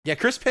Yeah,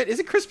 Chris Penn.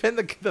 Isn't Chris Penn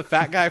the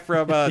fat guy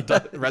from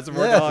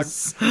Reservoir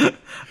Dogs?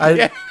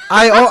 Yes.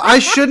 I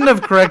shouldn't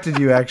have corrected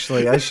you,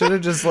 actually. I should have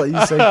just let you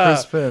say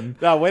Chris Penn.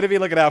 No, way to be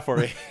looking out for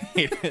me.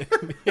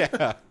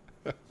 Yeah.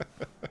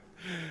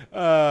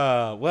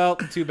 Well,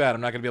 too bad.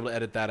 I'm not gonna be able to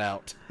edit that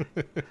out.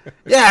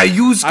 Yeah,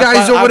 you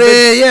guys over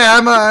there. Yeah,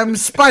 I'm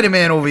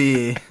Spider-Man over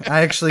here.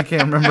 I actually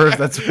can't remember if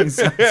that's what he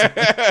sounds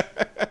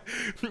like.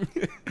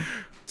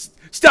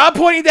 Stop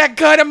pointing that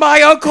gun at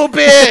my Uncle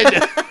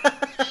Ben!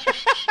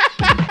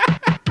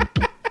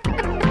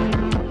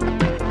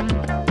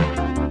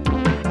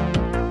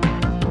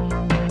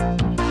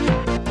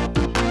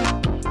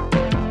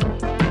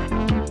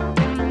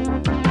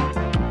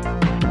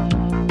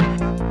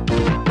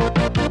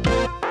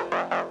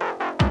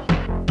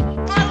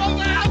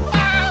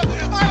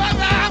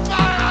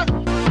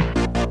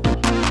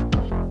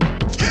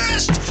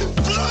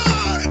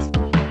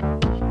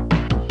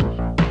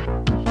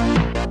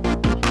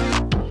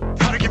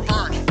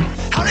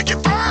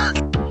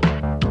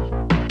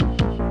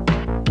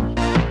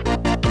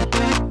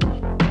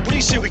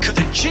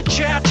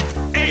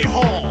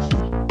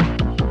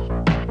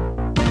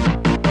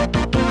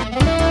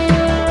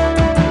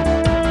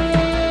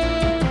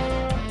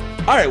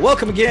 All right,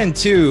 welcome again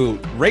to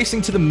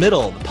Racing to the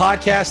Middle, the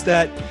podcast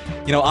that,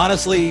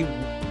 honestly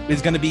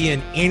is going to be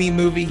in any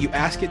movie you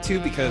ask it to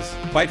because,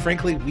 quite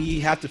frankly, we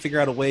have to figure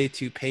out a way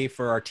to pay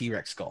for our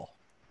T-Rex skull.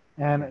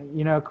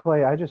 And,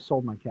 Clay, I just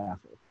sold my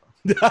castle.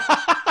 You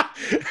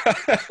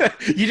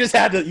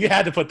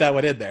had to put that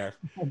one in there.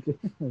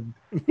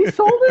 He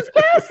sold his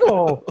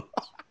castle!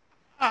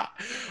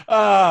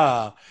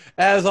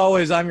 As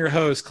always, I'm your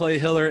host, Clay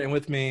Hiller, and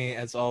with me,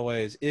 as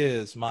always,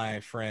 is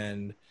my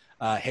friend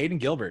Hayden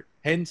Gilbert.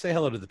 Hayden, say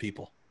hello to the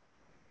people.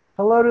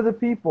 Hello to the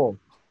people.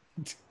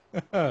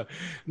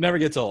 Never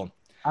gets old.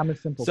 I'm a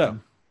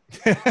simpleton.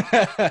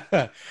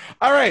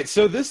 All right.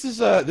 So this is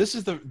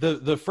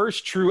the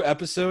first true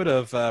episode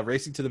of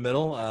Racing to the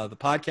Middle, the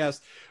podcast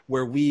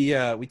where we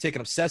take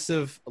an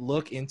obsessive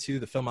look into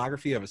the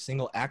filmography of a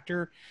single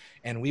actor,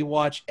 and we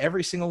watch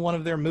every single one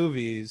of their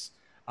movies.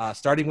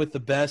 Starting with the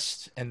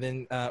best, and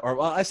then,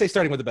 I say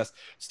starting with the best,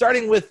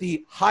 starting with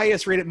the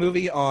highest rated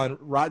movie on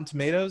Rotten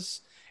Tomatoes,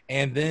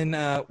 and then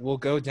we'll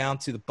go down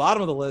to the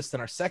bottom of the list in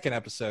our second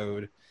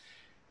episode,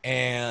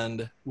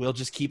 and we'll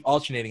just keep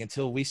alternating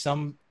until we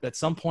at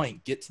some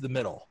point get to the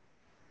middle.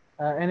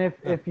 And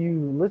if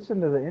you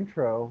listen to the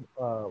intro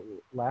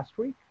last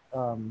week,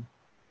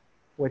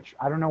 which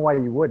I don't know why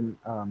you wouldn't,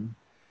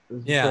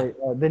 yeah,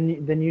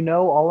 then you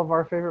know all of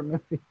our favorite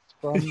movies.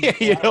 Yeah,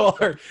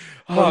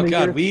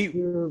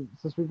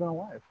 since we've been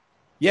alive.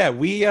 Yeah,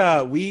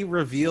 we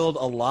revealed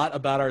a lot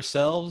about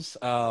ourselves.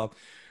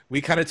 We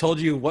kind of told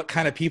you what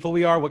kind of people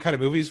we are, what kind of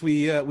movies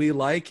we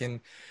like, and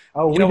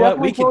we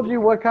definitely told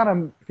you what kind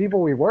of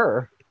people we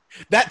were.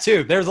 That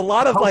too. There's a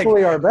lot of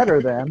hopefully are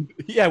better than.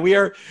 Yeah,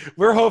 we're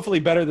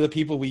hopefully better than the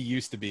people we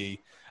used to be,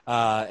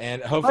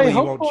 and hopefully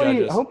you won't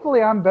judge us.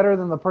 Hopefully, I'm better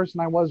than the person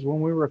I was when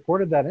we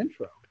recorded that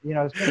intro.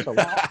 It's been so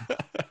long.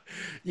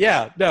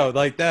 Yeah, no,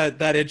 like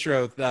that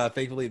intro.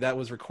 Thankfully, that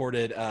was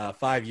recorded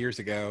 5 years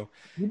ago.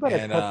 You better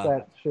cut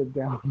that shit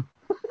down.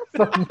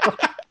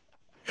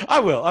 I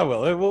will.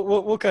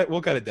 We'll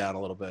cut it down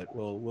a little bit.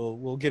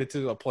 We'll get it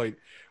to a point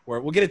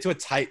where we'll get it to a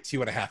tight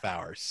 2.5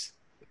 hours.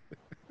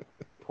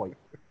 Point.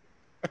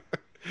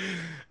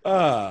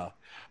 All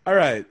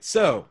right.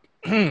 So,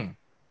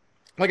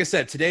 like I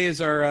said, today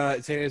is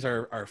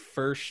our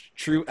first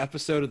true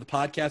episode of the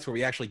podcast where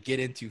we actually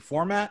get into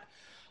format.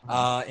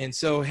 And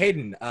so,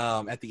 Hayden,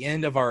 at the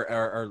end of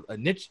our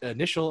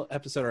initial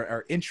episode,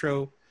 our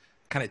intro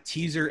kind of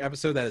teaser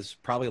episode that is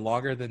probably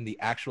longer than the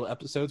actual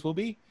episodes will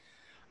be,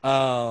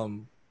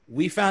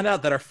 we found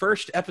out that our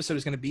first episode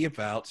is going to be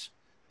about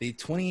the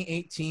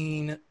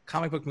 2018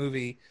 comic book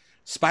movie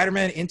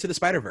Spider-Man Into the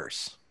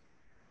Spider-Verse.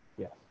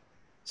 Yeah.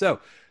 So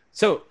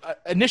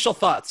initial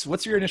thoughts.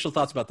 What's your initial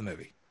thoughts about the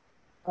movie?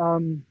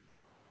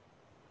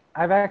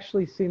 I've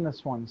actually seen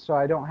this one, so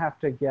I don't have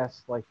to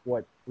guess like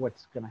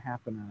what's going to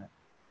happen in it.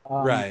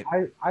 Right.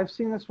 I've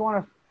seen this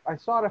one. I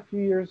saw it a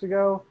few years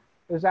ago.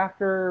 It was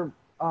after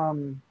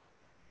it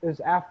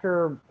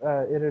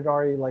had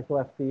already like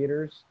left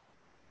theaters.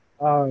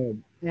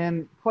 And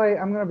Clay,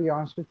 I'm going to be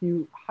honest with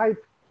you.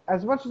 Hype,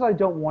 as much as I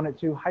don't want it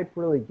to, hype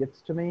really gets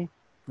to me.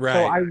 Right.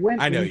 So I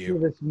went into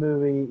this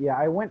movie. Yeah,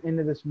 I went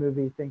into this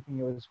movie thinking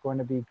it was going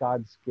to be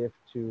God's gift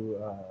to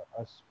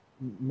us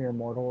mere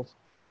mortals,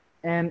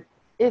 and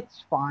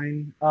it's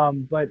fine.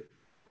 But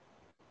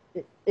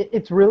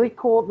it's really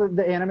cool.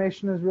 The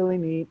animation is really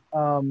neat.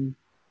 And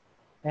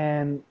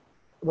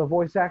the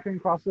voice acting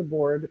across the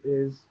board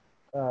is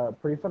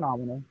pretty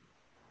phenomenal.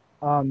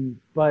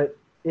 But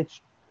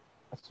it's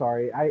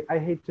sorry, I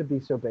hate to be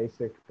so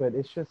basic, but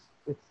it's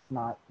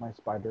not my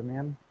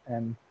Spider-Man,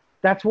 and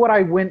that's what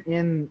I went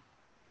in.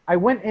 I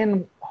went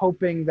in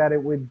hoping that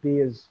it would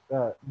be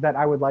that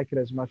I would like it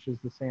as much as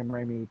the Sam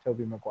Raimi,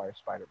 Tobey Maguire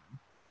Spider-Man.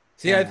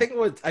 See, I think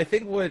what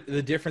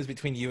the difference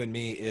between you and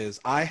me is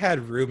I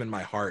had room in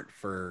my heart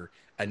for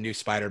a new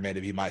Spider-Man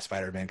to be my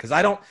Spider-Man, because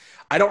I don't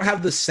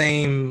have the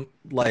same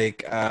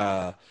like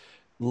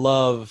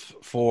love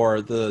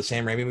for the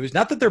Sam Raimi movies.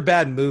 Not that they're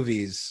bad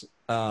movies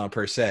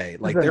per se.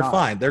 Like they're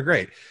fine, they're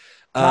great.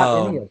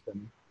 Not any of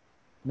them.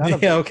 None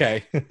of yeah, them.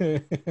 okay.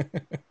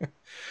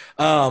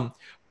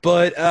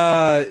 But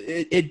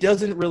it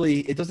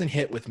doesn't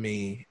hit with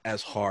me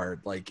as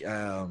hard. Like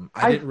I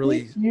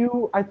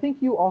think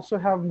you also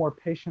have more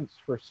patience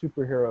for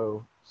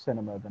superhero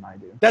cinema than I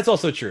do. That's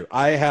also true.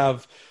 I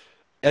have,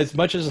 as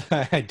much as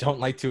I don't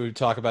like to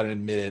talk about it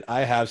and admit it,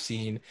 I have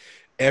seen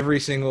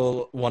every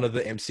single one of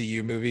the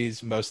MCU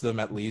movies, most of them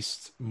at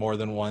least more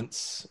than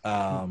once.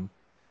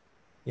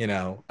 You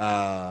know,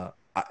 I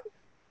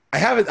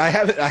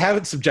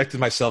haven't subjected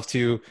myself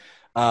to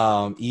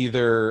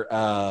either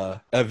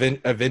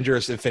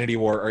Avengers Infinity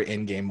War or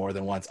Endgame more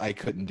than once. I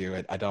couldn't do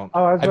it. I don't.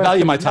 I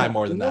value my time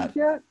more than that.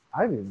 Yet?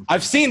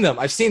 I've seen them.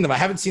 I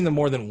haven't seen them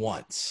more than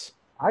once.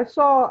 I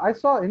saw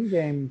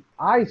Endgame.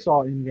 I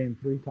saw Endgame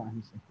 3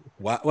 times.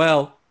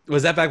 Well,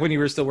 was that back when you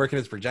were still working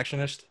as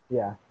projectionist?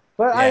 Yeah.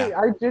 But yeah.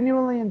 I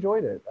genuinely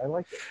enjoyed it. I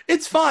liked it.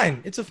 It's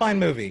fine. It's a fine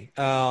movie.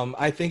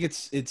 I think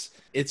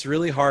it's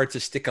really hard to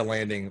stick a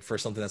landing for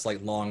something that's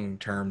like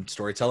long-term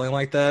storytelling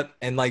like that.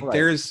 And like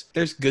there's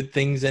good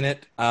things in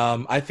it.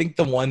 I think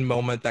the one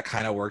moment that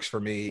kind of works for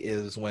me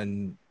is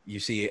when you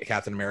see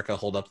Captain America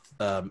hold up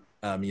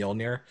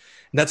Mjolnir.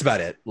 And that's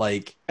about it.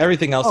 Like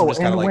everything else is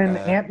just kind of like when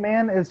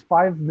Ant-Man is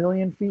 5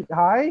 million feet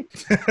high.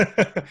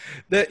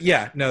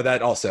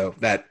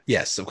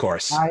 Yes, of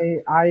course.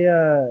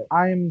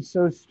 I'm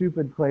so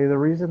stupid, Clay. The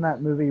reason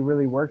that movie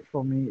really worked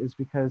for me is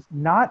because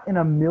not in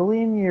a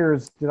million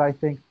years did I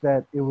think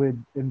that it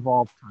would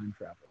involve time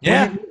travel.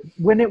 Yeah.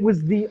 When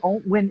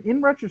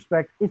in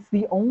retrospect, it's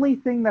the only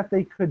thing that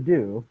they could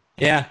do.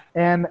 Yeah.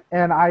 And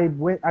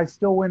I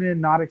still went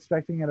in not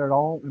expecting it at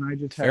all, and I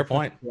just had fair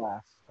point.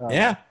 Class.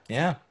 Yeah.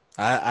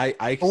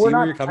 I see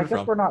where you're coming from. I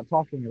guess we're not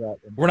talking about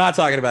it. We're not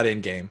talking about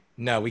Endgame.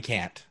 No, we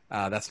can't.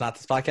 That's not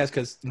this podcast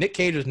because Nick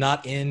Cage is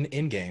not in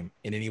Endgame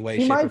in any way,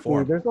 shape, or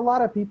form. There's a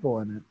lot of people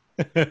in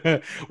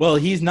it. Well,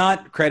 he's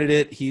not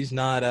credited. He's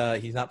not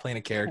playing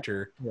a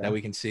character that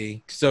we can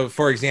see. So,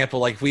 for example,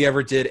 like if we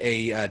ever did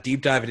a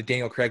deep dive into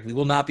Daniel Craig, we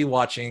will not be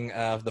watching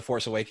The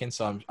Force Awakens.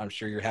 So I'm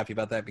sure you're happy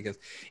about that because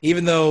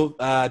even though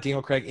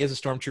Daniel Craig is a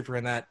stormtrooper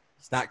in that,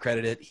 he's not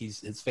credited.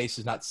 His face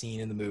is not seen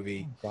in the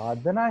movie. Oh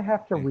God, then I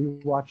have to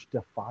rewatch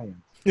Defiance.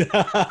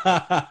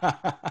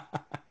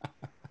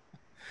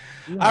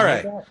 All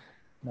right.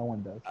 No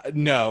one does.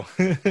 No,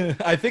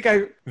 I think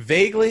I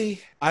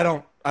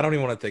don't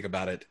even want to think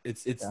about it.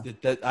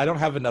 I don't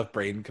have enough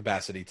brain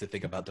capacity to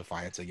think about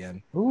Defiance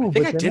again. Ooh, I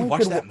think I did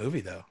watch that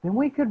movie though. Then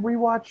we could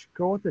rewatch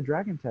Girl with the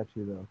Dragon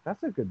Tattoo though.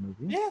 That's a good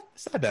movie. Yeah,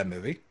 it's not a bad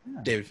movie. Yeah.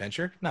 David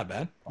Fincher, not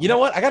bad. You know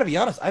what? I got to be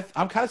honest.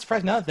 I'm kind of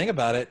surprised now to think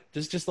about it.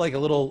 Just like a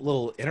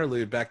little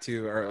interlude back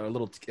to, or a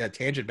little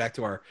tangent back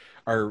to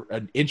our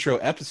intro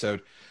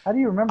episode. How do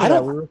you remember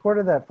that? We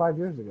recorded that 5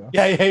 years ago.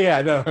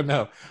 Yeah.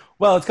 No.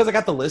 Well, it's because I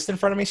got the list in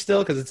front of me still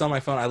because it's on my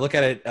phone. I look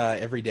at it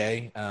every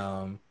day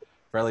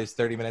for at least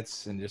 30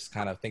 minutes and just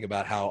kind of think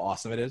about how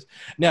awesome it is.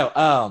 No,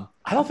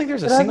 I don't think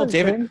there's a single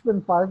David. Changed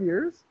in 5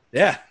 years?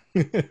 Yeah.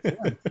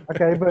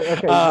 Okay.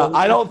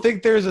 I don't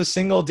think there's a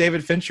single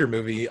David Fincher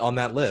movie on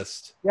that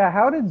list. Yeah,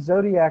 how did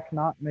Zodiac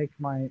not make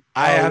my?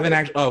 I haven't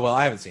actually. Oh well,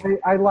 I haven't seen it.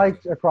 I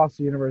liked Across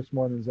the Universe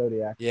more than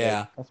Zodiac.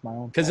 Yeah, that's my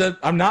own. Because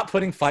I'm not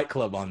putting Fight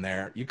Club on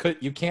there. You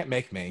can't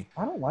make me.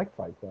 I don't like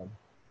Fight Club.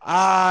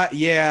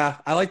 Yeah,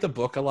 I like the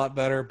book a lot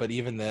better, but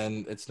even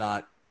then, it's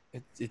not.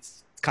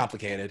 It's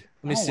complicated.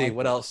 Let me see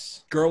what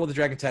else. Girl with the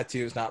Dragon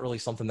Tattoo is not really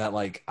something that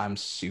like I'm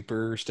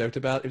super stoked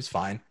about. It was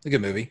fine. It's a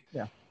good movie.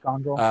 Yeah,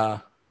 Gone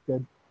Girl.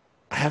 Good.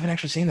 I haven't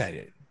actually seen that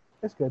yet.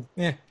 It's good.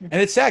 Yeah,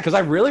 and it's sad because I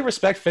really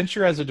respect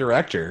Fincher as a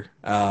director,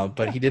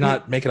 but he did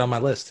not make it on my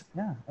list.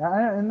 Yeah,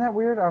 isn't that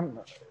weird?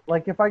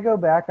 Like if I go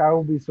back, I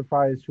will be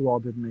surprised who all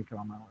didn't make it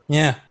on my list.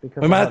 Yeah,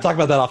 because we might have to talk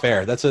about that off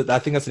air. I think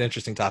that's an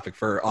interesting topic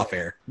for off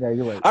air. Yeah,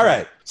 you're right. All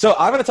right, so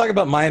I'm going to talk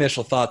about my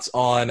initial thoughts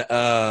on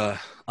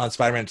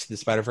Spider-Man Into the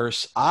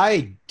Spider-Verse.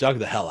 I dug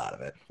the hell out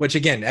of it. Which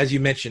again, as you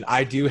mentioned,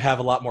 I do have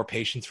a lot more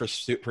patience for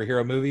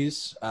superhero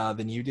movies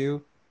than you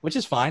do, which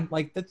is fine.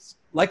 Like that's.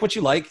 Like what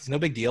you like. It's no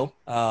big deal.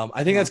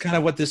 I think that's kind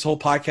of what this whole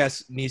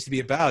podcast needs to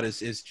be about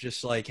is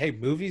just like, hey,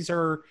 movies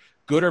are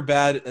good or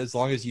bad as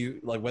long as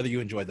you like whether you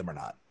enjoyed them or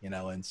not, you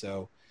know? And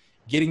so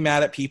getting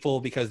mad at people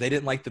because they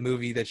didn't like the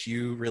movie that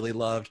you really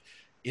loved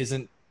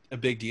isn't a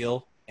big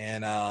deal.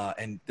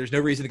 And there's no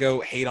reason to go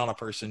hate on a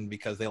person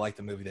because they like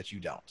the movie that you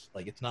don't.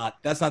 Like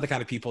that's not the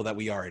kind of people that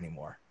we are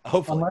anymore.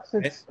 Hopefully.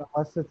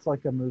 Unless it's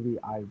like a movie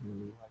I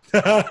really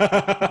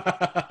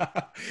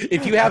like.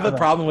 If you have a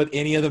problem with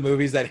any of the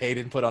movies that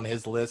Hayden put on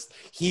his list,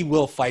 he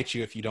will fight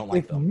you if you don't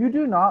like them. If you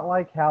do not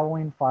like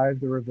Halloween 5,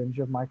 The Revenge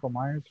of Michael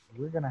Myers,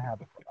 we're going to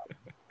have a problem.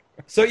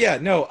 So yeah,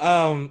 no,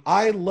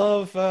 I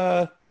love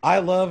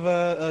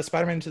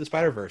Spider-Man Into the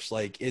Spider-Verse.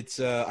 Like it's,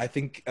 I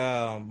think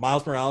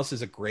Miles Morales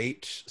is a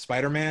great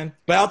Spider-Man.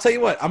 But I'll tell you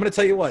what, I'm going to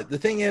tell you what. The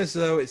thing is,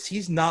 though, is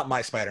he's not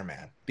my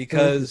Spider-Man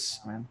because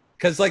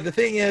like the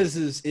thing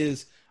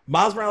is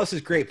Miles Morales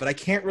is great, but I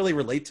can't really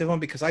relate to him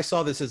because I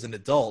saw this as an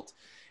adult,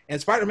 and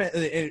Spider-Man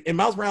and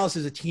Miles Morales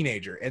is a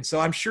teenager, and so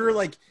I'm sure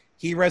like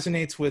he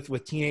resonates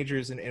with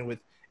teenagers and with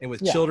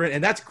children,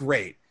 and that's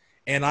great.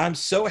 And I'm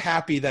so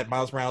happy that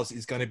Miles Morales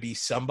is going to be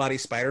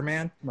somebody's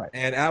Spider-Man. Right.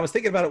 And I was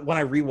thinking about it when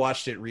I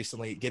rewatched it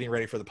recently, getting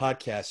ready for the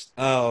podcast.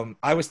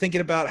 I was thinking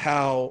about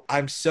how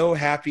I'm so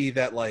happy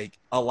that like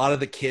a lot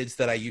of the kids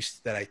that I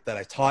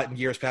taught in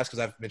years past, because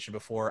I've mentioned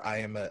before, I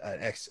am an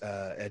ex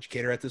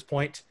educator at this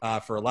point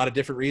for a lot of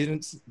different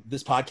reasons.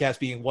 This podcast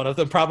being one of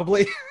them,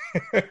 probably.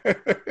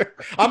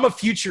 I'm a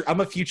future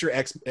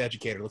ex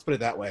educator. Let's put it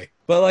that way.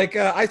 But like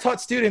I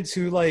taught students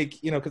who like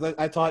because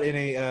I taught in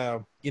a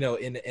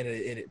in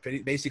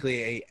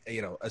basically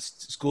a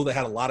school that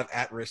had a lot of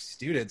at-risk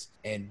students,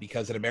 and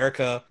because in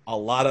America a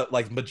lot of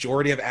like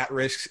majority of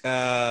at-risk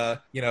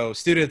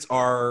students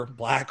are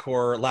Black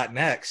or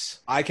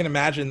Latinx, I can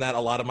imagine that a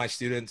lot of my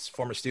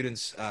former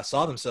students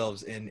saw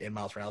themselves in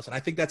Miles Morales, and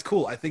I think that's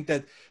cool. I think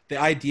that the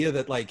idea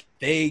that like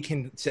they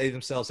can say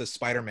themselves as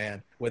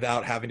Spider-Man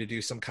without having to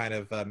do some kind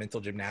of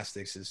mental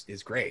gymnastics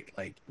is great.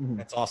 Like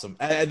that's awesome.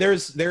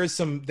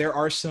 There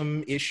are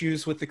some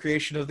issues with the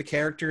creation of the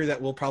character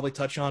that we'll probably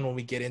touch on when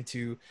we get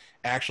into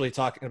actually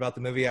talking about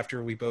the movie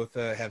after we both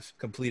have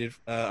completed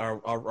our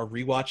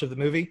rewatch of the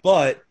movie.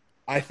 But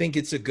I think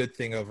it's a good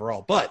thing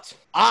overall. But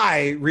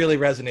I really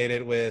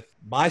resonated with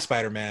my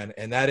Spider-Man,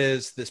 and that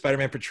is the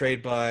Spider-Man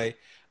portrayed by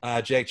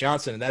Jake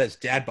Johnson, and that is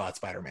Dad Bod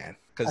Spider-Man.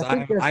 Because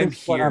I'm here.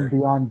 I'm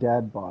beyond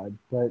Dad Bod,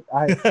 but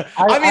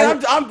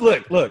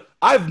look.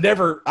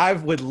 I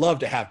would love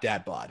to have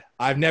Dad Bod.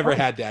 I've never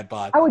had Dad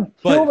Bod. I would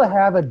kill to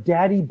have a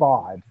Daddy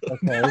Bod.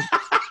 Okay.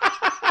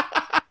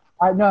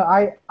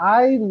 I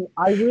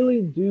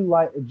really do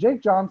like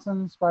Jake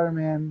Johnson.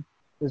 Spider-Man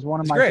is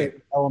one of my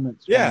favorite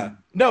elements. Yeah,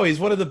 no, he's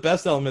one of the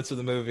best elements of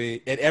the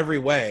movie in every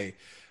way.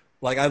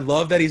 Like, I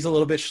love that he's a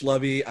little bit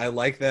schlubby. I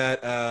like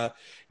that,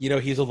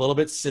 he's a little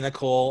bit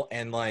cynical,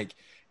 and like,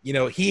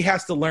 he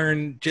has to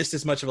learn just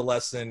as much of a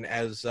lesson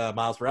as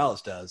Miles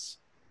Morales does,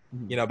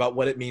 about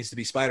what it means to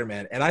be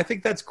Spider-Man. And I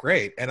think that's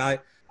great. And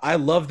I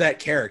love that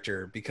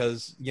character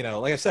because,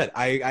 like I said,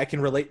 I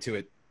can relate to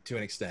it to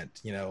an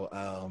extent,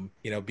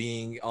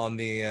 being on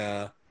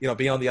the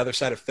other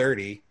side of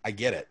 30, I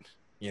get it.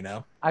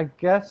 I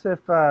guess if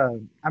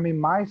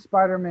my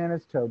Spider-Man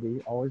is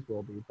Toby, always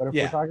will be. But if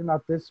we're talking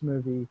about this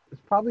movie,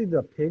 it's probably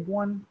the pig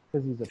one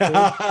because he's a pig.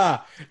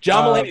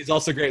 John Mulaney is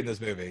also great in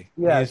this movie.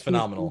 Yeah, he's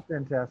phenomenal. He's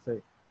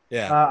fantastic.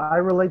 Yeah, I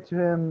relate to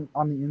him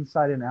on the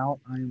inside and out.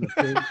 I am a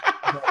pig.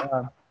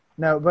 I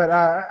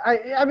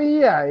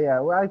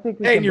think.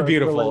 Hey, and you're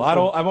beautiful.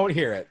 I won't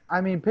hear it. I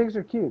mean, pigs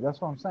are cute.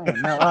 That's what I'm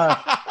saying. No,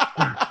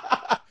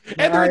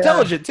 and they're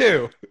intelligent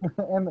too.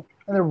 And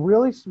they're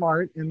really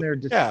smart, and they're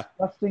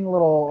disgusting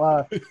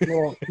little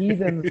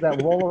heathens that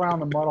roll around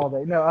the mud all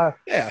day.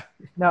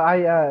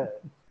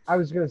 I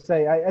was gonna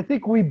say I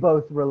think we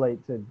both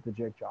relate to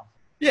Jake Johnson.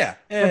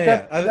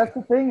 That's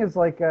the thing is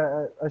like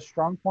a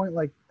strong point,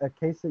 like a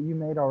case that you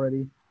made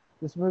already.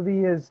 This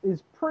movie is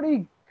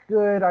pretty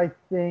good, I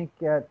think,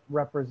 at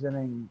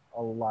representing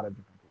a lot of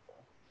different people.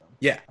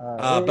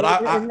 So,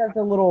 it has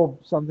a little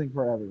something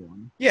for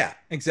everyone. Yeah,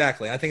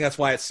 exactly. I think that's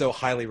why it's so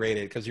highly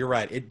rated, because you're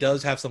right. It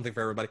does have something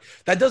for everybody.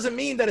 That doesn't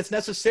mean that it's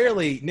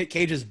necessarily Nick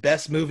Cage's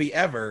best movie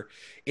ever.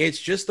 It's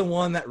just the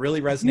one that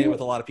really resonated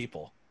with a lot of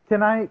people.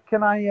 Can I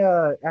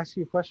ask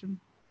you a question?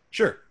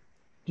 Sure.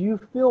 Do you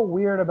feel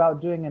weird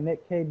about doing a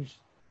Nick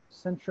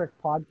Cage-centric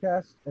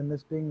podcast and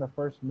this being the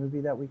first movie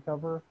that we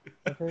cover?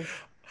 Okay?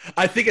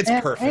 I think it's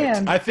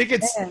perfect. I think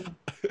it's...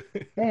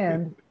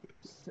 And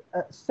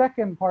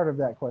second part of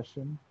that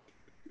question,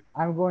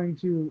 I'm going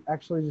to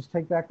actually just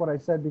take back what I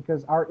said,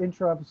 because our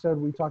intro episode,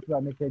 we talked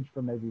about Nick Cage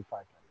for maybe 5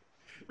 minutes.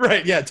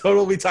 Right, yeah,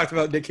 totally. We talked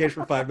about Nick Cage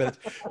for 5 minutes.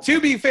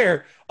 To be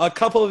fair, a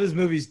couple of his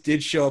movies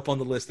did show up on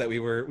the list that we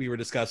were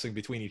discussing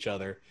between each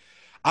other.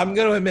 I'm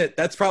going to admit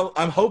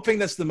I'm hoping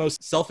that's the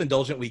most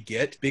self-indulgent we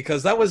get,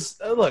 because that was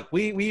look,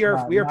 we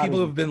are people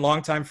who have been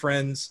longtime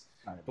friends,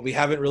 but we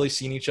haven't really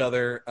seen each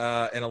other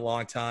in a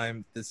long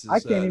time. I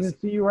can't even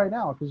see you right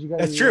now because you guys.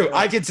 That's true.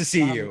 I get to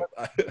see you.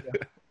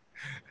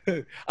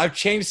 I've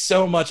changed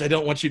so much. I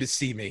don't want you to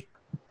see me.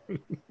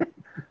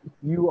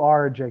 You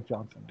are Jake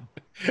Johnson.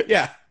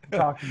 Yeah.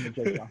 Talking to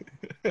Jake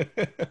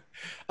Johnson.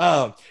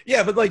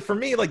 But like for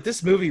me, like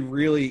this movie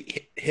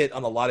really hit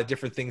on a lot of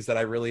different things that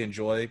I really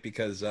enjoy,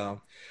 because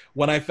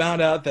when I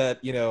found out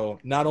that,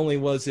 not only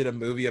was it a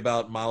movie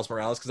about Miles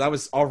Morales, because I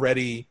was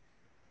already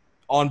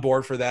on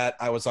board for that.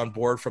 I was on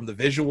board from the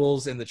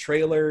visuals in the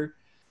trailer,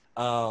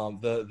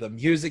 the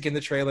music in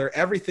the trailer,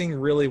 everything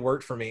really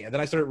worked for me. And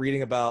then I started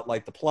reading about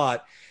like the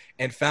plot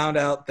and found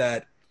out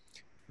that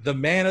the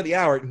man of the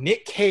hour,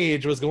 Nick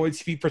Cage, was going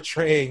to be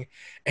portraying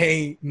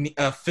a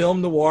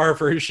film noir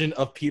version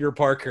of Peter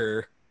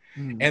Parker.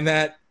 And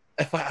that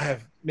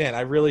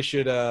I really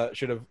should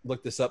have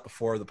looked this up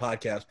before the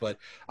podcast, but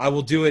I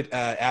will do it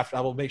after. I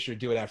will make sure to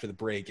do it after the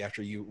break,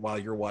 while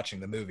you're watching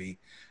the movie.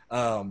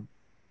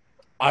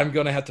 I'm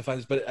going to have to find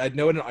this, but I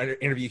know in an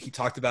interview he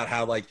talked about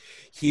how like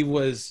he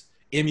was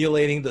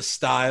emulating the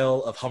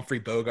style of Humphrey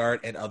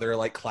Bogart and other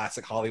like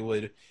classic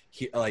Hollywood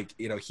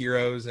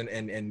heroes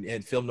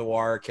and film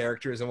noir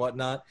characters and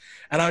whatnot.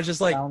 And I was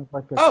just like, Sounds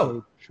like a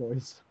oh, safe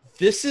choice.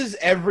 this is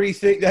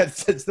everything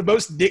it's the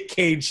most Nick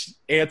Cage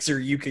answer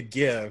you could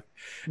give.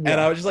 Yeah. And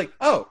I was just like,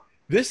 oh,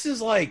 this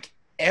is like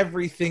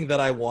everything that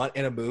I want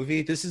in a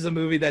movie. This is a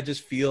movie that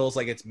just feels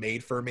like it's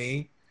made for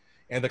me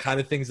and the kind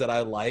of things that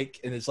I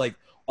like. And it's like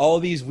all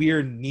these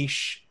weird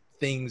niche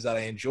things that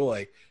I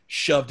enjoy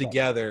shoved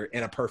together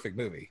in a perfect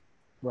movie.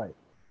 Right.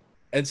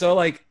 And so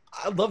like,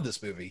 I love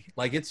this movie.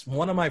 Like, it's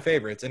one of my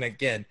favorites. And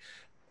again,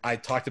 I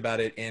talked about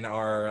it in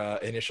our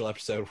initial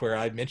episode where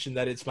I mentioned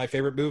that it's my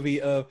favorite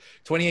movie of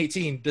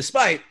 2018,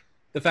 despite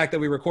the fact that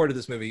we recorded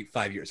this movie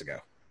 5 years ago.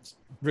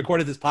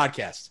 Recorded this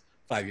podcast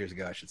 5 years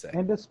ago, I should say.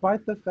 And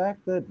despite the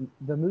fact that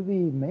the movie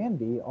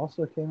Mandy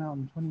also came out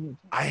in 2018.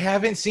 I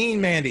haven't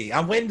seen Mandy.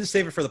 I'm waiting to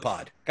save it for the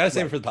pod. Got to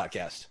save it for the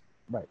podcast.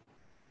 Right.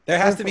 There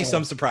has to be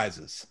some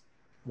surprises.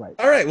 Right.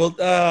 All right. Well,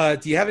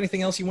 do you have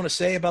anything else you want to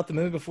say about the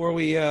movie before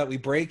we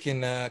break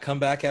and come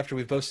back after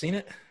we've both seen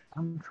it?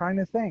 I'm trying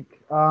to think.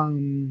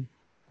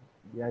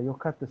 Yeah, you'll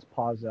cut this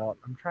pause out.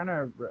 I'm trying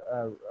to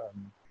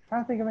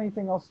think of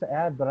anything else to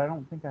add, but I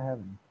don't think I have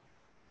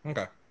any.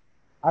 Okay.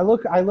 I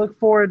look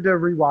forward to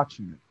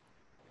rewatching it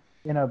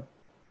in a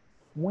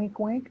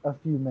wink, a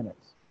few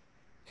minutes.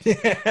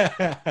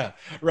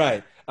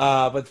 Right.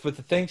 But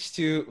thanks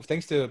to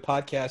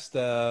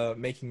podcast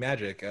Making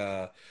Magic,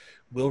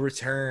 we'll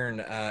return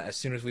as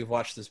soon as we've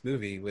watched this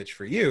movie, which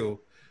for you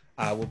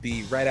will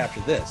be right after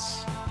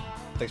this.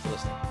 Thanks for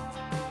listening.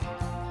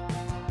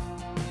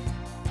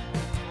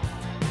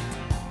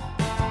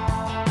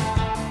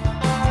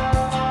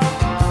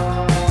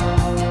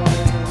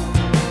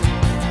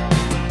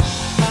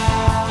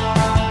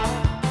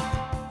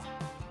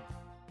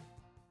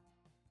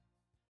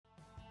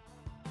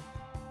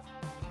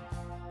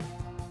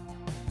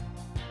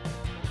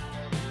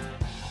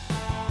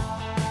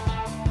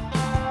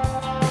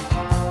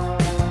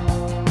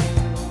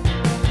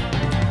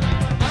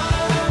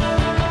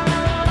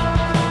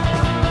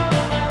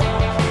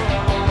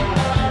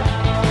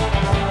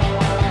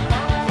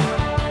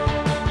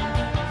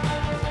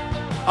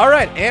 All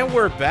right, and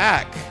we're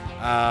back.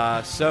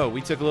 So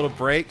we took a little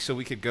break so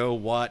we could go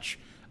watch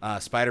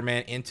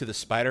Spider-Man Into the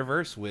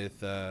Spider-Verse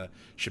with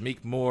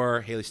Shameik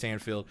Moore, Haley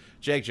Stanfield,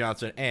 Jake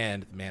Johnson,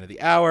 and the man of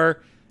the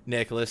hour,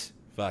 Nicolas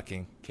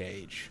fucking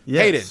Cage.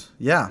 Yes. Hayden,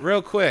 yeah.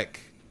 Real quick.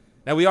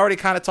 Now, we already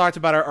kind of talked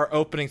about our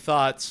opening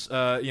thoughts,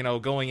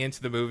 going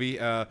into the movie.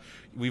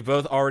 We've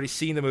both already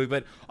seen the movie,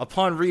 but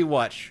upon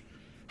rewatch,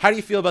 how do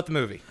you feel about the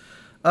movie?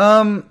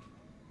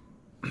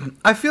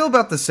 I feel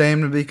about the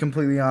same, to be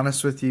completely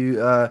honest with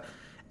you.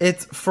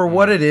 It's for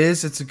what it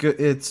is.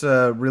 It's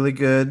really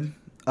good.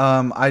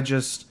 I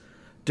just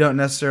don't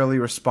necessarily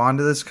respond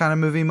to this kind of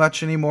movie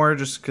much anymore,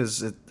 just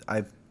because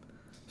I've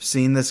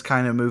seen this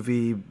kind of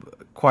movie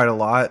quite a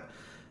lot.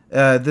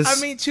 I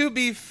mean, to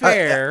be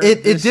fair,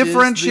 it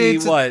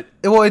differentiates.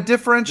 It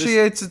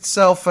differentiates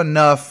itself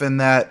enough in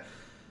that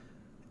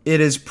it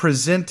is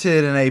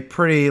presented in a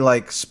pretty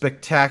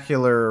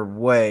spectacular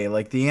way.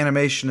 Like, the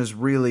animation is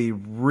really,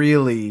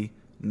 really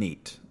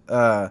neat.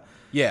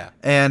 Yeah,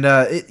 and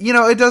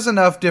it does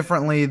enough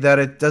differently that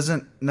it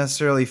doesn't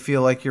necessarily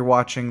feel like you're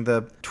watching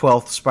the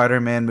 12th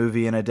Spider-Man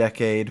movie in a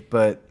decade.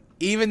 But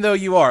even though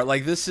you are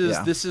this is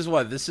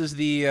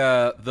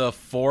the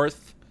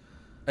fourth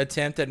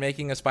attempt at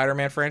making a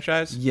Spider-Man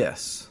franchise.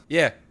 Yes.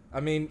 Yeah.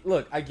 I mean,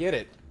 look, I get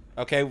it.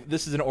 Okay,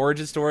 this is an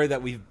origin story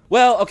that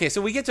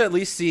so we get to at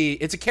least see,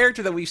 it's a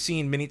character that we've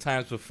seen many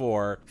times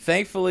before.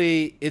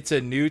 Thankfully, it's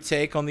a new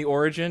take on the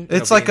origin.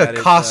 It's like a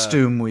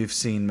costume we've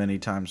seen many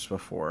times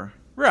before.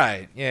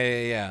 Right.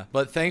 Yeah.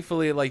 But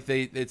thankfully,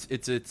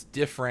 it's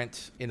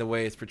different in the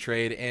way it's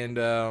portrayed, and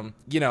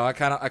I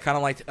kind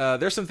of liked.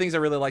 There's some things I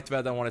really liked about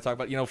it that I want to talk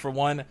about. For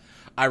one,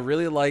 I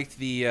really liked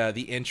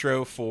the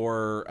intro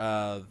for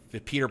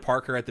the Peter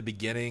Parker at the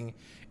beginning,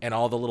 and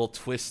all the little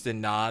twists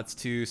and nods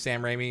to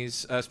Sam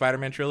Raimi's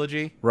Spider-Man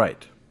trilogy.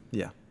 Right.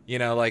 Yeah.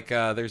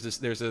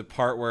 There's a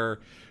part where,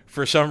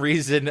 for some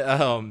reason,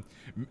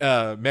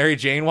 Mary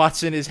Jane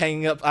Watson is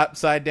hanging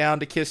upside down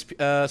to kiss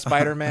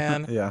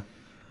Spider-Man. Yeah.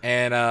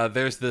 And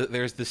there's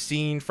the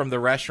scene from the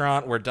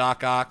restaurant where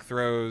Doc Ock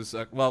throws.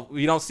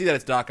 We don't see that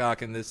it's Doc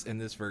Ock in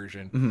this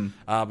version,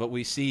 but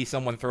we see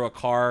someone throw a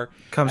car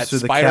at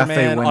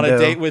Spider-Man on a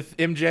date with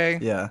MJ.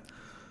 Yeah.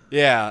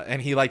 Yeah, and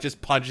he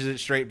just punches it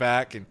straight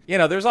back, and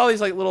there's all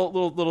these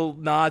little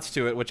nods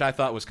to it, which I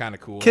thought was kind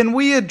of cool. Can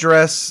we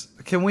address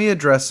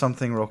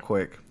something real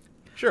quick?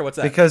 Sure, what's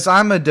that? Because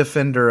I'm a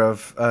defender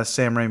of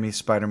Sam Raimi's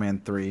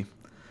Spider-Man 3.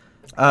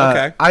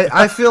 Okay.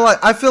 I feel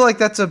like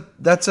that's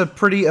a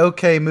pretty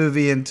okay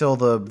movie until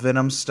the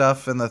Venom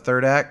stuff in the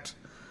third act.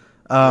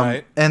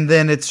 Right. And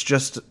then it's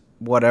just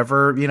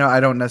whatever. I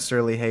don't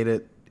necessarily hate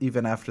it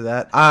even after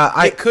that.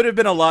 It could have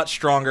been a lot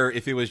stronger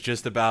if it was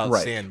just about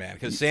Sandman,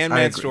 because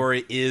Sandman's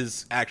story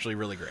is actually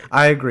really great.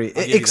 I agree.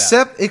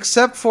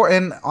 Except for,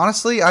 and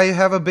honestly, I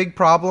have a big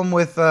problem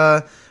with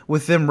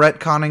with them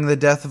retconning the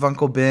death of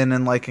Uncle Ben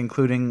and like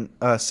including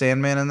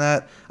Sandman in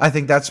that. I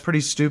think that's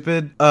pretty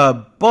stupid.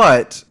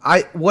 But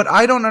what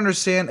I don't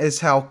understand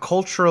is how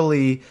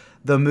culturally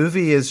the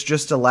movie is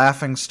just a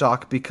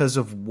laughingstock because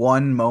of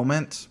one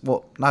moment.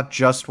 Well, not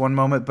just one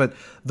moment, but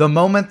the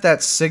moment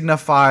that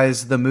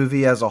signifies the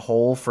movie as a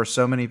whole for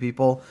so many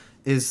people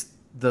is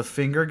the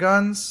finger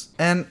guns.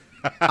 And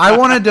I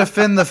want to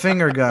defend the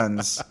finger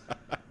guns.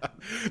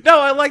 No,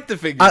 I like the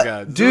finger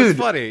guns. Dude, it's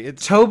funny.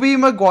 Tobey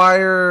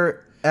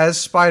Maguire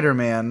as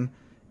Spider-Man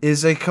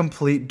is a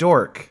complete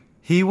dork.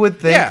 He would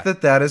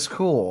think that is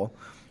cool.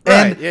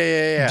 Right. And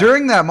yeah.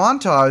 during that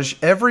montage,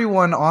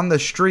 everyone on the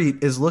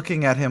street is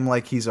looking at him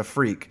like he's a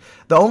freak.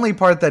 The only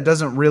part that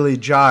doesn't really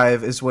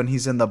jive is when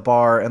he's in the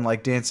bar and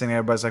like dancing and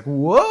everybody's like,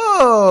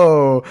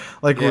 whoa!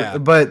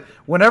 But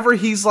whenever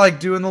he's like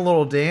doing the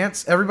little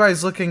dance,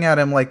 everybody's looking at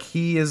him like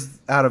he is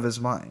out of his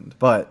mind.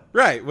 But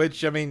right,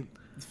 which I mean,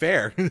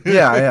 fair.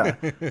 yeah.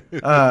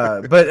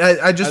 But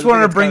I just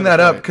wanted to bring that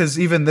up because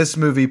even this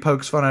movie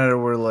pokes fun at it.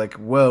 We're like,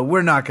 well,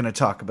 we're not going to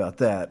talk about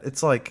that.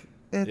 It's like,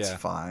 it's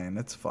fine.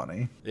 It's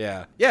funny.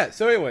 Yeah.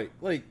 So anyway,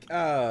 like,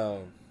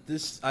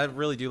 this, I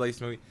really do like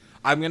this movie.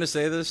 I'm going to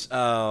say this,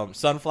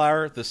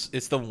 Sunflower,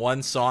 it's the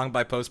one song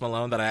by Post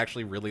Malone that I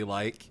actually really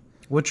like.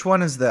 Which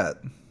one is that?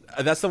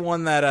 That's the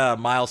one that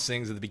Miles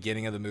sings at the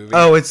beginning of the movie.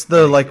 Oh, it's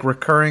the like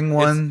recurring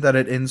one that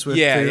it ends with.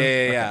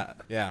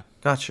 Yeah.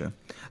 Gotcha.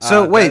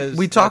 So wait,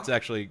 we talked. That's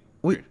actually.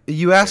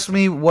 You asked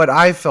me what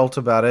I felt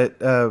about it.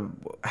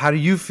 How do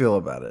you feel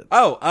about it?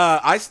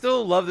 I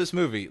still love this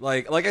movie.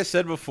 Like I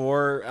said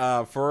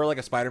before, for like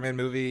a Spider-Man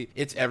movie,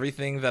 it's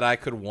everything that I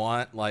could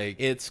want. Like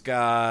it's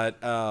got,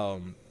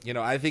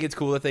 I think it's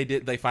cool that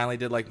they finally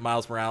did like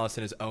Miles Morales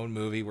in his own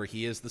movie where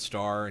he is the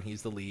star and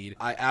he's the lead.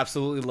 I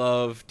absolutely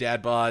love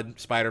Dad Bod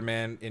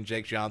Spider-Man in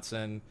Jake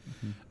Johnson.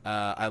 Mm-hmm.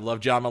 I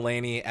love John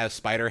Mulaney as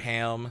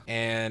Spider-Ham,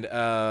 and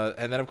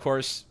then of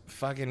course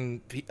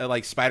fucking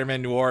like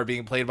Spider-Man Noir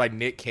being played by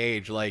Nick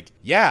Cage. Like,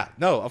 yeah,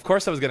 no, of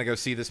course I was gonna go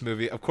see this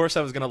movie. Of course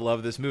I was gonna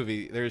love this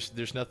movie.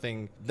 There's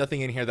nothing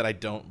in here that I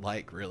don't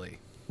like, really.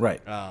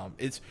 Right.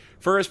 It's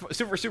for a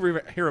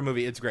superhero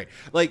movie. It's great.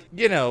 Like,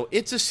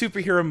 it's a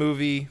superhero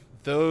movie.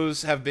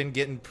 Those have been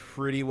getting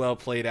pretty well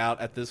played out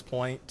at this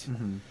point.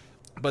 Mm-hmm.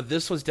 But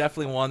this was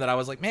definitely one that I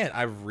was like, man,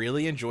 I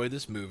really enjoyed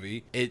this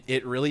movie.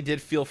 It really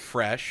did feel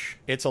fresh.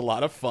 It's a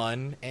lot of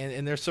fun,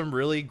 and there's some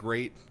really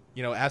great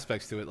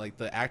aspects to it. Like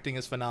the acting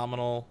is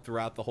phenomenal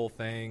throughout the whole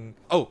thing.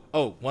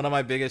 Oh, one of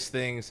my biggest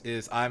things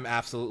is I'm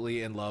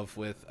absolutely in love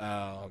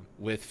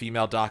with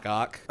female Doc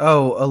Ock.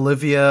 Oh,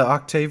 Olivia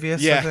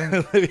Octavius. Yeah, I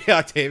think. Olivia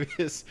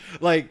Octavius.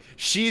 Like,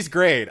 she's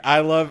great. I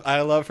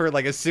love her.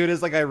 Like, as soon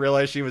as like I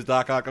realized she was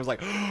Doc Ock, I was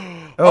like,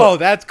 oh,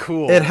 that's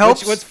cool. It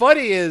helps. What's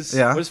funny is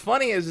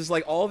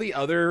like all the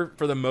other,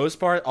 for the most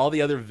part, all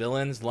the other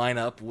villains line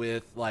up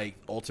with like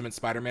Ultimate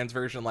Spider-Man's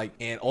version. Like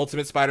in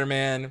Ultimate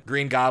Spider-Man,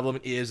 Green Goblin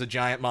is a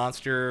giant monster.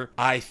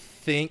 I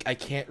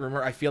can't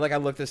remember. I feel like I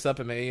looked this up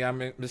and maybe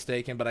I'm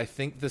mistaken, but I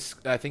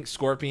think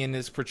Scorpion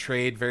is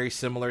portrayed very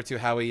similar to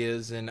how he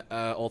is in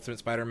Ultimate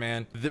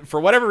Spider-Man. For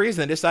whatever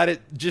reason, they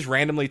decided just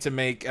randomly to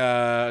make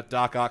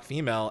Doc Ock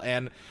female,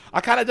 and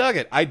I kind of dug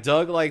it. I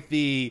dug like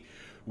the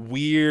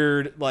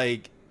weird,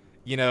 like,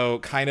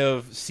 kind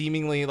of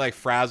seemingly like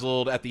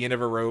frazzled at the end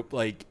of a rope,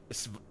 like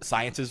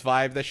scientist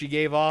vibe that she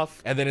gave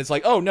off. And then it's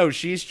like, oh no,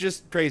 she's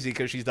just crazy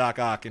because she's Doc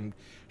Ock and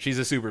she's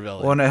a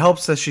supervillain. Well, and it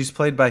helps that she's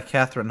played by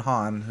Kathryn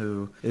Hahn,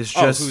 who is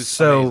just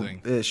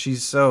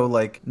she's so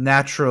like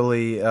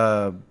naturally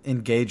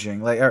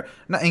engaging. Like, or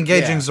not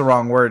engaging is the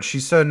wrong word.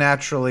 She's so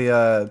naturally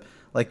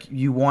like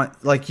you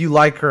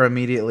like her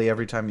immediately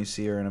every time you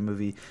see her in a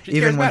movie,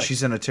 even when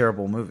she's in a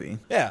terrible movie.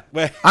 Yeah,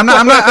 I'm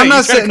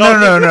not saying no.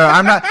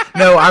 I'm not.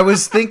 No, I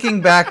was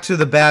thinking back to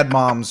the Bad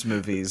Moms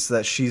movies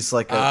that she's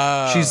like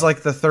she's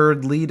like the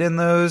third lead in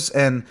those,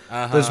 and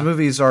those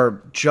movies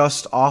are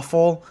just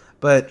awful.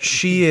 But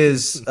she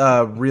is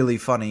really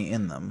funny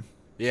in them.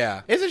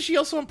 Yeah. Isn't she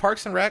also in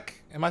Parks and Rec?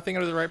 Am I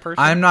thinking of the right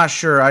person? I'm not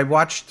sure. I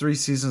watched 3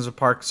 seasons of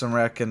Parks and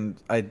Rec, and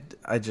I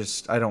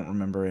don't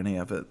remember any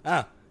of it.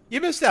 Ah,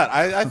 you missed out.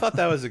 I thought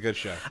that was a good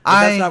show.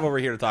 But that's not what we're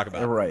here to talk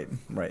about. Right.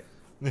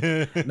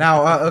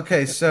 Now,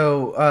 okay,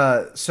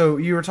 so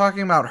you were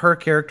talking about her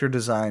character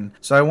design,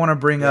 so I want to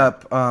bring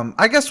up.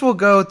 I guess we'll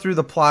go through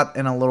the plot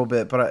in a little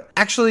bit, but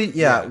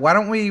why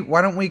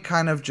don't we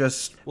kind of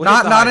just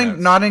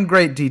not in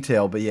great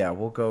detail, but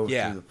we'll go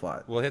through the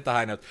plot. We'll hit the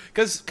high notes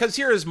because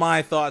here is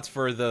my thoughts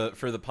for the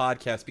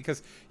podcast,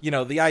 because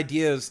the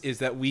idea is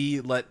that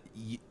we let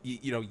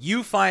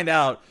you find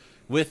out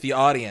with the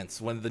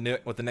audience what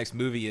the next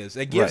movie is.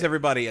 It gives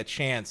everybody a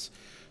chance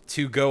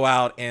to go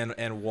out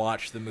and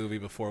watch the movie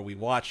before we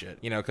watch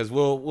it, because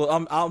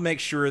I'll make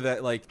sure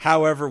that, like,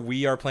 however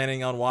we are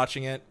planning on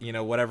watching it,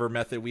 whatever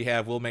method we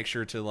have, we'll make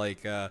sure to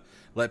like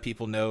let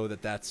people know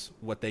that that's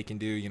what they can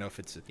do. If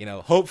it's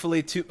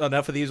hopefully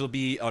enough of these will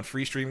be on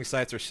free streaming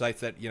sites or sites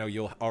that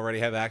you'll already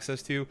have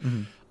access to.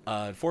 Mm-hmm.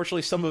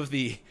 Unfortunately, some of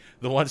the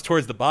ones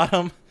towards the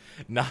bottom,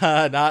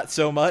 not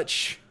so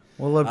much.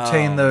 We'll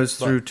obtain those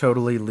through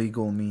totally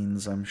legal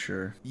means, I'm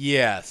sure.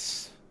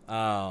 Yes.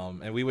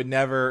 And we would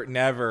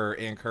never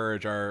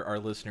encourage our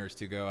listeners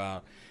to go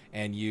out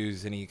and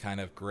use any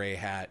kind of gray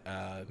hat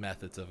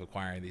methods of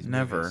acquiring these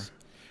movies.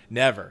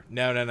 Never.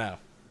 No.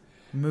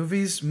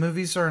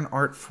 Movies are an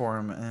art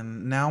form,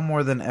 and now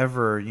more than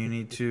ever, you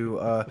need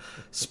to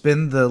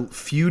spend the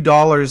few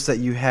dollars that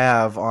you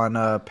have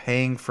on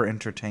paying for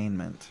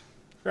entertainment.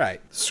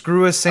 Right.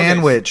 Screw a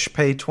sandwich.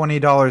 Pay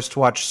 $20 to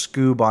watch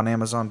Scoob on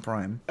Amazon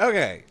Prime.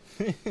 Okay.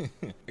 I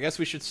guess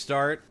we should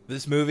start.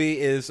 This movie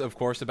is, of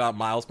course, about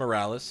Miles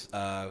Morales,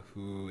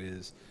 who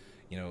is,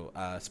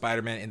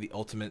 Spider-Man in the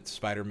Ultimate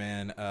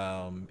Spider-Man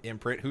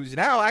imprint, who's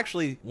now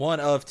actually one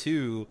of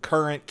 2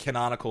 current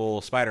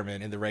canonical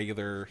Spider-Man in the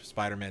regular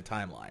Spider-Man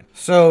timeline.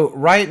 So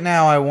right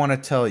now I want to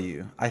tell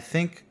you, I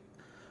think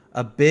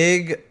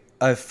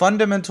a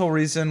fundamental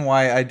reason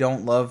why I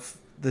don't love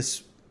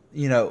this,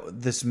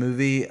 this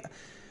movie,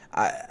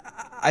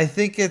 I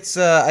think it's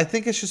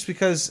just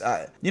because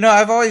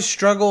I've always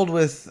struggled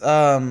with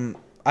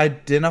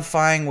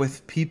identifying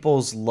with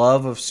people's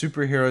love of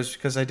superheroes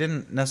because I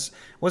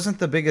wasn't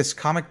the biggest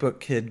comic book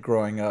kid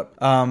growing up.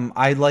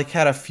 I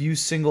had a few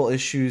single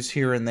issues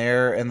here and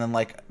there, and then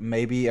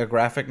maybe a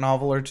graphic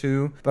novel or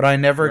 2, but I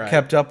never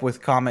kept up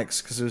with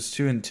comics because it was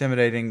too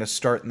intimidating to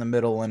start in the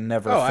middle and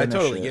never finish it. I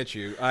totally get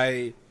you.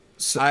 I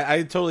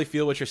totally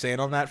feel what you're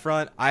saying on that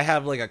front. I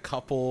have a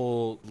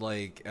couple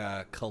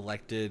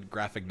collected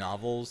graphic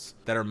novels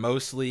that are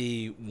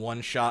mostly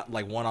one-shot,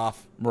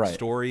 one-off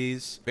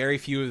stories. Very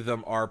few of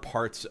them are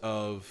parts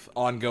of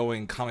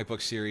ongoing comic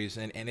book series,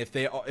 and if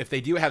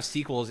they do have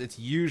sequels, it's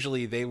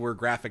usually they were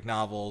graphic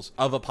novels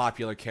of a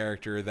popular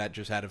character that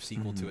just had a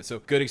sequel to it. So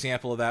good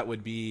example of that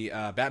would be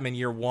Batman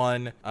Year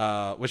One,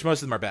 which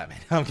most of them are Batman.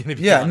 I'm gonna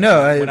be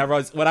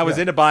honest. When I was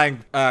into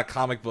buying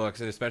comic books,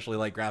 and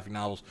especially graphic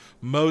novels,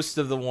 most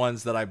of the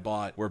ones that I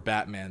bought were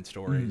Batman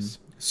stories.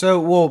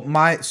 So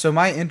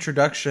my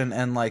introduction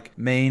and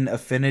main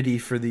affinity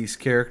for these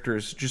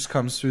characters just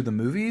comes through the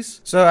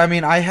movies. So I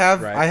mean, I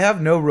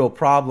have no real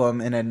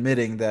problem in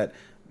admitting that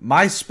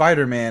my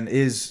Spider-Man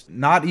is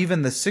not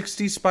even the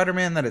 60s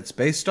Spider-Man that it's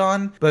based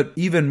on, but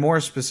even more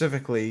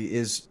specifically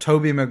is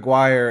Tobey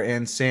Maguire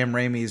and Sam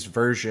Raimi's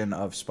version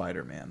of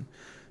Spider-Man.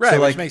 Right,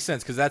 so which makes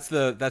sense because that's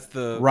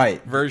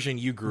the version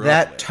you grew up with.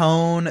 That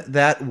tone,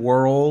 that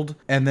world,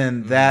 and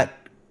then that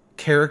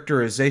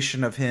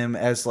characterization of him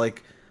as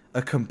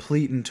a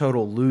complete and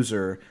total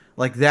loser,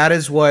 that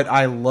is what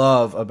I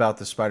love about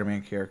the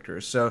Spider-Man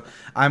characters. So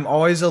I'm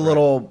always a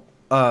little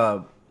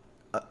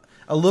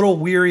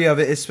weary of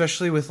it,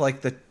 especially with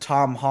the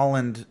Tom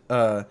Holland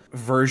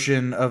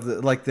version of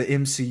the the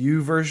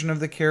MCU version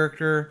of the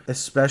character.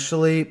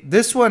 Especially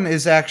this one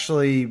is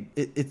actually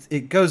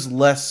it goes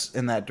less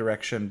in that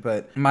direction,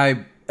 but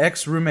my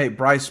ex-roommate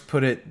Bryce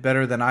put it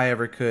better than I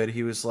ever could.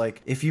 He was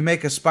like, if you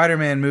make a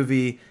Spider-Man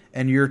movie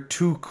and you're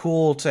too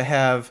cool to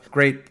have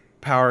great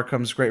power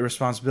comes great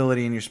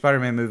responsibility in your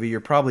Spider-Man movie,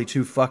 you're probably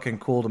too fucking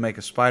cool to make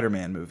a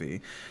Spider-Man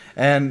movie.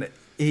 And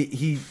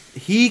he's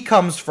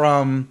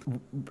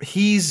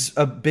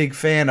a big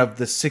fan of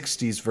the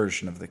 60s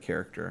version of the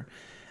character.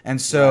 And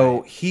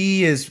so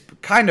he is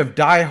kind of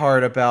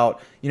diehard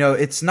about,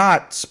 it's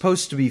not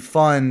supposed to be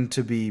fun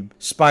to be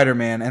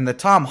Spider-Man. And the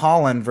Tom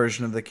Holland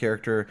version of the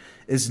character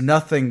is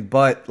nothing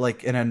but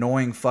an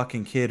annoying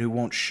fucking kid who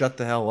won't shut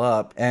the hell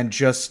up and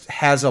just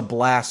has a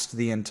blast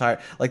the entire...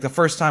 the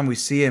first time we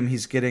see him,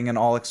 he's getting an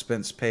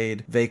all-expense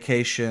paid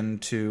vacation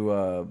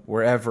to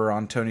wherever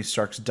on Tony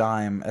Stark's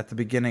dime at the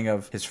beginning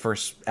of his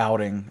first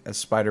outing as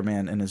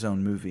Spider-Man in his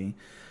own movie.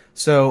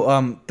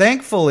 So,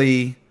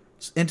 thankfully...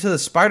 Into the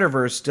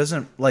Spider-Verse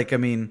doesn't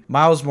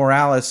Miles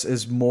Morales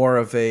is more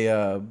of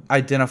a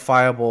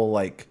identifiable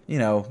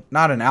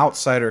not an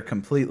outsider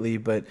completely,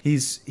 but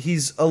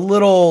he's a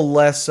little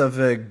less of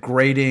a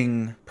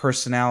grating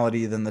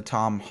personality than the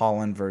Tom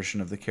Holland version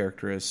of the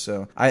character is.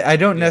 So I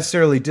don't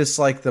necessarily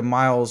dislike the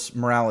Miles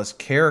Morales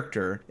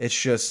character. It's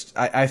just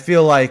I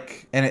feel and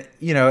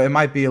it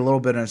might be a little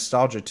bit of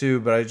nostalgia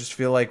too, but I just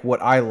feel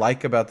what I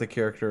like about the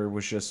character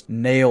was just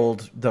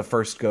nailed the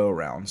first go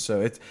around.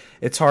 So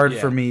it's hard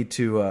for me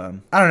to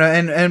I don't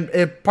know,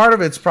 and part of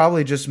it's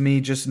probably just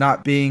me just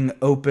not being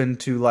open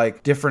to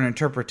different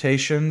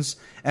interpretations,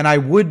 and I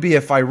would be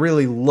if I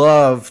really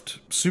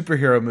loved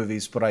superhero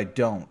movies, but I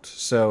don't.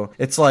 So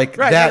it's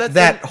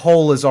that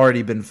hole has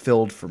already been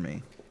filled for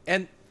me.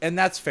 And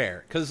that's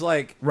fair, because,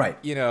 I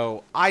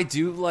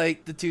do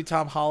like the 2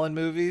 Tom Holland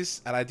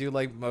movies, and I do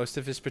like most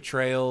of his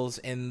portrayals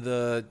in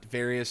the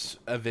various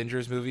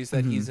Avengers movies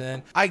that he's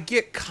in. I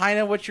get kind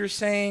of what you're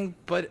saying,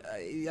 but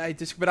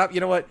you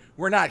know what?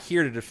 We're not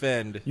here to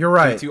defend. You're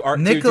right.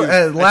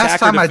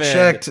 Last time I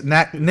checked,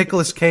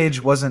 Nicolas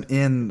Cage wasn't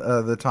in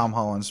the Tom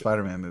Holland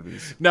Spider-Man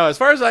movies. No, as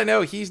far as I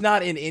know, he's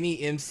not in any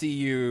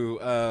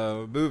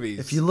MCU movies.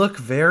 If you look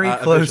very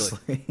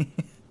closely.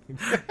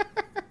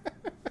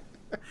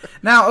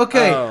 Now,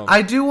 okay,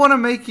 I do want to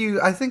make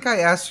you... I think I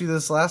asked you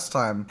this last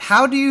time.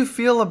 How do you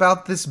feel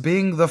about this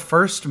being the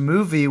first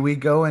movie we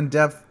go in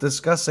depth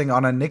discussing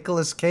on a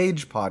Nicolas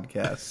Cage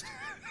podcast?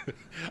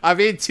 I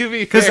mean, to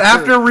be fair, because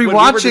after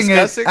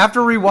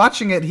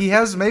rewatching it, he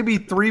has maybe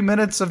 3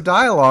 minutes of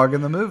dialogue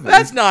in the movie.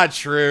 That's not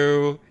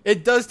true.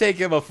 It does take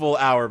him a full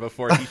hour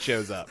before he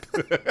shows up.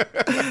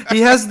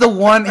 He has the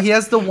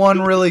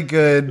one really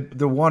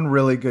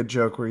good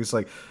joke where he's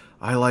like,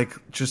 I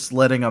like just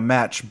letting a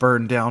match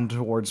burn down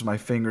towards my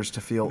fingers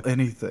to feel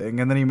anything.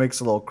 And then he makes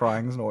a little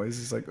crying noise.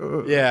 He's like,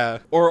 ugh. Yeah.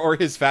 Or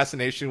his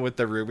fascination with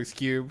the Rubik's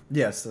Cube.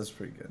 Yes, that's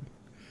pretty good.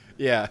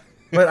 Yeah.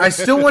 But I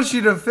still want you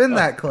to defend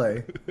that,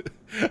 Clay.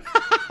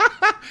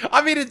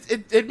 I mean,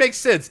 it makes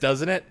sense,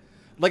 doesn't it?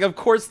 Like, of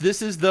course,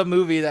 this is the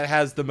movie that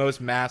has the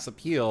most mass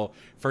appeal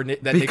for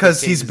that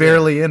because he's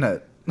barely in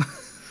it.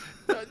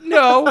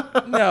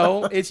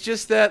 No. It's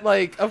just that,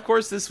 like, of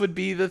course, this would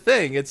be the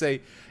thing. It's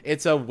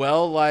a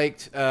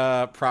well-liked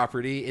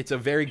property. It's a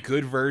very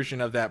good version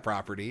of that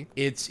property.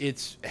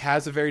 It's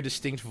has a very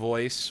distinct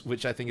voice,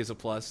 which I think is a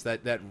plus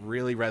that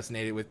really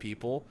resonated with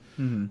people.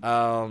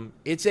 Mm-hmm.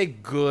 It's a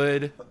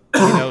good,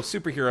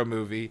 superhero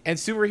movie, and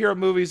superhero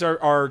movies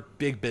are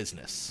big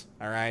business.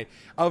 All right,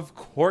 of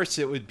course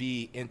it would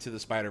be Into the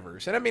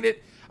Spider-Verse, and I mean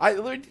it.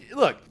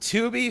 Look,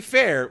 to be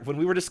fair, when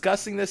we were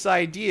discussing this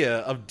idea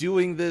of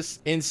doing this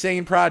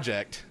insane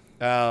project,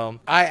 I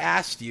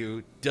asked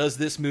you, does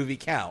this movie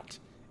count?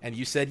 And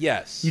you said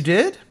yes. You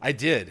did? I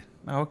did.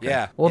 Okay.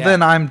 Yeah. Well,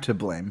 then I'm to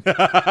blame.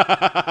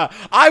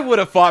 I would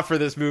have fought for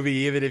this movie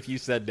even if you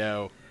said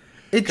no.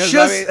 It's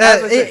just,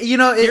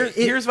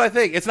 here's my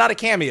thing. It's not a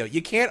cameo.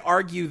 You can't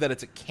argue that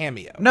it's a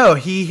cameo. No,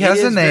 he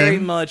has a name. Very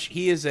much.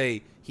 He is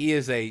a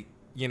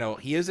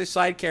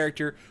side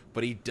character,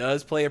 but he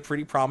does play a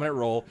pretty prominent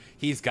role.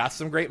 He's got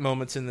some great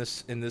moments in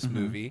this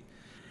movie.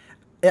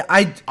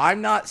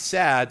 I'm not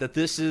sad that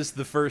this is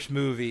the first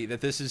movie, that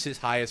this is his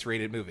highest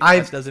rated movie.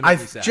 That doesn't make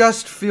me sad. I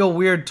just feel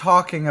weird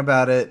talking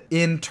about it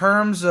in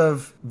terms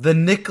of the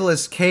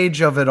Nicolas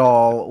Cage of it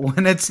all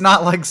when it's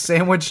not like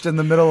sandwiched in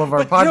the middle of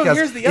our podcast.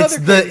 Here's the other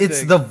thing.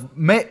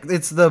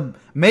 It's the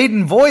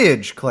maiden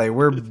voyage, Clay.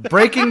 We're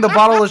breaking the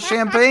bottle of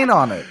champagne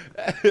on it.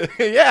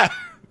 Yeah.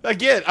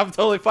 Again, I'm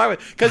totally fine with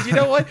it. Because you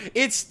know what?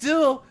 It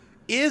still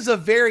is a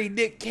very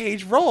Nick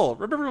Cage role.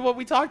 Remember what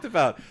we talked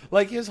about?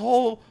 Like, his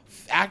whole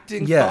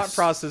acting thought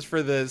process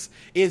for this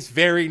is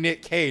very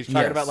Nick Cage.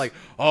 Talking about, like,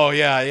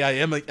 I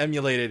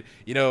emulated,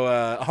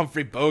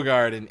 Humphrey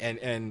Bogart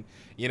and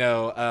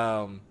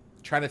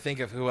trying to think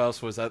of who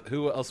else was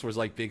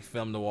like big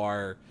film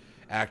noir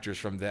actors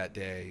from that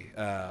day.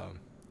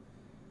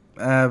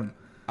 I'm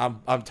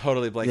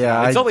totally blanking.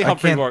 Yeah, it's only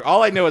Humphrey Bogart.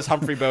 All I know is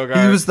Humphrey Bogart.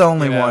 He was the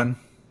only one.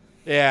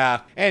 Yeah.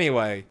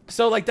 Anyway,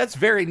 so like that's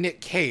very Nick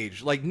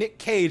Cage. Like Nick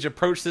Cage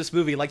approached this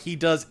movie like he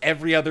does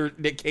every other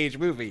Nick Cage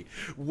movie,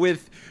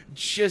 with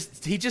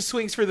he just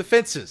swings for the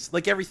fences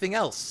like everything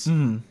else.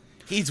 Mm-hmm.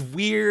 He's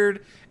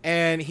weird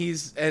and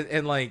he's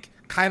and like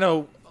kind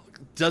of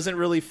doesn't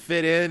really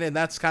fit in, and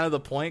that's kind of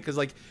the point because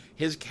like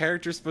his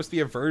character is supposed to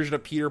be a version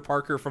of Peter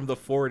Parker from the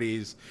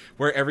 40s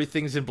where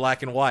everything's in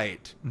black and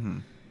white. Mm-hmm.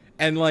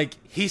 And like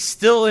he's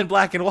still in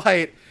black and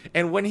white,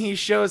 and when he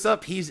shows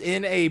up, he's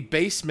in a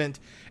basement.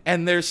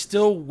 And there's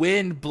still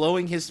wind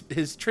blowing his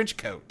trench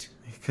coat.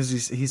 Because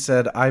he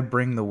said, I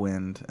bring the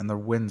wind, and the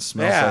wind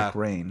smells like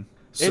rain.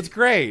 So, it's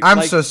great.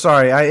 I'm so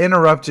sorry. I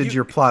interrupted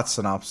your plot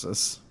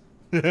synopsis.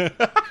 Yeah,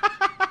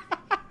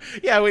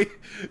 we're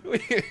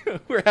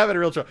having a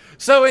real trouble.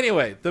 So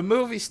anyway, the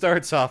movie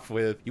starts off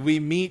with, we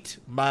meet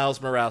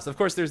Miles Morales. Of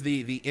course, there's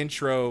the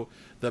intro,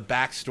 the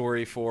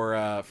backstory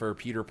for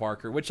Peter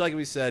Parker, which, like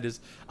we said,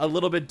 is a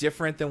little bit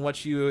different than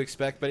what you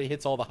expect, but it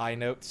hits all the high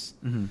notes.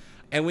 Mm-hmm.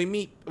 And we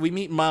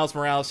meet Miles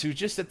Morales, who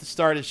just at the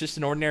start is just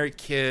an ordinary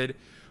kid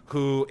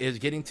who is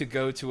getting to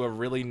go to a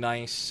really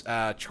nice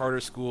charter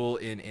school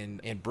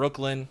in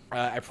Brooklyn.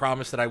 I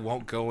promise that I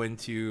won't go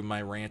into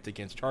my rant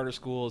against charter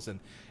schools and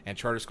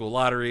charter school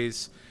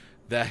lotteries.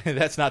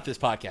 That's not this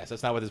podcast.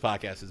 That's not what this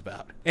podcast is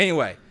about.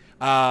 Anyway,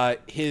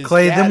 his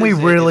Clay, then we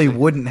really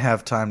wouldn't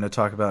have time to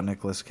talk about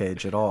Nicolas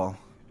Cage at all.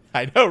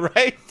 I know,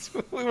 right?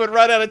 We would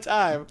run out of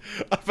time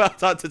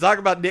to talk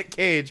about Nick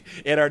Cage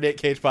in our Nick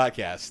Cage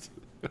podcast.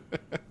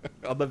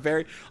 on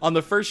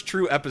the first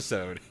true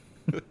episode.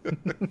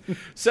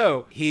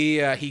 So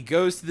he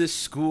goes to this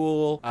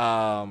school.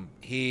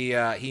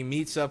 He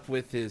meets up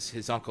with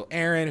his uncle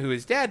Aaron, who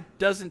his dad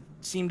doesn't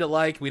seem to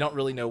like. We don't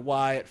really know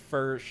why at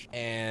first.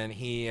 And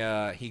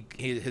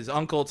his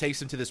uncle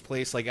takes him to this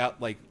place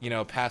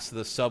past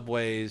the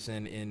subways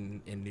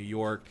in New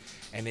York.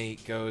 And he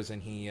goes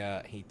and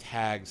he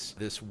tags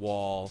this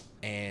wall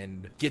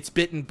and gets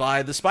bitten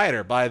by the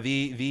spider, by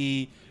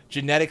the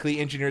genetically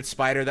engineered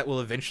spider that will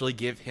eventually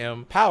give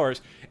him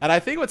powers. And I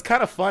think what's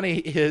kind of funny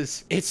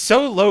is it's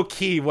so low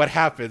key what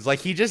happens. Like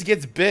he just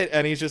gets bit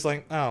and he's just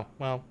like, oh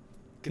well.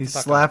 He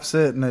slaps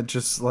it and it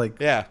just it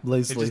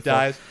just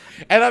dies.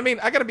 And I mean,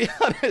 I gotta be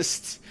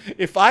honest,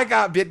 if I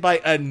got bit by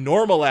a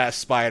normal ass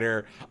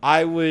spider,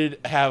 I would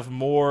have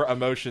more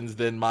emotions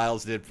than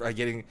Miles did for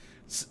getting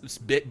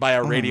bit by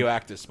a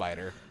radioactive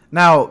spider.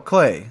 Now,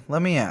 Clay,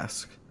 let me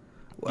ask.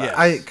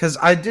 Yes. Because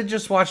I did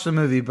just watch the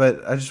movie,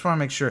 but I just want to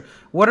make sure.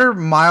 What are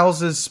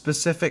Miles's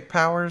specific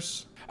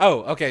powers?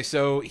 Oh, okay.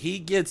 So he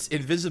gets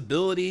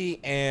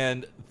invisibility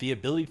and the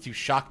ability to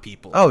shock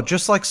people. Oh,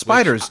 just like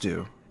spiders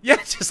do. Yeah,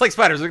 just like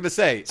spiders. I was gonna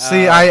say.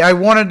 See, I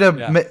wanted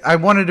to I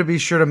wanted to be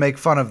sure to make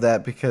fun of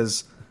that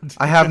because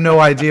I have no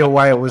idea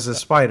why it was a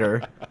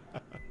spider.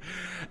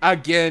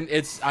 Again,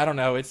 I don't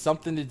know. It's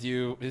something to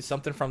do. It's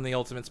something from the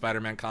Ultimate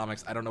Spider-Man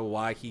comics. I don't know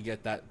why he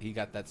got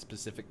that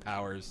specific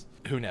powers.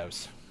 Who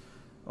knows?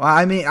 Well,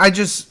 I mean, I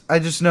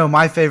just know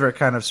my favorite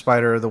kind of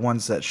spider are the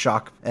ones that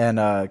shock and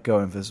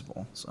go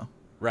invisible. So.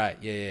 Right.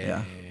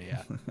 Yeah.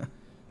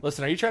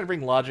 Listen, are you trying to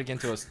bring logic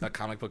into a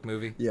comic book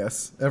movie?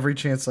 Yes, every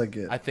chance I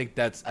get. I think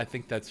that's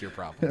your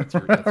problem. That's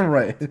your right.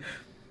 Problem.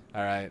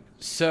 All right.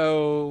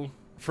 So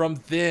from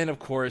then, of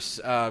course,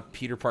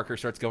 Peter Parker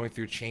starts going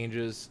through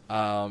changes,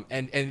 and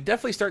it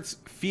definitely starts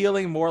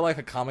feeling more like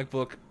a comic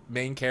book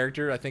main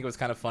character. I think it was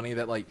kind of funny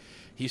that like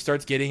he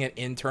starts getting an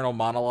internal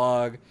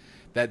monologue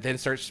that then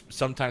starts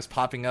sometimes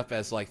popping up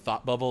as like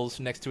thought bubbles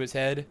next to his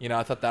head. You know,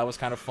 I thought that was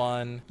kind of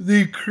fun.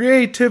 The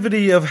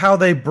creativity of how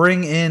they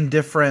bring in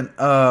different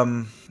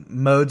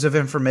modes of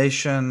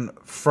information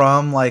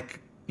from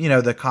like, you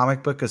know, the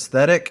comic book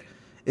aesthetic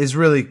is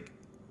really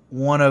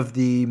one of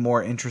the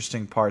more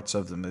interesting parts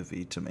of the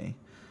movie to me.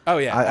 Oh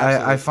yeah,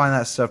 I find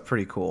that stuff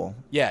pretty cool.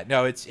 Yeah,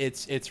 no,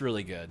 it's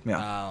really good.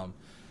 Yeah.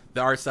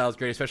 The art style is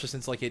great, especially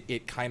since like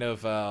it kind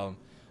of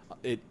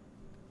it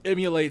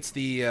emulates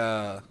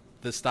the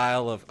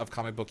style of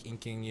comic book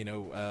inking, you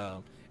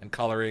know, and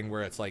coloring,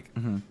 where it's like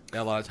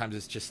a lot of times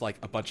it's just like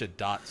a bunch of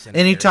dots.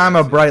 Anytime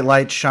a bright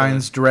light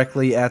shines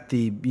directly at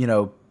the, you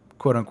know,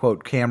 quote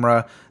unquote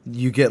camera,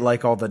 you get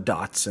like all the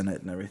dots in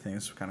it and everything.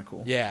 It's kind of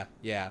cool. Yeah,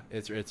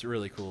 it's a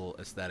really cool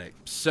aesthetic.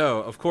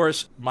 So of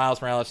course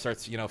Miles Morales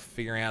starts, you know,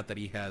 figuring out that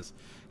he has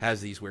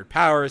these weird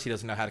powers. He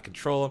doesn't know how to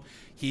control them.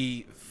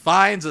 He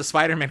finds a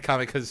Spider-Man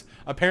comic because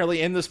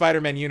apparently in the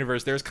Spider-Man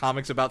universe there's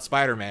comics about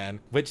Spider-Man,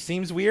 which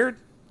seems weird.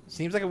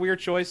 Seems like a weird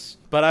choice,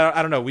 but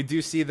I don't know. We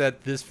do see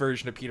that this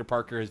version of Peter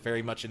Parker is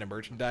very much into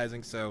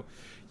merchandising, so,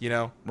 you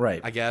know, right?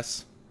 I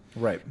guess,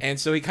 right. And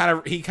so he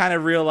kind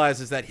of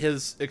realizes that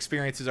his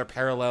experiences are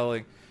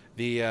paralleling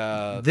the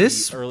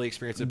early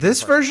experience of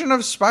this version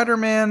of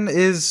Spider-Man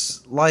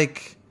is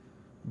like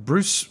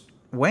Bruce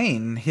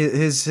Wayne.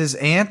 His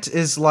aunt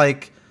is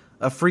like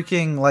a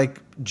freaking like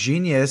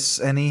genius,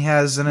 and he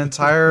has an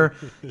entire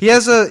he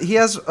has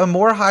a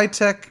more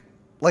high-tech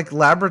like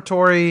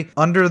laboratory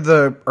under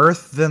the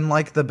earth than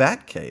like the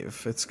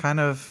Batcave. It's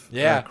kind of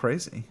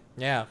crazy.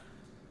 Yeah,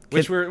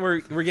 which we're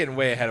getting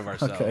way ahead of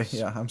ourselves. Okay,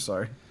 yeah, I'm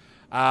sorry.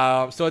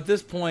 So at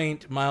this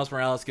point, Miles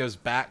Morales goes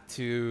back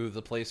to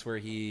the place where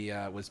he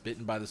was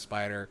bitten by the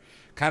spider,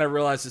 kind of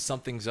realizes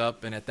something's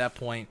up, and at that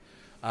point,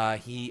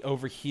 he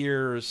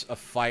overhears a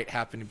fight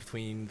happening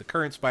between the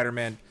current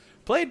Spider-Man,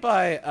 played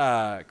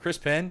by Chris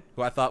Penn,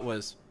 who I thought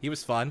was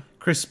fun.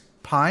 Chris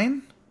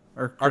Pine?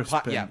 Or Chris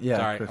Penn. Yeah,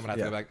 sorry, Chris, I'm gonna have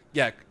to go back.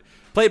 Yeah,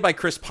 played by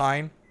Chris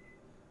Pine.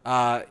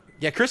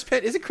 Chris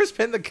Penn. Isn't Chris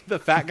Penn the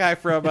fat guy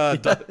from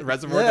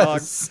Reservoir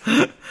Dogs?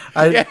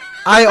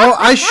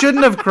 I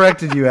shouldn't have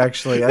corrected you.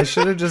 Actually, I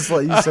should have just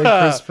let you say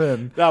Chris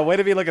Penn. No, way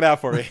to be looking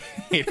out for me.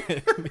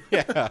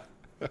 Yeah.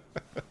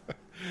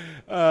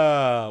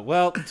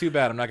 Well, too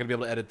bad. I'm not gonna be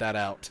able to edit that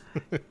out.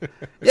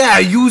 Yeah,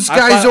 you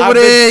guys over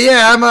there.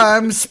 Yeah,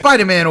 I'm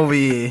Spider-Man over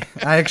here.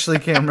 I actually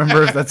can't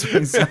remember if that's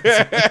what he sounds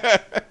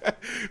like.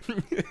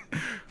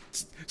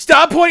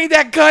 Stop pointing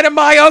that gun at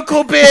my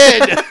Uncle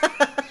Ben.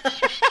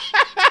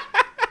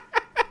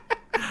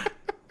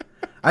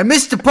 I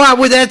missed the part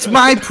where that's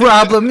my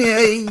problem.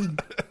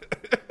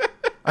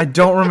 I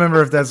don't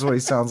remember if that's what he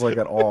sounds like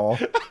at all.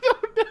 I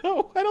don't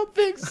know. I don't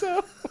think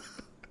so.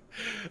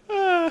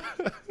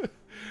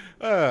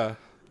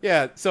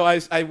 Yeah, so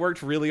I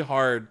worked really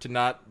hard to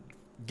not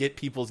get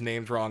people's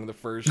names wrong the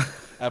first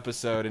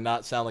episode and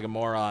not sound like a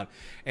moron.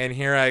 And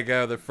here I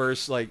go, the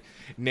first like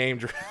name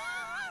drop,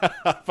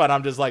 but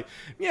I'm just like,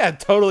 yeah,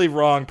 totally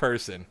wrong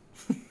person.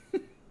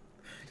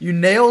 You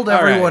nailed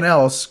everyone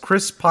else.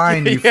 Chris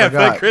Pine, you forgot.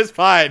 But Chris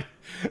Pine.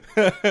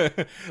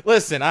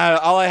 Listen,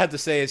 all I have to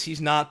say is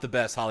he's not the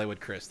best Hollywood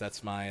Chris.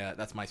 That's my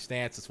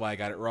stance. That's why I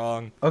got it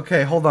wrong.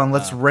 Okay, hold on.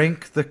 Let's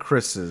rank the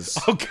Chris's.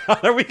 Oh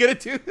God, are we gonna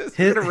do this?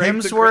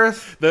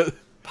 Hemsworth,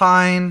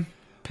 Pine,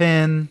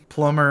 Penn,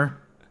 Plummer.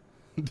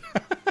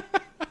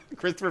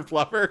 Christopher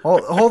Plummer.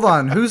 Hold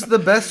on. Who's the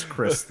best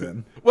Chris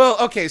then? Well,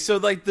 okay, so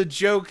like the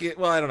joke.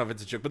 Well, I don't know if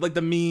it's a joke, but like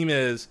the meme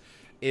is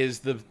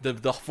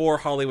the four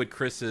Hollywood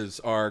Chris's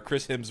are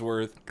Chris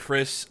Hemsworth,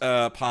 Chris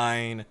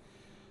Pine.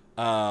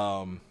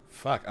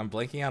 Fuck, I'm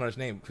blanking out on his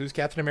name. Who's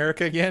Captain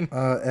America again?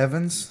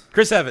 Evans.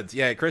 Chris Evans.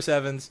 Yeah, Chris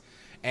Evans.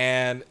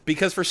 And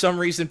because for some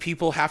reason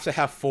people have to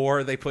have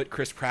four, they put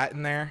Chris Pratt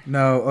in there.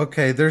 No,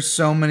 okay. There's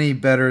so many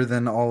better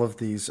than all of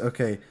these.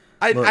 Okay.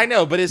 I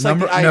know, but it's like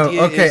the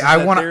idea okay, is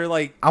I want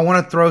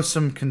to to throw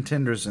some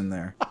contenders in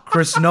there.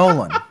 Chris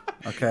Nolan.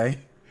 Okay.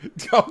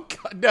 Oh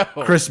God, no.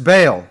 Chris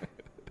Bale.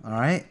 All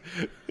right.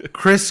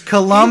 Chris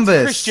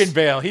Columbus. Christian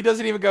Bale. He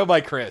doesn't even go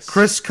by Chris.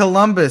 Chris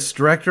Columbus,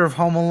 director of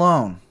Home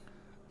Alone.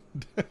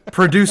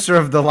 Producer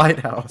of The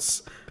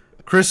Lighthouse.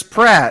 Chris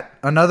Pratt,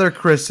 another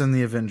Chris in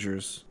The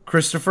Avengers.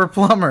 Christopher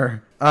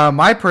Plummer.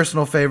 My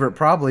personal favorite,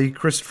 probably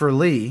Christopher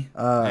Lee.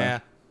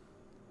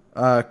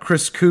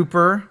 Chris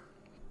Cooper,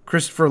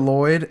 Christopher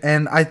Lloyd,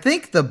 and I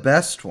think the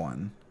best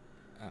one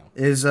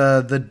is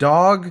the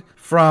dog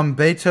from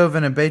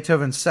Beethoven and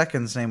Beethoven's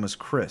second's name was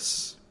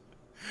Chris.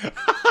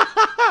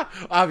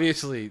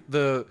 Obviously,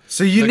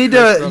 so you need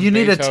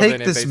to take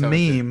this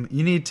meme.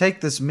 You need to take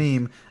this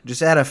meme,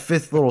 just add a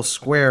fifth little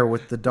square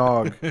with the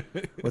dog,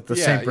 with the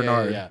Saint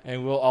Bernard. Yeah,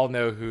 and we'll all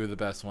know who the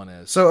best one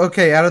is. So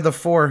okay, out of the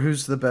 4,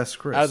 who's the best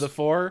Chris? Out of the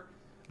 4,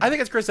 I think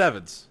it's Chris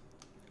Evans.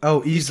 Oh,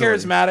 easily.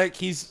 He's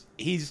charismatic.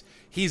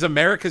 He's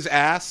America's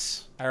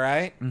ass. All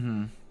right,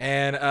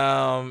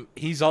 and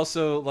he's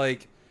also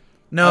like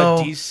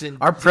a decent.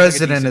 Our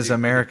president is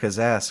America's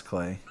ass,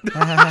 Clay.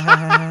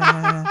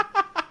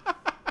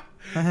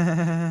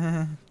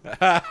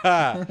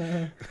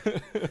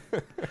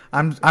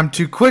 I'm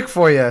too quick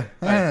for you.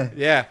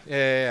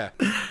 Yeah.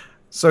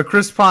 So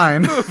Chris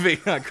Pine. Moving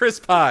on. Chris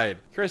Pine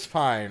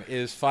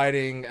is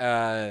fighting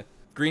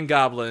Green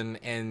Goblin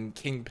and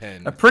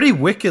Kingpin. A pretty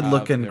wicked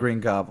looking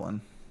Green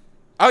Goblin.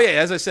 Oh yeah,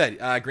 as I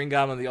said, Green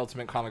Goblin, the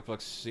Ultimate Comic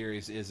Book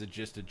series, is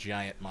just a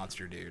giant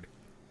monster dude.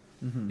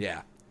 Mm-hmm.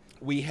 Yeah.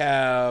 We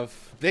have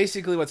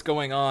basically what's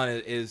going on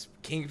is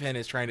Kingpin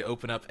is trying to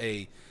open up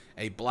a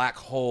black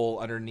hole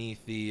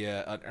underneath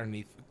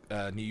New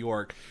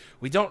York.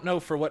 We don't know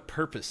for what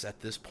purpose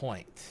at this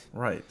point.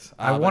 Right.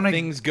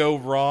 Things go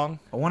wrong.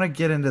 I want to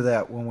get into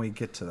that when we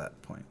get to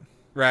that point.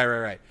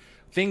 Right.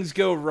 Things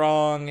go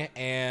wrong,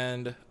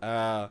 and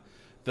the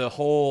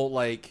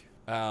whole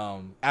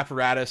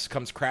apparatus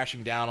comes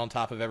crashing down on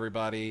top of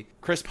everybody.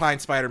 Chris Pine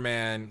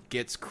Spider-Man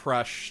gets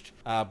crushed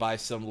by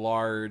some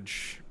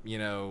large,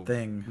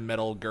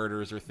 metal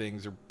girders or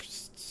things or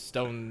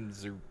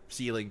stones or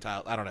ceiling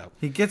tile. I don't know.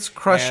 He gets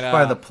crushed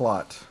by the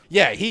plot.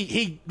 Yeah,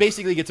 he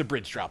basically gets a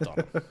bridge dropped on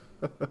him.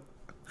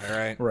 All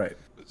right. Right.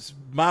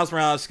 Miles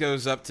Morales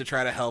goes up to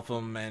try to help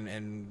him,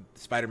 and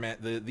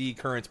Spider-Man, the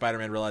current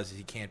Spider-Man, realizes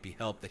he can't be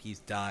helped, that he's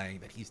dying,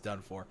 that he's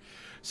done for.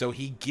 So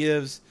he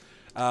gives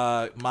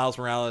Miles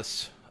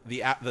Morales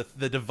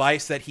the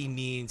device that he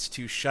needs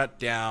to shut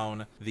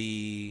down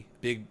the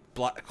big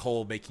black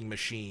hole making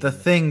machine. The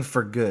thing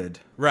for good.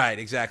 Right,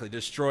 exactly.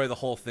 Destroy the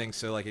whole thing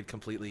so it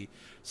completely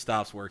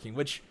stops working,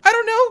 which I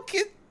don't know,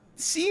 it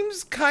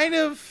seems kind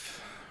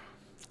of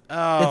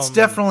it's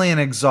definitely an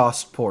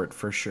exhaust port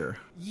for sure.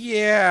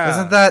 Yeah.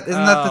 Isn't that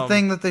the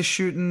thing that they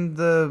shoot in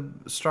the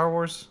Star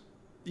Wars?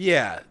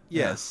 Yeah,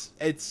 yes.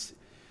 Yeah. It's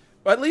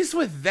at least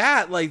with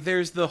that,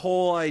 there's the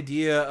whole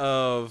idea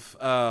of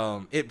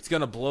it's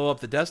gonna blow up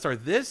the Death Star.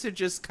 It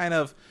just kind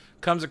of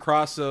comes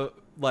across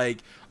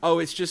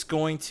it's just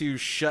going to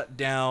shut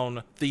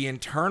down the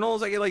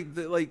internals,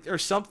 or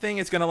something.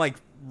 It's gonna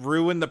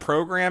ruin the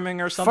programming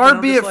or something. Far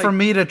be it from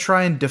me to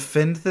try and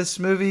defend this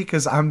movie,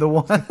 because I'm the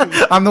one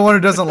who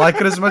doesn't like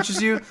it as much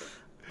as you.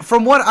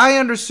 From what I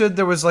understood,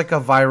 there was a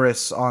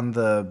virus on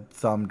the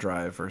thumb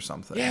drive or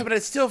something. Yeah, but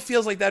it still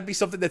feels like that'd be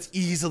something that's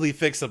easily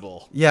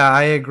fixable. Yeah,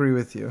 I agree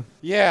with you.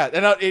 Yeah,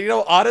 and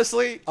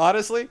honestly,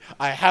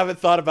 I haven't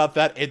thought about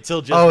that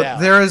until just now.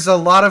 There is a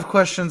lot of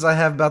questions I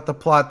have about the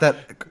plot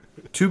that,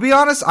 to be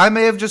honest, I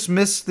may have just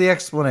missed the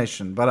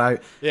explanation, but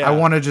I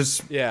want to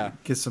just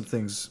get some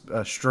things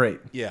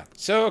straight. Yeah.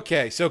 So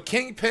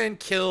Kingpin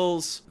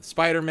kills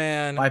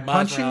Spider-Man by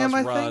punching him,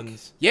 I think.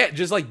 Yeah,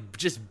 just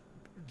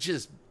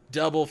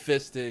double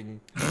fisting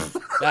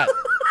that.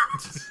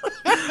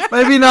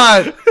 Maybe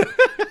not.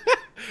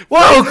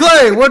 Whoa,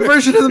 Clay! What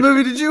version of the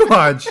movie did you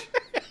watch?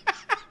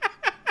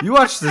 You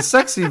watched the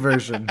sexy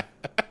version.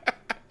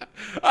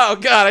 Oh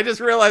God! I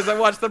just realized I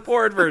watched the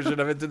porn version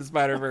of Into the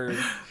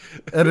Spider-Verse.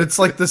 And it's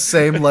the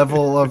same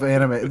level of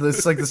anime.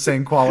 It's the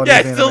same quality. Yeah,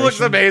 of it still looks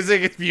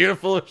amazing. It's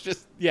beautiful. It's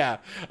just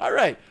All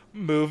right,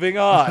 moving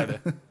on.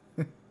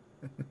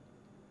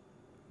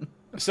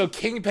 So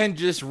Kingpin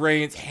just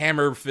rains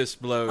hammer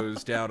fist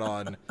blows down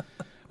on.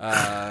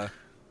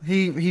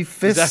 He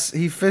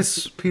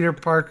fists Peter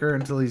Parker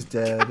until he's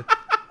dead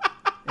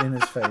in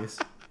his face.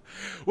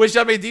 Which,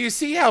 do you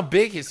see how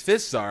big his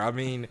fists are?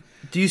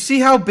 Do you see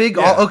how big?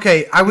 Yeah.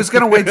 Okay, I was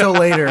gonna wait till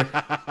later.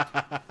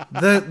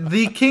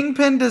 The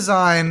Kingpin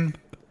design,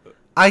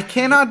 I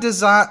cannot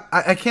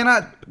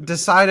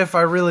decide if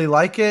I really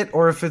like it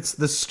or if it's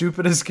the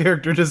stupidest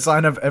character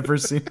design I've ever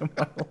seen in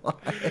my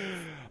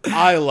life.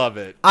 I love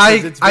it. I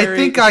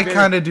think I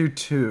kind of do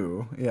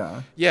too.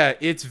 Yeah. Yeah,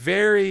 it's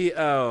very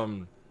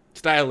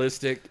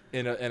stylistic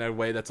in a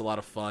way that's a lot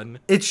of fun.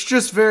 It's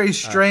just very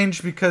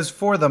strange because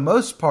for the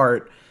most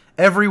part,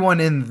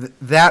 everyone in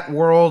that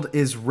world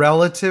is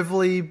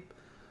relatively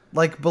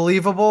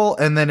believable,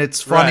 and then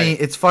it's funny.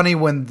 Right. It's funny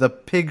when the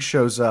pig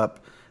shows up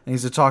and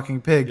he's a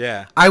talking pig.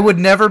 Yeah. I would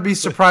never be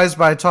surprised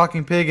by a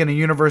talking pig in a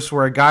universe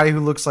where a guy who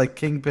looks like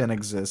Kingpin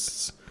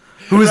exists.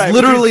 Who is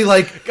literally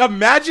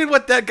imagine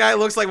what that guy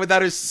looks like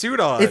without his suit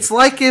on. It's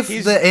like if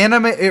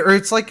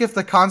it's like if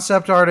the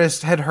concept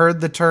artist had heard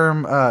the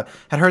term,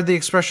 had heard the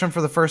expression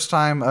for the first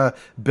time,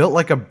 built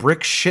like a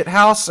brick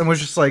shithouse, and was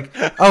just like,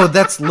 oh,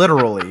 that's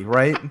literally,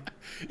 right?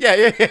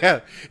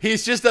 Yeah.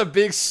 He's just a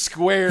big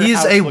square.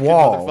 He's a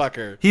wall.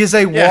 Motherfucker. He is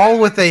a wall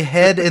with a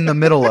head in the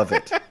middle of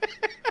it.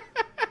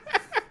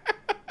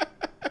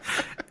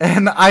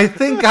 And I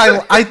think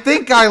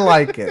I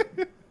like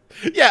it.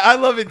 Yeah, I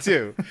love it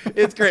too.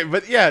 It's great.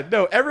 But yeah,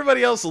 no,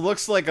 everybody else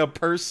looks like a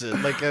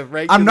person, like a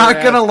regular. I'm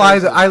not going to lie.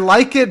 person. I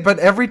like it, but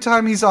every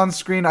time he's on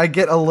screen, I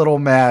get a little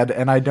mad,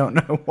 and I don't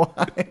know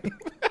why.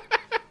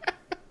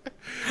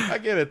 I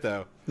get it,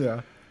 though.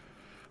 Yeah.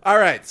 All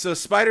right, so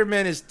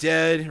Spider-Man is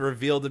dead,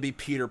 revealed to be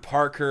Peter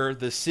Parker.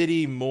 The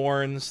city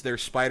mourns their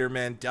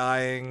Spider-Man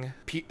dying.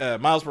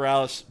 Miles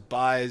Morales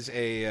buys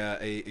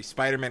a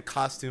Spider-Man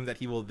costume that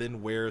he will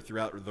then wear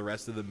throughout the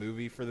rest of the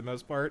movie for the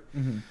most part.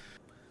 Mm-hmm.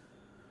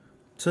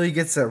 So he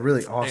gets that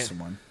really awesome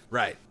one.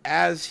 Right.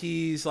 As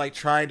he's like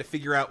trying to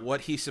figure out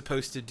what he's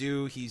supposed to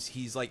do,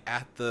 he's like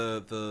at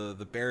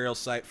the burial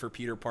site for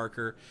Peter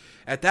Parker.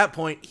 At that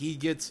point, he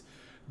gets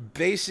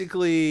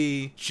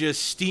basically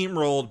just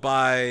steamrolled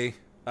by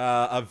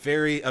a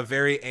very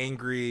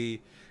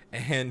angry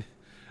and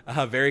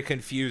very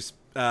confused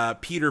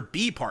Peter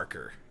B.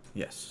 Parker.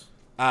 Yes.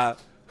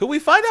 Who we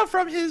find out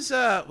from his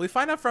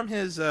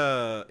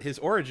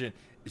origin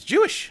is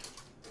Jewish.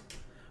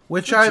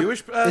 Which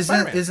Jewish,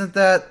 isn't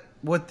that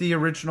what the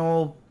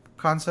original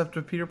concept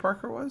of Peter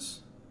Parker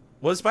was?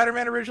 Was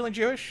Spider-Man originally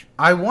Jewish?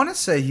 I want to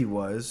say he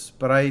was,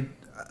 but I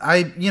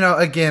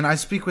again, I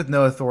speak with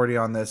no authority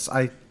on this.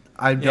 I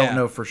don't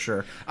know for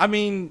sure. I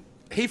mean,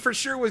 he for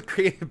sure was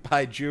created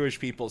by Jewish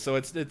people, so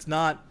it's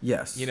not.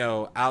 Yes.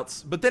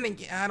 But then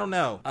I don't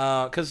know,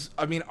 because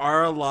I mean,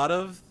 are a lot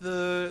of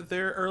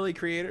their early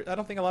creators? I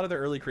don't think a lot of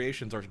their early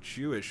creations are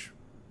Jewish,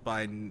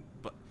 in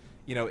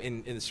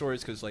the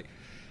stories, because like.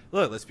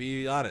 Look, let's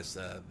be honest.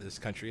 This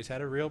country has had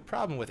a real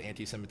problem with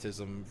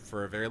anti-Semitism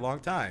for a very long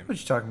time. What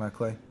are you talking about,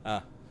 Clay?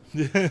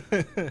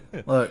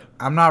 Look,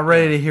 I'm not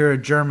ready to hear a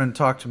German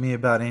talk to me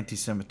about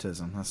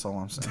anti-Semitism. That's all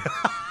I'm saying.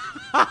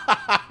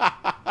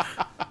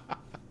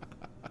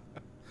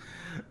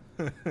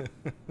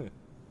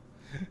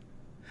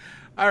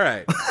 All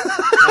right.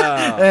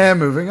 And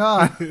moving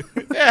on.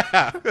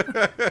 Yeah.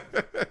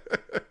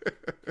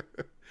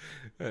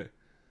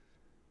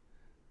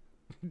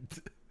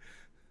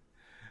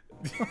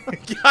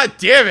 God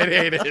damn it,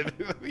 Hayden.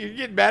 You're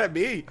getting mad at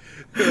me.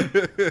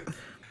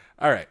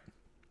 All right.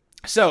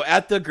 So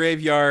at the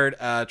graveyard,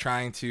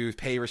 trying to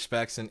pay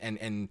respects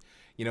and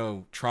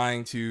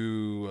trying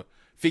to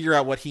figure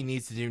out what he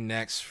needs to do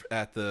next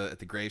at the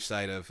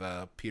gravesite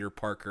of Peter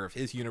Parker of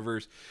his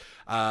universe,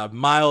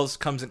 Miles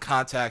comes in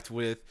contact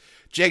with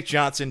Jake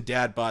Johnson,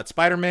 dad bod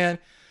Spider-Man,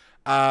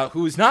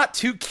 who's not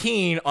too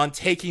keen on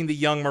taking the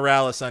young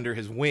Morales under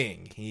his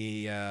wing.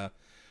 He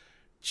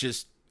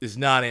just is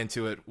not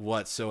into it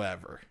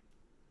whatsoever.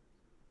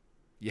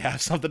 You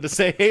have something to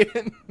say,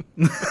 Hayden?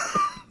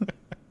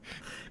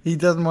 He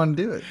doesn't want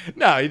to do it.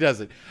 No, he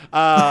doesn't.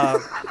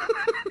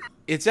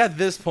 It's at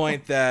this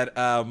point that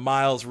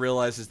Miles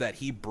realizes that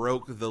he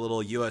broke the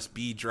little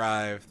USB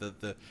drive,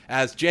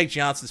 as Jake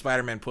Johnson,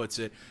 Spider-Man puts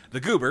it,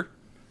 the goober.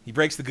 He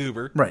breaks the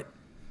goober. Right.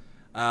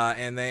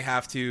 And they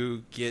have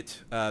to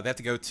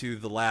go to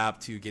the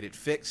lab to get it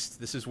fixed.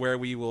 This is where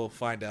we will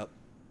find out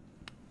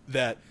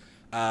that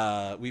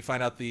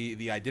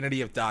the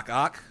identity of Doc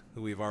Ock,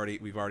 who we've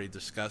already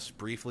discussed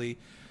briefly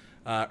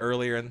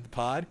earlier in the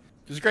pod.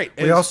 It was great.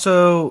 We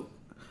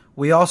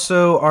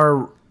also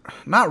are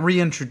not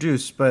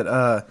reintroduced,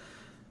 but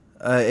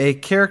a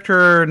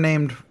character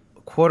named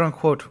quote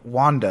unquote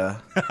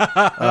Wanda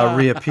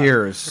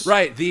reappears.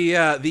 Right,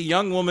 the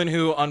young woman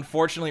who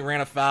unfortunately ran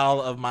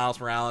afoul of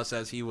Miles Morales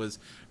as he was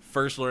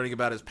first learning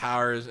about his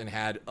powers and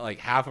had like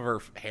half of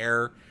her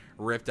hair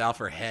ripped off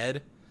her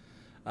head.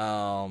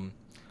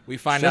 We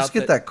find out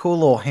that cool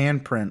little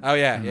handprint. Oh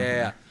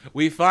yeah.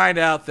 We find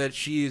out that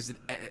she's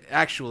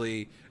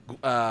actually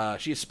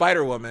she's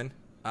Spider-Woman,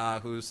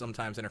 who's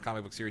sometimes in her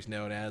comic book series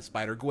known as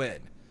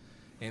Spider-Gwen,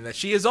 and that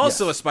she is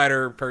also a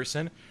spider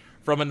person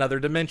from another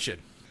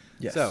dimension.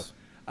 Yes. So,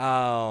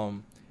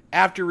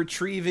 after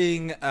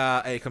retrieving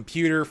a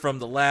computer from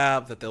the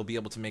lab that they'll be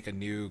able to make a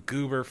new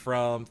goober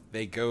from,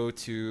 they go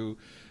to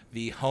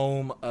the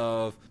home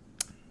of.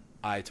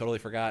 I totally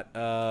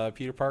forgot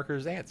Peter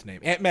Parker's aunt's name.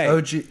 Aunt May.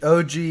 OG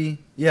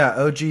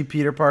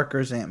Peter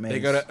Parker's Aunt May. They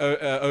go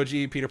to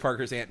OG Peter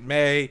Parker's Aunt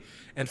May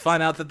and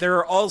find out that there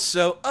are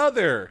also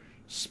other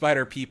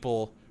spider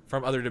people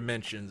from other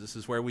dimensions. This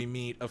is where we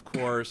meet, of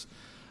course,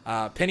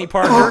 Penny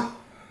Parker.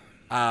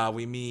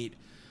 We meet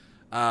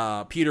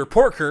Peter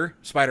Porker,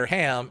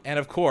 Spider-Ham, and,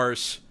 of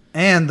course...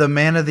 And the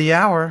man of the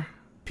hour.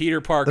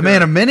 Peter Parker. The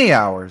man of many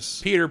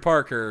hours. Peter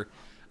Parker,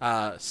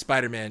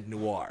 Spider-Man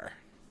Noir.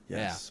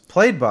 Yes. Yeah.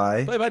 Played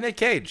by Nick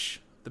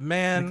Cage. The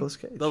man, Nicolas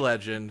Cage. The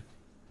legend,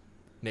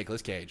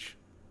 Nicolas Cage.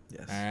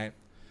 Yes. All right.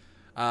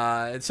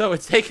 And so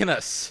it's taken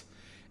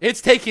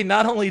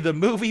not only the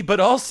movie,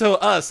 but also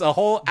us a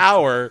whole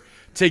hour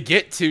to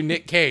get to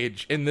Nick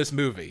Cage in this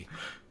movie.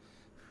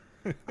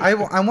 I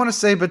want to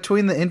say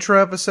between the intro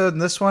episode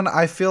and this one,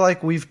 I feel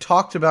like we've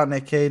talked about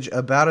Nick Cage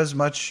about as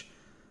much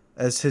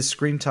as his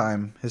screen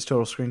time, his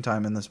total screen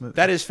time in this movie.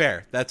 That is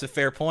fair. That's a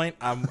fair point.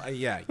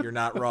 Yeah, you're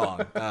not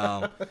wrong.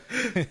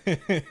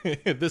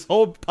 This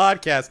whole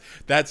podcast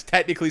that's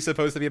technically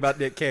supposed to be about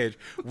Nick Cage,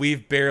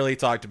 we've barely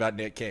talked about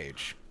Nick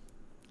Cage.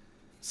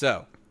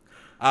 So,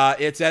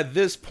 it's at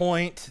this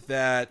point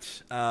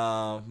that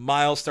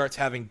Miles starts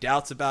having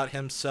doubts about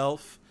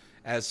himself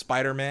as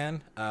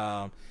Spider-Man.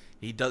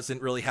 He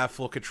doesn't really have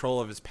full control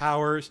of his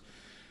powers.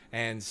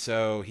 And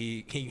so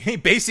he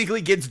basically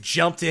gets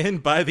jumped in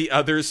by the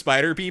other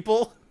spider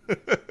people.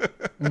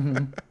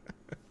 Mm-hmm.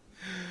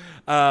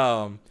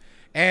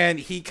 And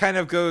he kind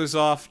of goes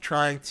off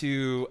trying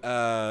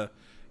to,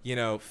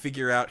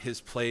 figure out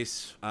his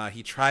place.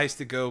 He tries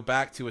to go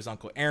back to his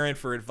Uncle Aaron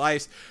for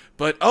advice.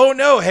 But, oh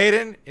no,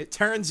 Hayden, it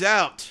turns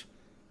out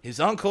his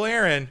Uncle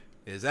Aaron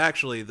is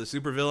actually the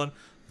supervillain,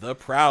 the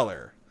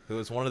Prowler, who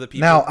is one of the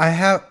people.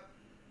 Now,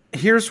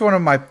 here's one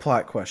of my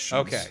plot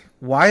questions. Okay.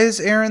 Why is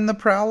Aaron the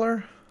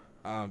Prowler?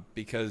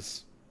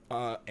 Because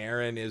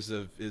Aaron is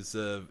a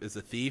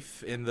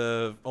thief in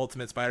the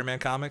Ultimate Spider-Man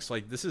comics.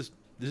 Like this is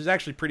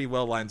actually pretty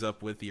well lines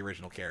up with the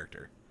original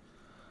character.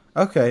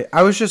 Okay,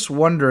 I was just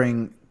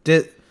wondering,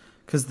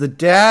 because the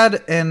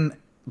dad and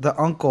the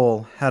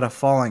uncle had a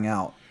falling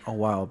out a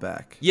while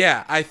back.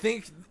 Yeah, I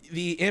think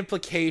the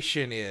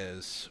implication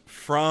is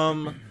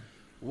from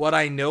what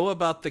I know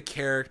about the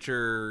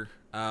character,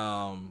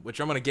 which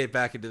I'm going to get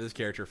back into this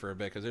character for a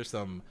bit because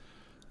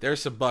there's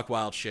some buck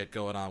wild shit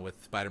going on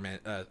with Spider-Man,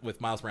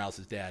 with Miles Morales'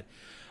 dad.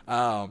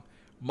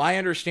 My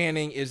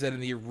understanding is that in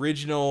the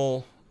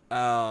original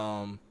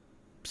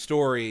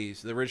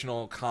stories, the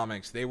original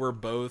comics, they were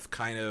both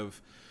kind of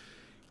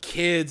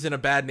kids in a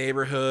bad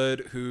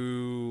neighborhood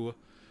who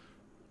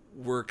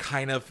were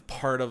kind of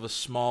part of a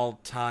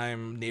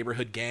small-time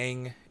neighborhood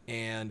gang.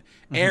 And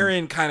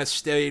Aaron kind of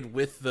stayed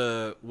with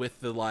the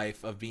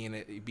life of being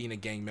a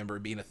gang member,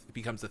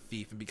 becomes a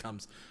thief, and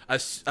becomes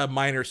a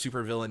minor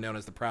supervillain known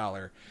as the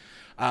Prowler.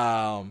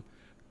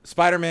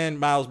 Spider-Man,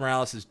 Miles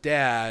Morales'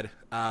 dad,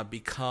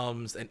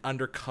 becomes an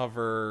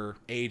undercover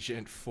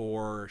agent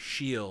for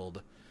S.H.I.E.L.D.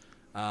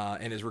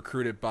 And is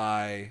recruited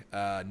by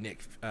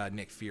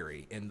Nick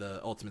Fury in the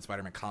Ultimate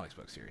Spider-Man comics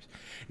book series.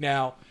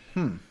 Now,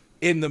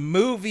 in the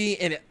movie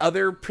and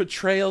other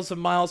portrayals of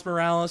Miles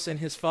Morales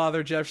and his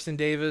father, Jefferson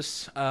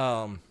Davis,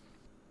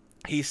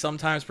 he's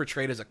sometimes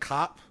portrayed as a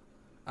cop.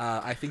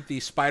 I think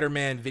the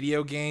Spider-Man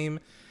video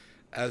game,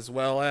 as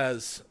well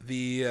as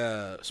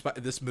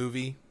this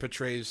movie,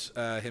 portrays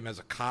him as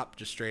a cop,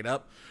 just straight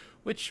up.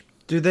 Which,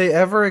 do they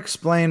ever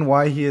explain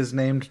why he is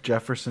named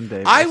Jefferson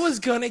Davis? I was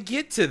gonna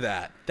get to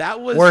that. That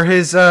was were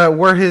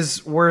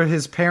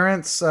his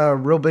parents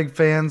real big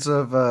fans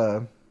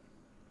of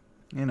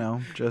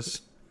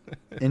just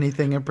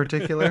anything in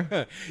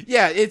particular?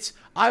 Yeah,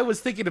 I was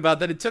thinking about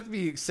that. It took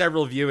me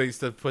several viewings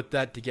to put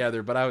that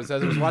together, but as I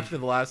was watching it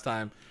the last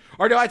time,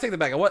 or no, I take that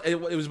back. It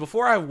was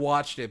before I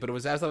watched it, but it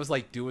was as I was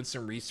like doing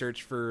some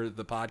research for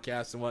the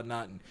podcast and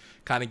whatnot, and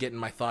kind of getting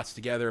my thoughts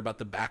together about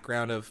the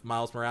background of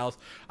Miles Morales.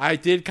 I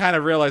did kind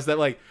of realize that,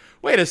 like,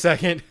 wait a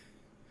second,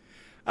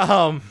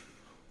 what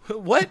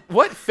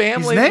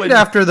family?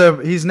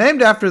 He's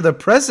named after the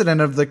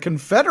president of the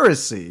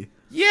Confederacy.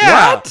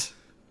 Yeah, what?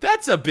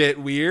 That's a bit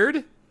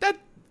weird.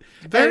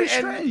 Very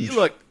strange. And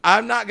look,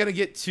 I'm not gonna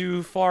get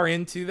too far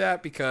into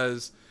that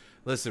because,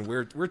 listen,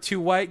 we're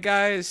two white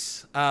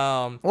guys.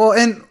 Well,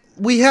 and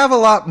we have a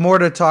lot more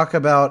to talk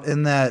about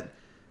in that.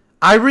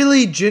 I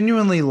really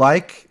genuinely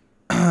like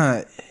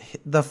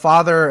the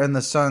father and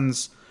the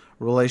son's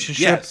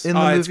relationship in the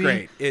movie. It's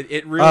great.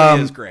 It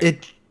really is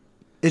great.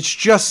 It's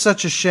just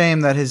such a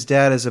shame that his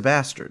dad is a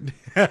bastard.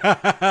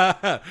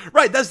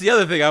 Right, that's the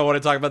other thing I want to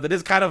talk about. That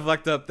is kind of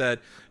fucked up that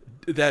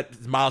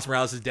Miles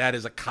Morales' dad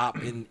is a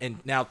cop in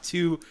now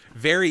two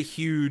very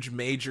huge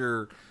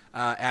major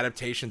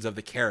adaptations of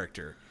the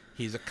character.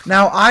 He's a cop.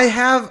 Now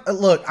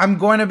I'm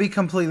going to be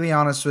completely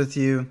honest with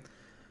you.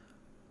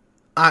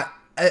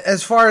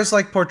 As far as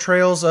like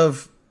portrayals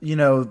of,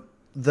 the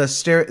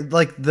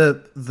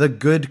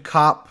good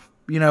cop,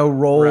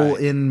 role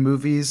in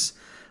movies,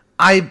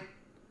 I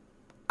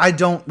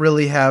don't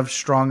really have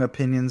strong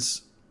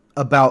opinions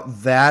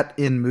about that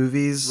in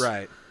movies.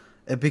 Right.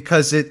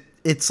 Because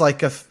it's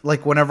like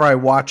whenever I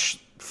watch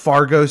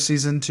Fargo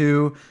season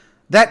 2,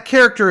 that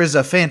character is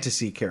a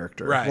fantasy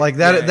character. Right. Like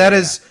that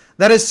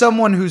that is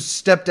someone who's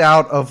stepped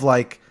out of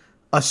like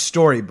a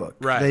storybook.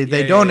 Right.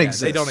 They don't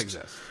exist. They don't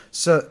exist.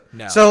 So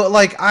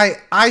like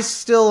I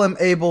still am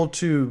able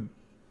to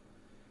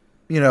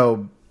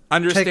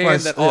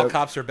understand that all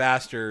cops are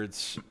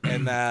bastards,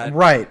 and that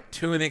right.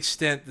 To an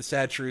extent, the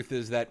sad truth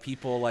is that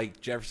people like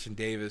Jefferson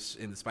Davis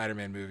in the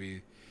Spider-Man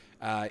movie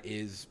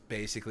is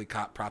basically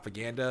cop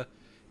propaganda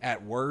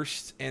at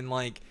worst, and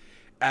like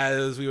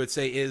as we would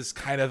say is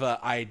kind of a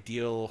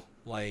ideal,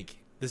 like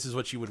this is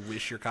what you would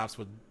wish your cops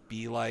would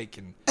be like,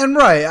 and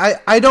right.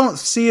 I don't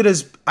see it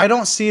as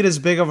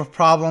big of a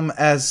problem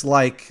as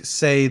like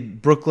say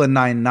Brooklyn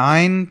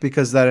Nine-Nine,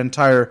 because that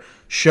entire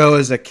show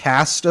is a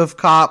cast of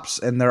cops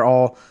and they're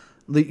all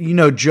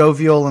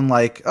jovial and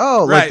like,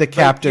 oh, Right, like the but,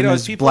 captain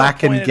as is people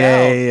black have and pointed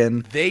gay, out,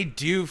 and they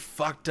do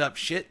fucked up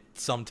shit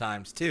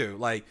sometimes too.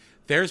 Like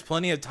there's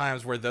plenty of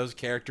times where those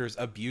characters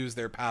abuse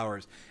their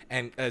powers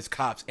and as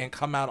cops and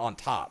come out on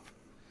top.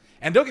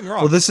 And don't get me wrong.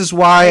 well, this is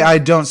why I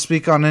don't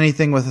speak on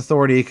anything with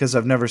authority, because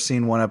I've never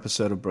seen one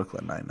episode of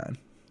Brooklyn Nine-Nine.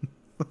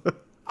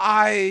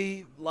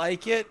 I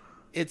like it.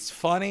 It's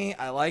funny.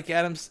 I like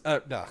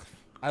no,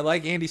 I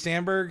like Andy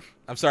Samberg.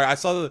 I'm sorry. I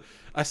saw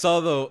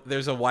the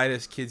there's a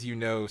Whitest Kids You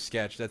Know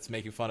sketch that's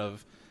making fun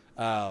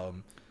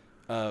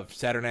of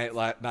Saturday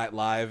Night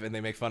Live, and they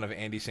make fun of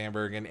Andy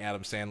Samberg and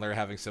Adam Sandler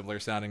having similar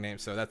sounding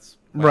names. So that's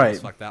why I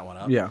just fucked that one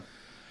up. Yeah.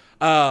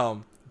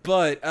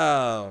 But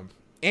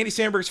Andy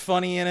Samberg's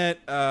funny in it.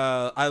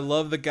 I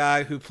love the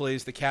guy who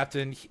plays the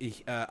captain,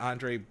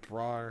 Andre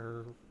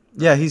Braugher.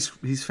 Yeah, he's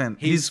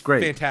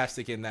great.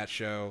 Fantastic in that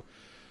show.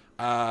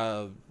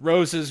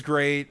 Rose is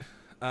great,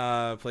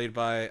 played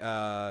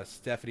by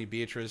Stephanie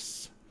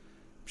Beatrice.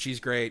 She's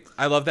great.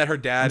 I love that her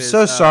dad is...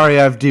 I'm so sorry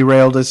I've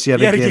derailed us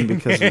yet again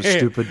because of a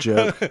stupid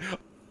joke.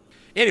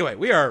 Anyway,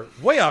 we are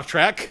way off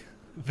track.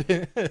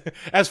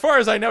 As far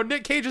as I know,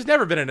 Nick Cage has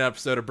never been in an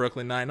episode of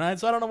Brooklyn Nine-Nine,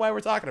 so I don't know why we're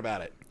talking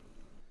about it.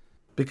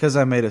 Because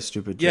I made a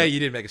stupid joke. Yeah, you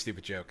did make a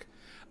stupid joke.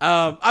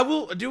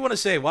 I do want to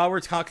say, while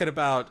we're talking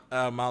about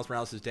Miles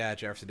Morales' dad,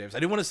 Jefferson Davis, I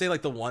do want to say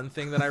like the one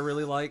thing that I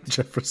really liked.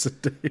 Jefferson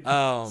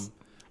Davis.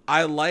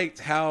 I liked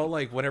how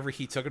like whenever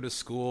he took him to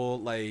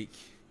school, like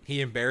he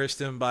embarrassed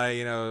him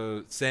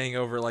by saying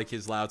over like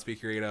his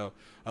loudspeaker,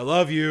 I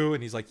love you,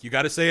 and he's like, you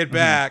got to say it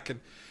back,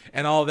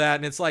 and all that,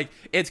 and it's like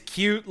it's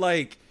cute,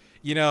 like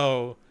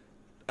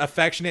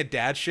affectionate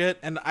dad shit,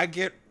 and I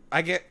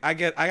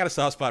got a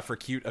soft spot for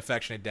cute,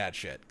 affectionate dad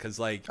shit, because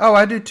like... Oh,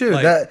 I do too.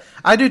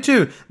 I do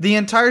too. The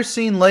entire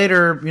scene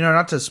later,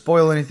 not to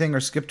spoil anything or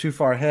skip too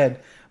far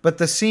ahead, but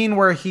the scene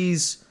where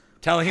he's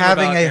telling him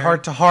having a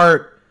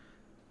heart-to-heart...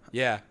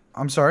 Yeah.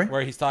 I'm sorry?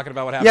 Where he's talking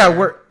about what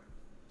happened.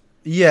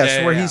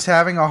 Yeah, where he's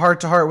having a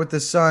heart-to-heart with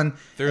his son,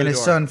 and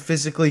his son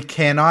physically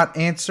cannot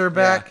answer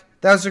back. Yeah.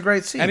 That was a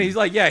great scene. And he's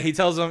like, he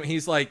tells him, he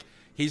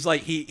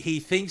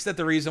thinks that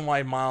the reason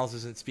why Miles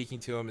isn't speaking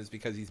to him is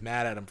because he's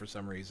mad at him for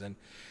some reason.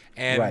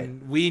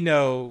 And we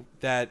know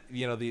that,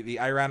 the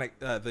ironic,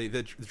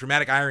 the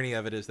dramatic irony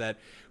of it is that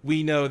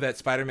we know that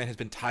Spider-Man has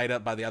been tied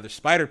up by the other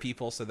Spider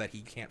people so that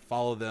he can't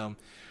follow them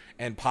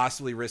and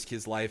possibly risk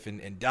his life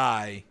and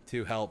die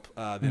to help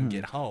them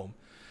get home.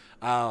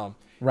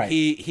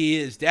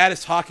 His dad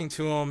is talking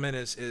to him and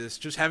is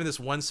just having this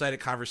one-sided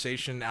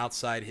conversation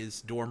outside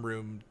his dorm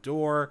room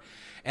door.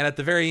 And at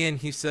the very end,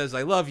 he says,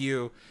 I love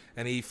you.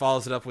 And he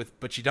follows it up with,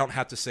 but you don't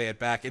have to say it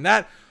back. And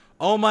that...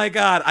 Oh my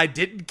God, I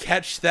didn't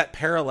catch that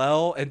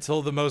parallel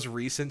until the most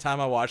recent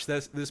time I watched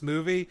this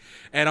movie.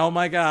 And oh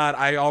my God,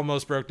 I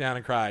almost broke down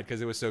and cried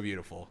because it was so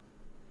beautiful.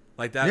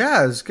 Like that.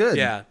 Yeah, it was good.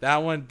 Yeah,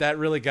 that one, that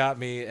really got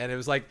me. And it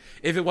was like,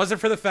 if it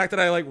wasn't for the fact that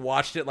I like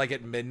watched it like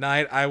at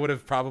midnight, I would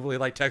have probably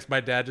like texted my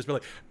dad, just be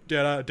like,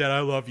 Dad, I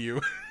love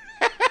you.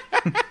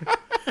 Because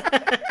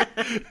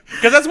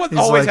that's what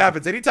always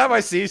happens. Anytime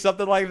I see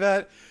something like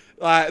that,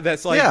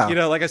 that's like,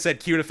 like I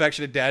said, cute,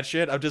 affectionate dad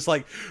shit. I'm just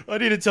like, I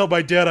need to tell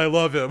my dad I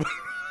love him.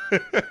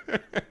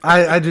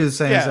 I do the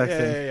same exact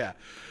thing.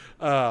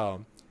 Yeah.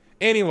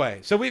 Anyway,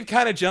 so we've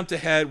kind of jumped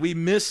ahead. We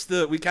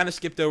kind of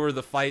skipped over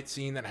the fight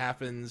scene that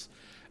happens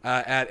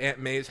at Aunt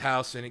May's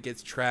house, and it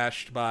gets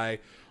trashed by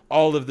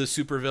all of the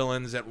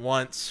supervillains at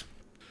once.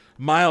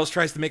 Miles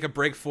tries to make a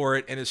break for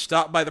it and is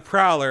stopped by the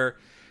Prowler,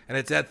 and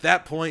it's at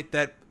that point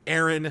that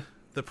Aaron,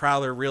 the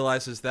Prowler,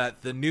 realizes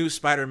that the new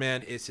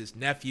Spider-Man is his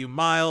nephew,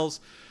 Miles.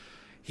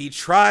 He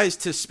tries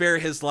to spare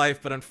his life,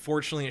 but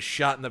unfortunately is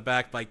shot in the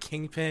back by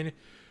Kingpin.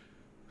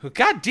 Who,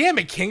 God damn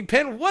it,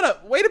 Kingpin, what a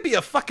way to be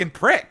a fucking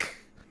prick.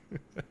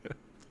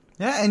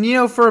 Yeah,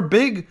 and for a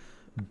big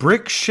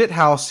brick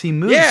shithouse, he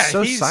moves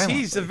so silently.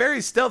 He's a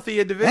very stealthy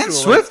individual. And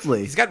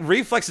swiftly. He's got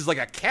reflexes like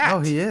a cat.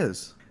 Oh, he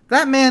is.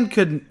 That man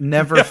could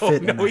never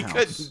fit in a house.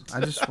 Couldn't. I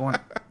just want...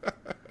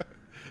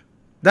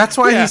 That's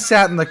why he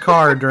sat in the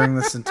car during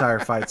this entire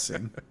fight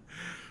scene.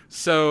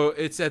 So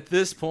it's at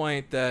this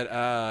point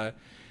that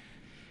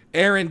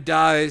Aaron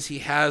dies. He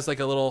has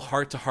like a little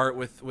heart-to-heart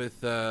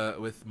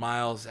with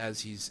Miles as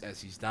he's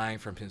dying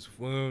from his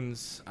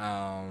wounds.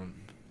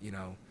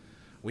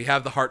 We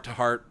have the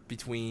heart-to-heart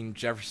between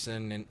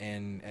Jefferson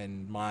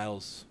and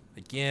Miles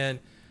again.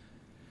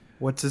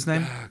 What's his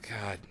name? Oh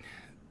God.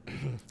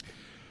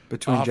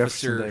 Between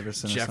Officer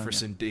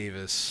Jefferson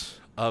Davis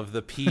of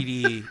the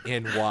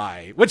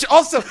PDNY. Which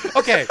also,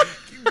 okay,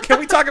 can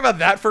we talk about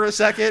that for a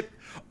second?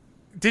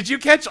 Did you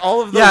catch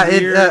all of the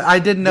weird... I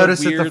did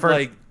notice weird, it the first...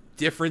 like,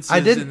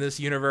 differences in this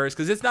universe?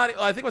 Because it's not...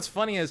 I think what's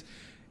funny is...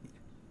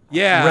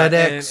 Yeah. Red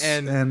X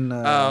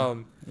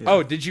and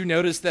Oh, did you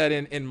notice that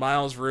in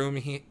Miles' room,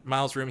 he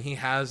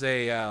has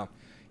a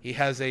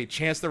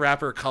Chance the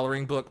Rapper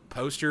coloring book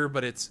poster,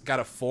 but it's got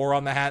a 4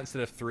 on the hat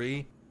instead of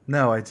 3?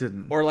 No, I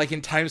didn't. Or like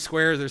in Times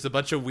Square, there's a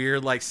bunch of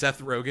weird like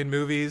Seth Rogen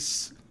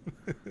movies.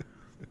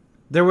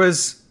 There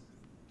was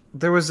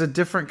there was a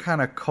different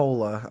kind of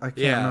cola. I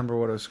can't remember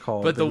what it was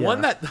called. But the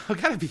one that, I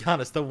gotta be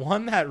honest, the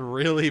one that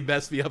really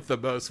messed me up the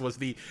most was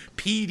the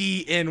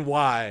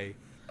PDNY.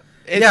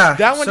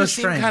 That one just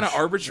seemed kind of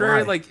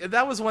arbitrary. Why? Like,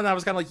 that was one I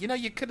was kind of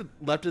like, you could have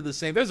left it the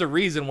same. There's a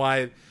reason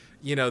why,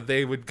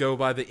 they would go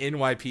by the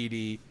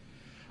NYPD.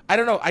 I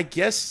don't know. I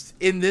guess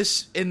in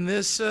this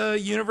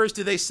universe,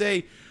 do they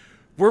say,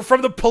 we're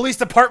from the police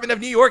department of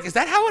New York? Is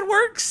that how it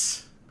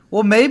works?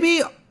 Well,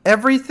 maybe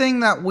everything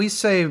that we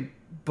say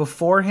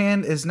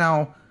beforehand is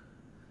now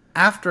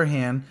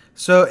afterhand.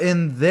 So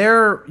in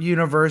their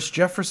universe,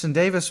 Jefferson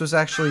Davis was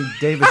actually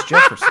Davis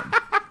Jefferson.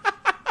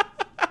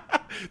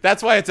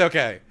 That's why it's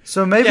okay.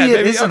 So maybe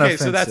it isn't offensive.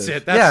 So that's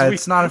it.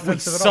 It's not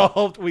offensive at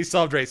all. We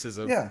solved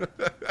racism. Yeah.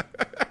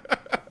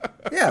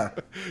 Yeah.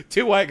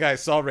 2 white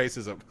guys solved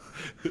racism.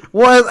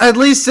 Well, at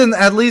least in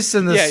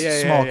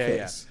this small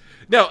case.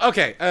 No,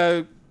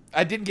 okay.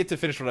 I didn't get to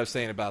finish what I was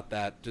saying about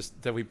that.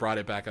 Just that we brought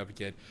it back up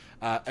again.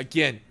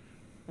 Again,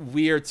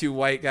 we are 2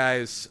 white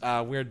guys.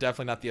 We're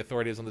definitely not the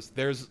authorities on this.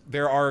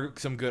 There are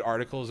some good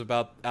articles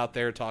out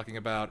there talking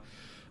about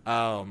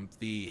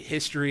the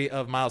history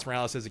of Miles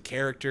Morales as a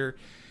character,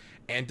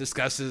 and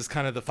discusses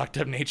kind of the fucked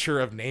up nature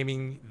of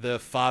naming the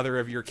father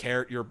of your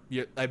character,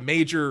 a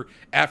major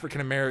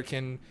African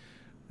American,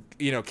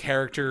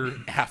 character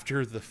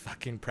after the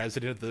fucking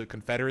president of the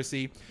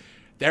Confederacy.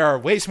 There are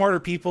way smarter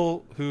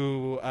people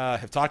who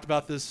have talked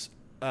about this,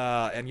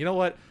 and you know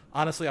what?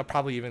 Honestly, I'll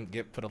probably even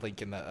put a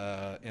link in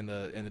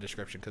the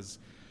description, because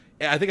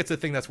I think it's a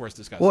thing that's worth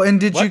discussing. Well,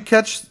 and did you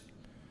catch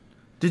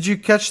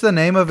the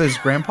name of his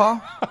grandpa?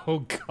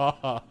 Oh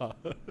God,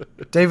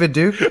 David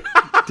Duke.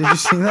 Did you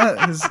see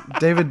that?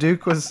 David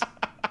Duke was.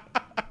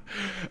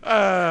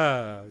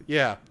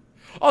 Yeah.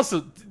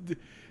 Also.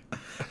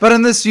 But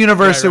in this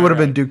universe, it would have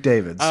been Duke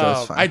David, so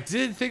it's fine. I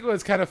did think it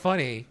was kind of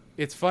funny.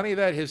 It's funny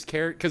that his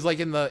character, because like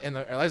in the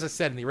as I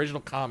said in the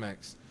original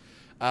comics,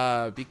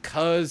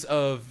 because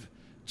of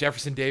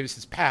Jefferson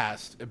Davis's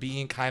past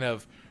being kind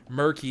of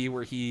murky,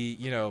 where he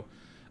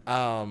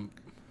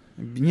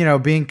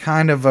being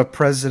kind of a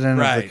president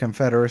of the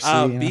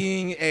Confederacy,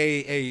 being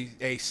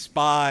a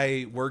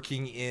spy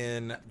working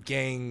in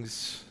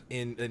gangs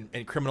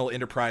in criminal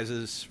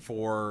enterprises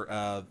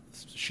for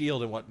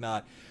Shield and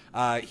whatnot.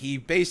 He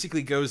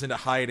basically goes into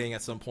hiding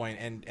at some point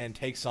and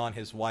takes on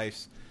his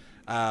wife's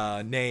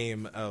last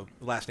name of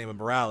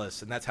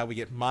Morales, and that's how we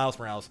get Miles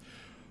Morales.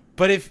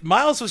 But if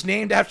Miles was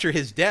named after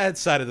his dad's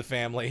side of the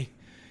family,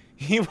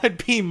 he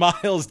would be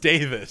Miles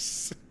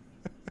Davis.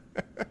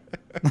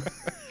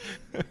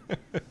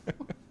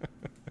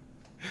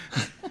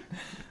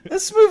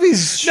 This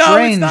movie's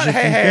strange. No, it's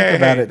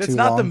not. That's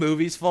not the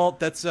movie's fault.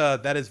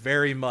 That is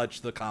very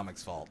much the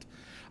comic's fault.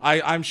 I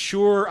am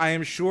sure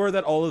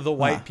that all of the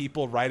white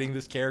people writing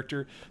this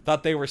character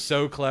thought they were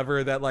so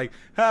clever that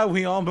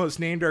we almost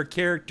named our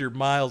character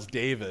Miles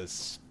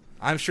Davis.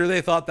 I'm sure they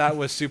thought that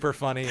was super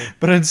funny.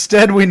 But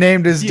instead we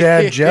named his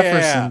dad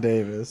Jefferson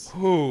Davis.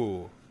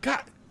 Ooh.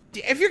 God,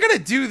 if you're going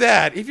to do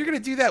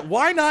that,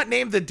 why not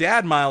name the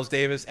dad Miles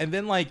Davis, and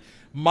then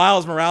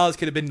Miles Morales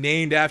could have been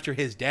named after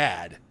his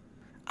dad?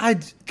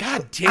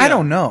 God damn. I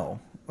don't know.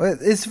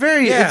 It's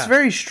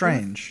very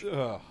strange.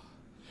 Ugh.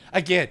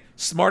 Again,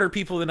 smarter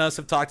people than us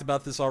have talked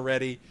about this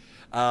already.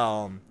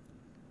 So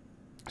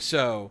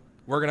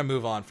we're going to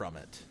move on from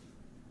it.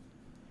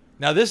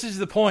 Now, this is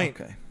the point.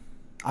 Okay.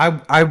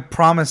 I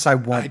promise I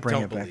won't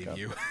bring it back up.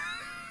 You.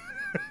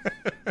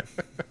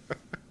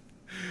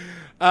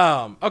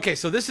 Okay,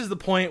 so this is the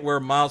point where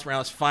Miles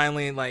Morales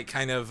finally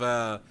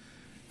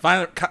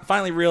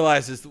finally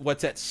realizes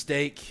what's at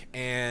stake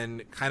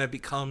and kind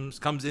of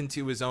comes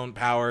into his own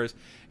powers.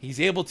 He's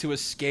able to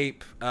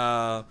escape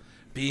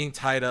being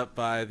tied up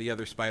by the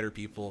other spider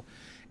people,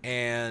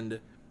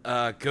 and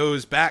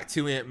goes back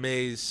to Aunt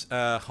May's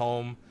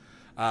home,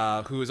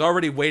 who is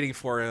already waiting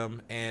for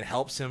him, and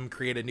helps him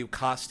create a new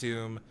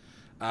costume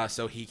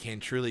so he can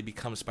truly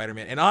become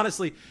Spider-Man. And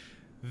honestly,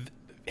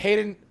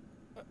 Hayden,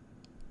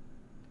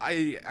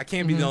 I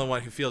can't be the only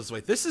one who feels this way.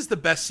 This is the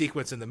best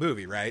sequence in the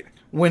movie, right?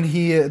 When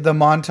the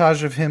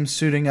montage of him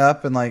suiting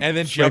up and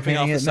then jumping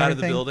off the side of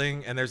the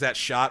building, and there's that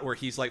shot where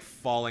he's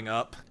falling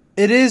up.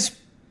 It is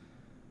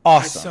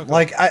awesome. So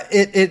cool.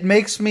 It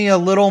makes me a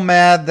little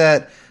mad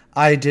that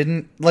I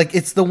didn't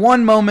it's the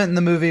one moment in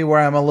the movie where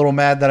I'm a little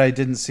mad that I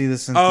didn't see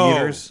this in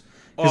theaters,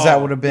 because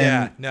that would have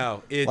been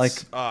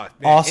it's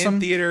awesome in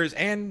theaters,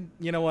 and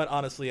you know what,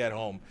 honestly at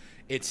home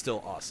it's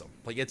still awesome.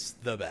 It's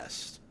the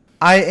best.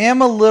 I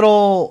am a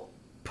little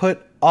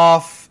put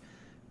off,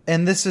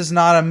 and this is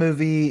not a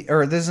movie,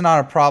 or this is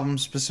not a problem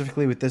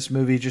specifically with this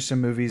movie, just in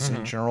movies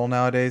in general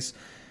nowadays.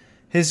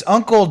 His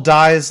uncle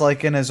dies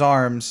in his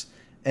arms,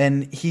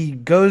 and he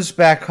goes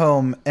back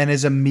home and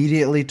is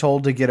immediately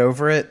told to get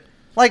over it.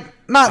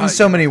 Not in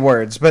so many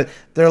words, but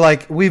they're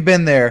we've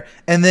been there.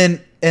 And then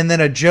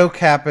a joke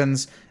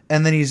happens,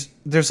 and then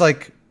there's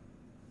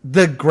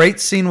the great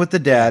scene with the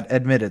dad,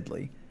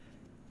 admittedly.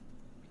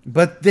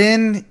 But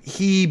then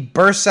he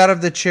bursts out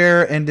of the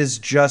chair and is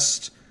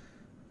just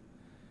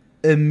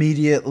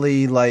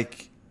immediately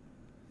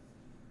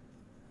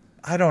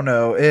I don't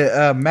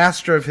know,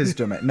 master of his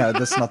domain. No,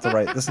 that's not the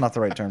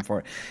right term for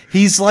it.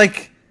 He's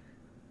like,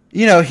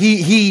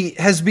 he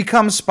has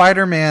become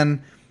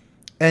Spider-Man,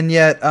 and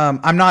yet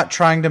I'm not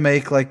trying to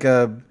make like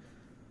a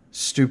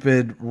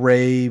stupid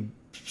Rey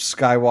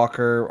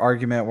Skywalker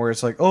argument where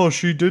it's like, oh,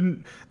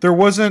 there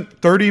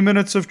wasn't 30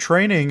 minutes of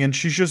training and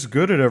she's just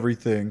good at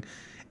everything.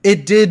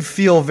 It did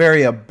feel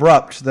very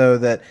abrupt, though,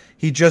 that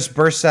he just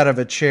burst out of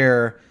a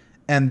chair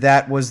and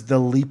that was the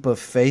leap of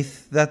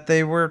faith that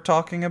they were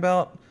talking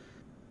about.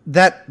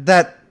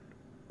 That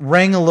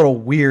rang a little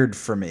weird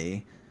for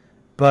me.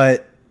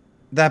 But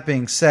that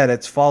being said,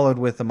 it's followed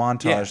with a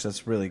montage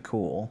that's really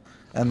cool.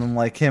 And then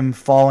like him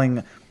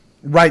falling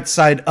right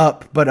side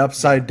up but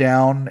upside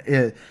down,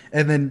 and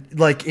then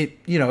like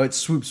it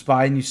swoops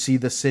by and you see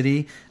the city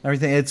and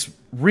everything. It's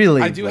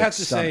really, I do have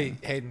to stunning.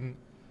 say, Hayden,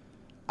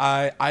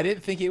 I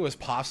didn't think it was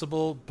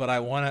possible, but I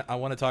want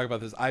to talk about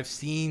this. I've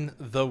seen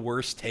the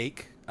worst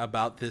take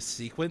about this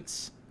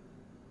sequence.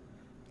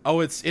 Oh,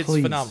 it's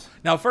Please. phenomenal.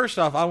 Now, first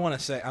off, I want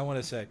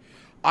to say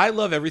I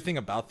love everything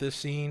about this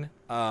scene.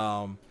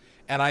 And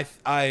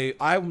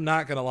I'm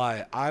not gonna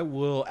lie, I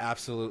will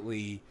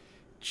absolutely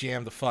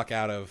jam the fuck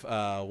out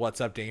of What's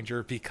Up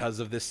Danger because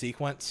of this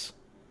sequence.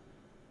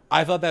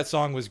 I thought that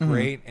song was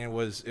great, and it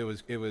was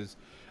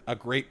a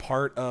great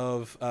part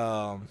of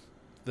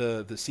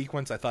the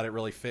sequence. I thought it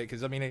really fit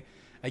because, I mean,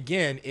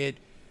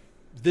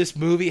 this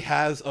movie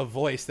has a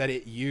voice that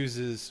it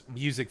uses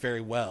music very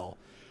well.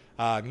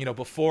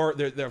 Before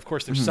there of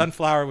course there's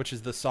Sunflower, which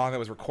is the song that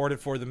was recorded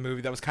for the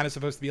movie that was kind of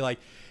supposed to be like,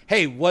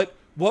 hey, what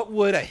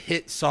would a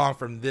hit song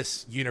from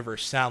this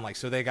universe sound like?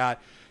 So they got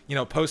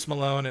Post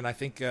Malone, and I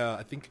think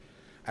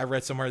I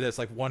read somewhere that it's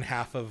like one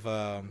half of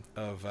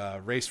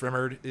Ray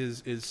Srimmerd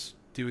is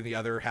doing the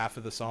other half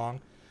of the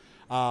song.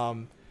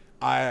 One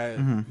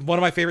of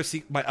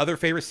my other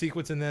favorite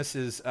sequence in this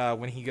is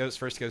when he goes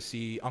to go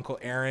see Uncle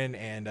Aaron,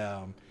 and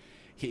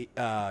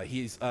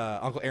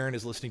Uncle Aaron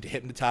is listening to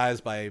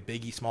Hypnotized by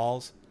Biggie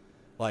Smalls.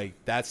 Like,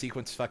 that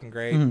sequence is fucking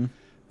great.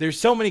 There's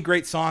so many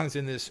great songs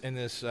in this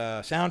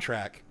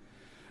soundtrack.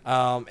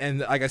 And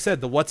like I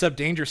said, the What's Up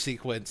Danger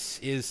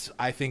sequence is,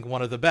 I think,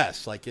 one of the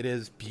best. Like, it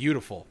is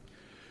beautiful.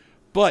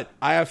 But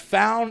I have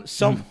found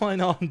someone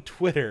on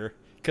Twitter,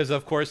 because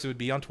of course it would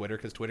be on Twitter,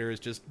 because Twitter is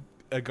just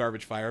a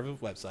garbage fire of a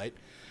website.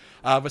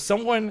 But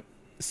someone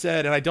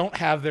said, and I don't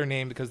have their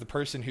name because the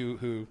person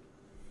who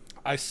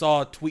I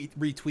saw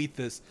retweet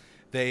this,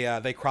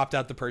 they cropped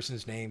out the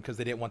person's name because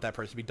they didn't want that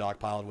person to be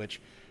dogpiled, which,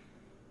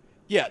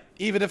 yeah,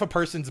 even if a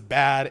person's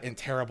bad and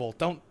terrible,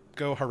 don't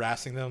go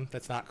harassing them.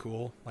 That's not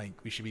cool. Like,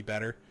 we should be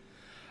better.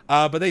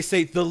 But they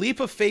say the leap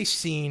of faith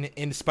scene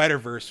in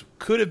Spider-Verse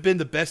could have been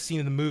the best scene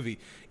in the movie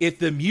if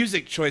the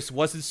music choice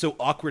wasn't so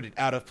awkward and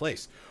out of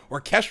place.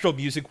 Orchestral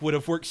music would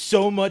have worked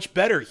so much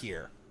better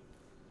here.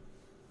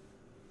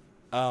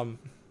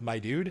 My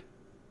dude,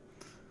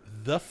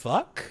 the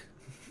fuck?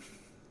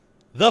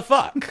 The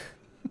fuck?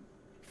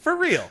 For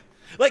real.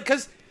 Like,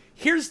 because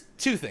here's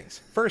two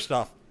things. First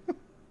off,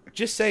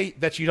 just say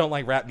that you don't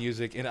like rap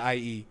music, and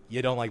i.e.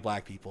 you don't like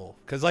black people.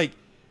 Because, like,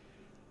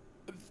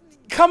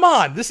 come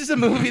on. This is a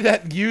movie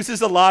that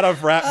uses a lot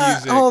of rap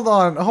music. Hold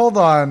on.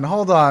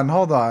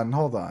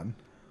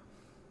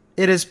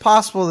 It is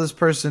possible this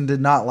person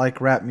did not like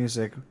rap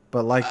music,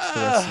 but liked the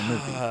rest of the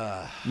movie.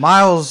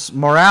 Miles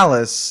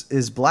Morales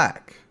is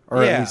black,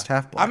 or at least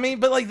half black. I mean,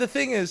 but, like, the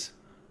thing is...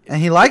 And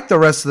he liked the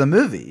rest of the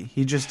movie.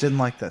 He just didn't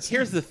like that scene.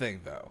 Here's the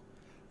thing, though.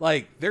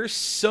 Like, there's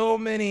so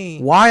many...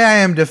 Why I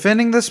am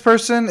defending this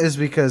person is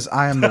because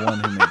I am the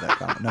one who made that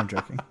comment. No, I'm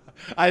joking.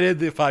 I did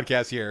the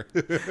podcast here.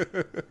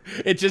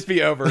 It'd just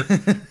be over.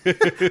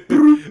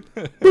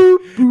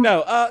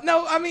 No.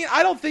 I mean,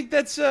 I don't think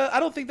that's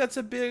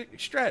a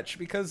big stretch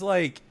because,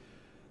 like,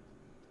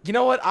 you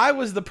know what? I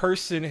was the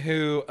person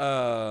who,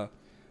 I'll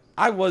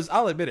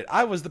admit it.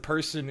 I was the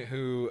person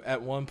who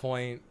at one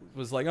point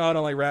was like, oh, I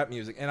don't like rap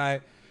music. And I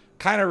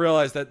kind of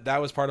realized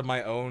that was part of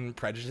my own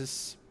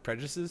prejudices.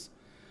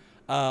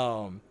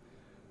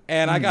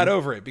 And I got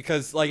over it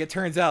because, like, it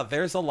turns out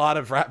there's a lot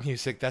of rap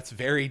music that's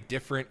very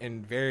different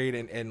and varied.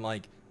 And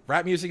like,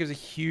 rap music is a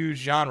huge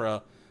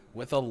genre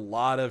with a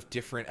lot of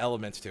different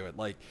elements to it.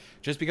 Like,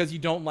 just because you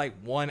don't like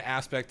one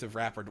aspect of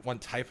rap or one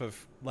type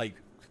of, like,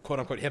 quote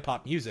unquote hip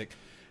hop music,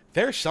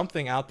 there's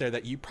something out there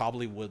that you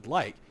probably would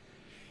like.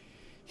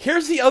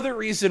 Here's the other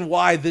reason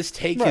why this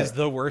take is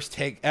the worst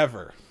take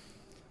ever.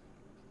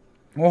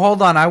 Well,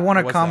 hold on. I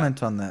want to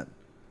comment on that.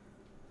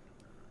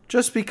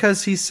 Just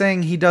because he's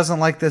saying he doesn't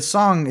like this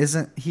song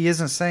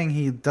isn't saying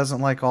he doesn't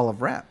like all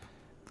of rap.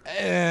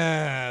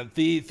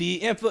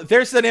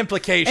 There's an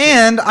implication.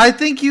 And I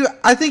think you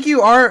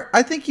are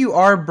an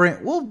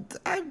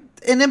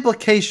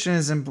implication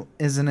is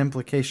an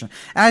implication.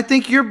 And I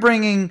think you're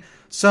bringing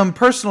some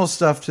personal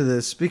stuff to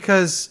this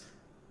because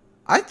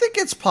I think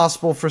it's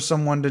possible for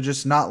someone to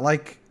just not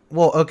like,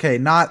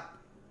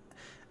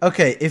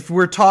 if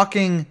we're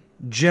talking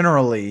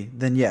generally,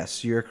 then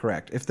yes, you're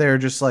correct. If they're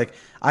just like,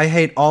 I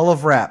hate all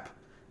of rap.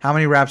 How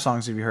many rap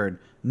songs have you heard?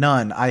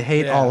 none. I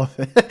hate all of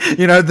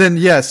it. Then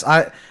yes,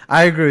 I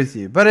agree with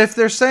you. But if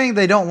they're saying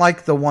they don't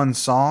like the one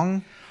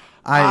song,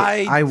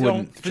 I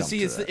wouldn't. But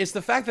see, it's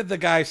the fact that the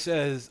guy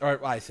says,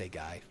 or I say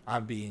guy.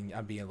 I'm being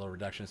a little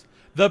reductionist.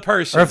 The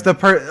person, or if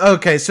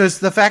okay, so it's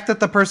the fact that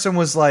the person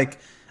was like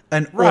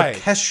an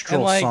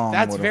orchestral song.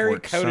 That's very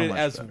coded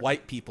as better.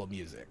 White people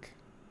music.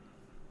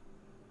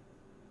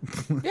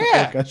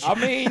 Yeah, I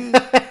mean,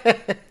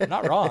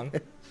 not wrong.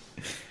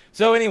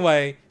 So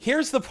anyway,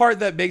 here's the part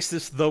that makes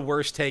this the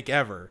worst take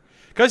ever.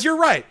 Because you're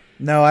right.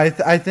 No, I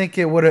think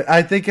it would.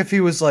 I think if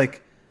he was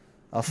like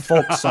a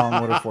folk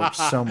song, would have worked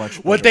so much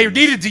better. What they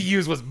needed to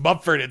use was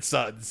Mumford and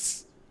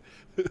Sons.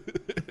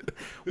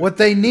 What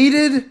they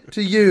needed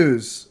to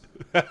use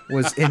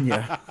was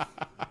Enya.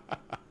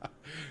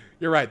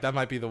 You're right. That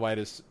might be the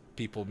whitest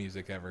people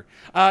music ever.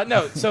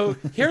 No, so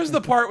here's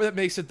the part that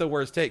makes it the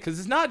worst take. Because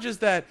it's not just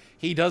that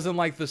he doesn't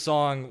like the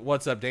song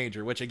 "What's Up,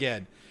 Danger," which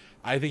again,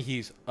 I think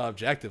he's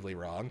objectively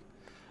wrong.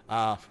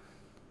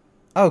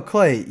 Oh,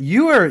 Clay,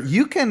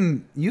 you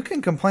can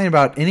complain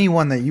about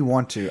anyone that you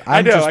want to.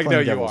 I know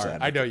you are.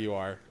 I know you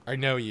are. I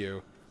know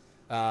you.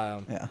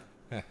 Yeah.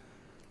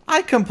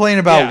 I complain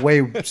about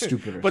way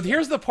stupider. But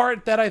here's the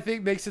part that I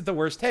think makes it the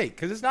worst take,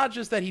 because it's not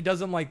just that he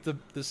doesn't like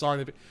the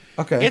song.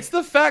 Okay. It's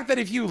the fact that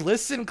if you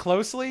listen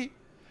closely,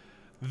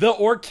 the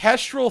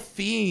orchestral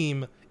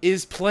theme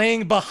is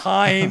playing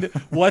behind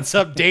 "What's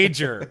Up,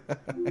 Danger."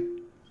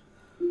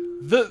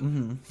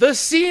 The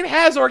scene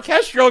has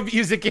orchestral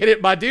music in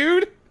it, my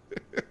dude.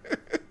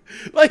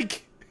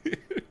 Like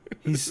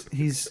he's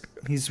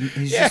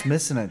just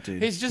missing it,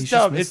 dude. He's just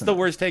dumb. It's the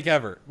worst take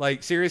ever.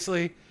 Like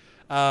seriously.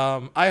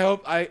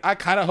 I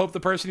kind of hope the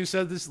person who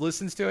said this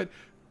listens to it.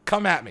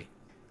 Come at me.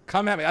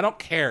 I don't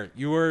care.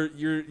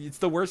 It's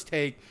the worst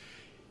take.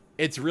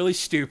 It's really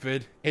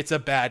stupid. It's a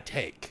bad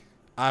take.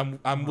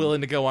 I'm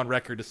willing to go on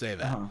record to say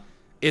that.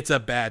 It's a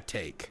bad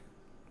take.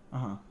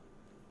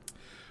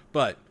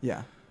 But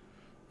yeah.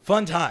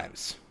 Fun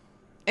times.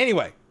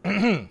 Anyway,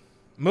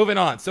 moving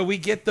on. So we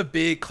get the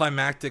big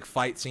climactic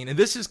fight scene, and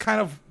this is kind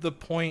of the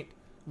point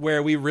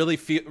where we really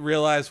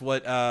realize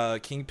what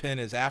Kingpin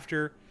is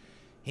after.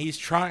 He's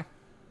trying.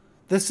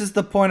 This is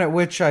the point at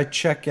which I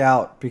check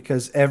out,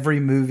 because every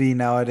movie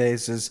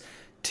nowadays is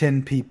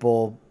 10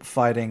 people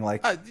fighting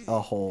like a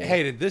whole.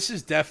 Hayden, this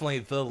is definitely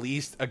the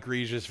least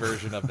egregious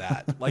version of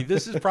that. Like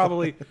this is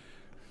probably.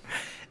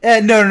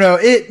 No.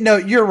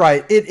 You're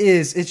right. It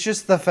is. It's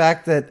just the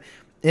fact that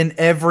in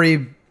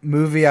every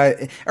movie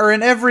in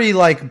every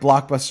like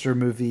blockbuster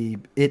movie,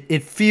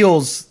 it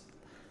feels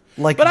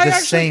like the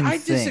same thing. I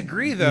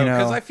disagree though,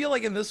 because I feel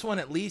like in this one,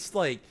 at least,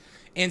 like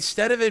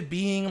instead of it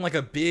being like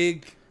a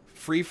big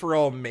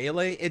free-for-all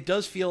melee, it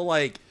does feel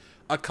like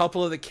a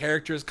couple of the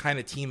characters kind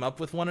of team up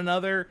with one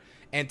another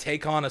and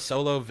take on a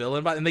solo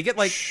villain, and they get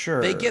like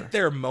they get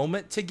their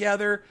moment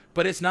together,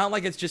 but it's not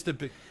like it's just a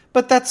big.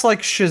 But that's like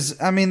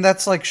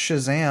that's like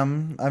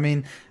Shazam. I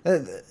mean,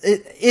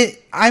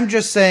 I'm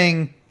just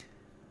saying,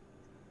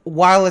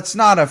 while it's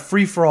not a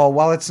free-for-all,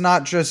 while it's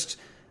not just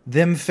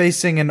them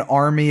facing an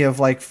army of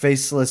like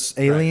faceless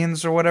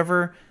aliens or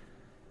whatever,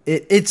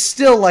 it's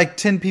still like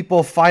 10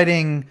 people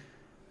fighting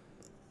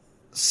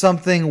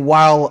something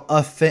while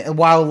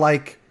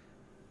like,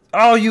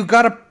 oh, you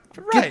gotta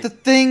get the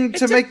thing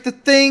to make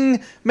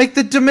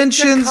the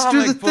dimensions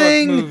do the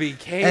thing. Movie,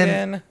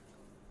 Caden.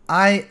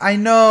 I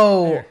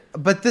know,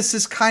 but this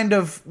is kind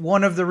of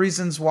one of the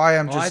reasons why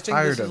I'm just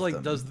tired of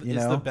them.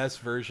 It's the best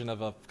version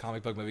of a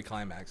comic book movie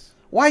climax.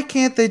 Why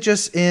can't they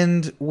just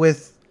end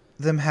with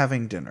them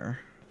having dinner?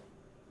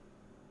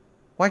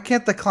 Why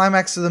can't the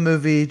climax of the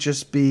movie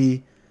just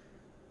be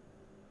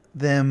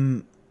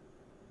them?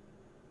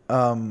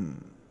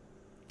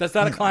 That's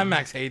not a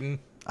climax, Hayden.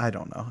 I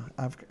don't know.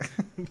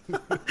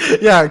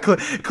 Yeah,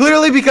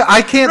 clearly, because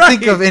I can't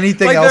think of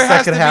anything else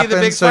that could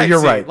happen. So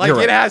you're right.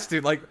 It has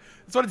to. Like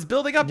that's what it's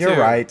building up to. You're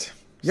right.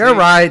 You're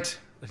right.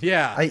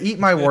 Yeah. I eat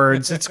my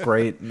words. It's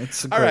great.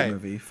 It's a great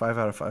movie. 5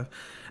 out of 5.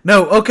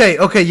 No.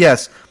 Okay.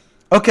 Yes.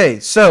 Okay.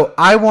 So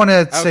I want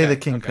to say the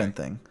Kingpin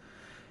thing.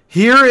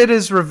 Here it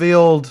is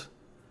revealed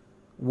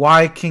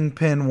why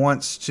Kingpin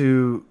wants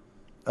to,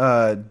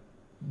 kind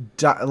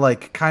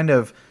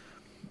of,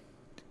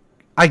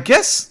 I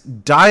guess,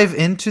 dive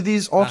into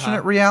these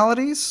alternate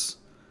realities.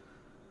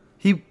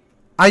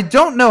 I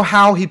don't know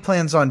how he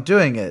plans on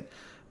doing it,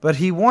 but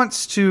he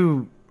wants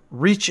to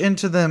reach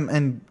into them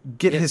and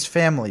get his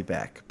family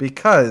back,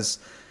 because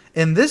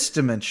in this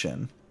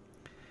dimension,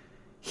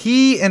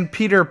 he and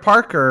Peter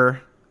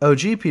Parker,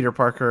 OG Peter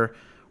Parker,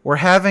 were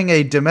having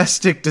a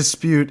domestic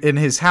dispute in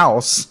his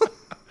house.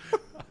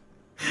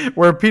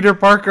 Where Peter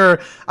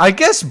Parker, I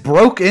guess,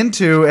 broke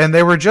into, and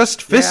they were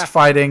just fist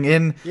fighting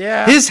in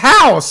his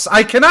house.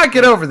 I cannot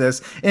get over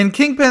this. In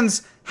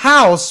Kingpin's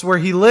house, where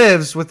he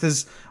lives with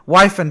his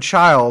wife and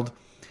child,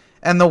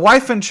 and the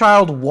wife and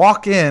child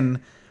walk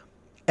in,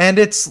 and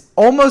it's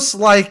almost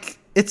like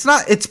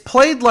it's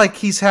played like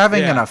he's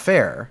having an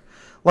affair.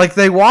 Like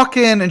they walk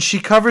in, and she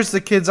covers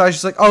the kid's eyes.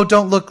 She's like, "Oh,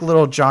 don't look,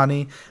 little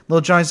Johnny."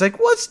 Little Johnny's like,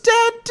 "What's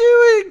Dad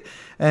doing?"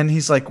 And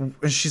she's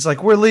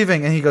like, "We're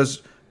leaving." And he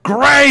goes,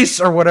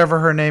 Grace, or whatever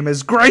her name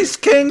is, Grace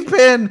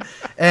Kingpin,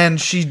 and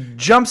she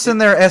jumps in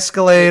their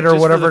Escalade or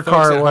whatever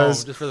car it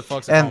was. Just for the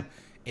folks at home,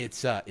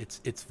 it's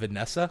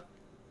Vanessa.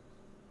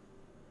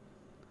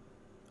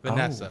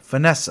 Vanessa. Oh,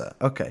 Vanessa.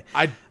 Okay.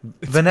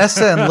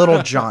 Vanessa and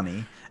Little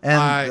Johnny.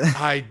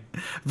 And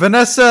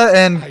Vanessa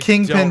and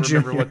Kingpin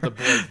Jr. What the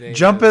boy's name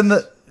jump is. in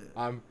the.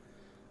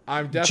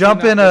 I'm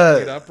definitely not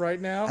looking it up right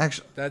now.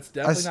 Actually, that's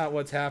definitely not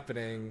what's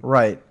happening.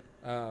 Right.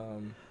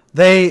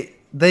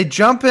 They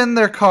jump in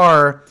their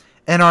car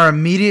and are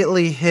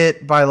immediately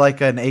hit by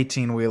like an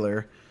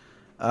 18-wheeler,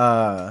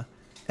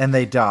 and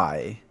they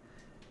die.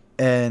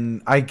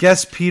 And I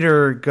guess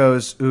Peter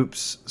goes,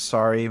 "Oops,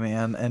 sorry,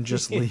 man," and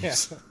just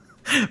leaves.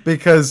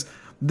 Because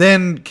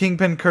then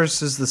Kingpin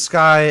curses the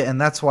sky, and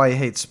that's why he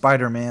hates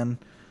Spider-Man.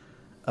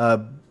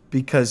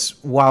 Because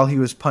while he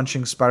was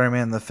punching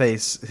Spider-Man in the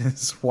face,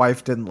 his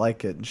wife didn't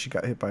like it, and she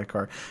got hit by a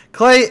car.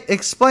 Clay,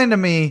 explain to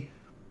me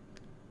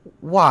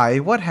why.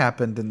 What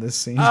happened in this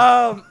scene?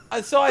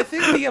 So I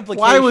think the implication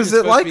why was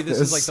it like this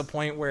is like the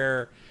point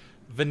where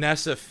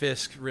Vanessa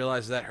Fisk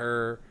realized that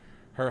her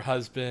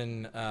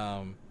husband,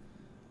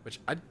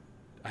 which I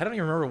don't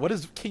even remember, what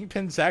is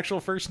Kingpin's actual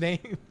first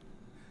name?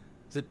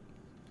 Is it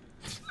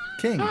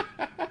King?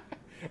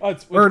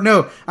 Or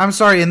no, I'm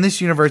sorry. In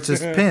this universe,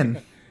 it's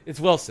Pin. It's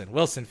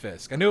Wilson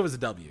Fisk. I knew it was a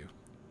W.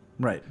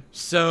 Right.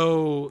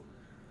 So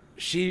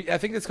I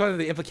think that's kind of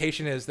the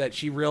implication is that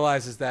she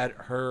realizes that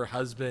her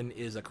husband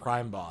is a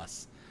crime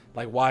boss.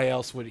 Like, why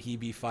else would he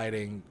be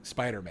fighting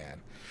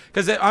Spider-Man?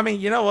 Because, I mean,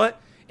 you know what?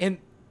 In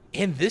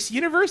this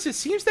universe, it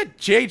seems that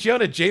J.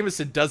 Jonah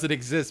Jameson doesn't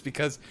exist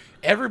because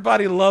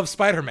everybody loves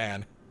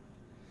Spider-Man.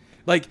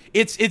 Like,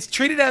 it's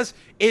treated as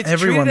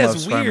Everyone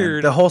loves weird.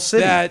 Spider-Man. The whole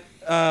city. That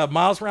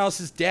Miles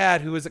Morales'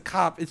 dad, who is a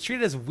cop, it's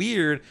treated as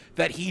weird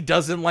that he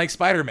doesn't like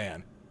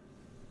Spider-Man.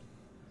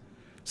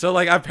 So,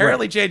 like,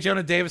 apparently right. J.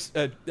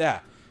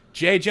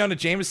 Jonah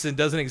Jameson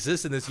doesn't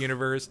exist in this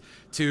universe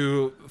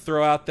to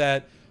throw out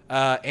that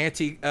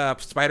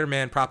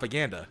anti-Spider-Man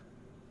propaganda.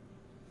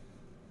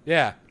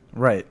 Yeah.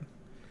 Right.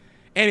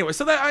 Anyway,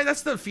 so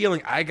that's the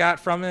feeling I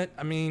got from it.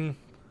 I mean,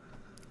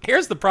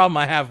 here's the problem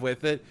I have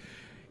with it.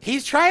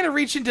 He's trying to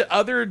reach into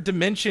other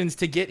dimensions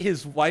to get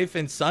his wife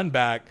and son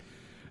back.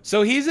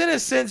 So he's, in a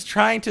sense,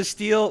 trying to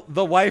steal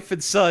the wife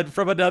and son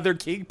from another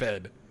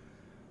Kingpin.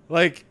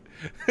 Like...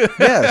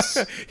 Yes.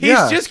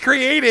 He's just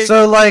creating.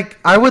 So, like,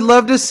 I would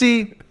love to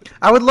see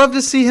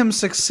him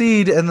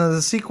succeed, and then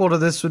the sequel to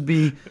this would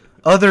be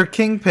other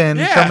Kingpin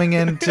coming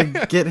in to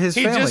get his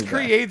family just back.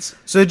 Creates.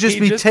 So it'd just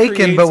be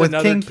Taken, but with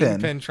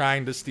Kingpin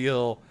trying to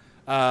steal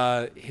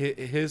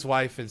his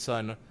wife and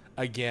son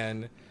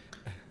again.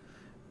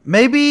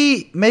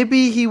 Maybe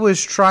he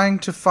was trying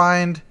to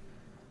find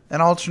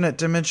an alternate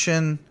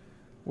dimension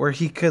where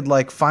he could,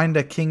 like, find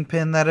a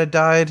Kingpin that had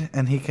died,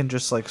 and he can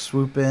just, like,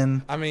 swoop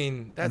in. I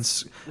mean,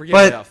 we're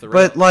getting off the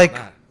rail. But like,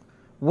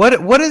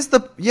 what is the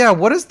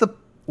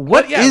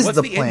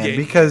plan?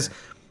 Because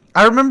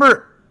I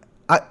remember,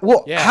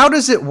 how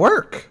does it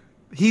work?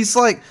 He's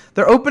like,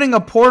 they're opening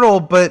a portal,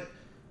 but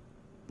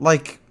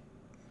like,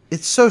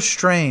 it's so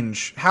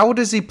strange. How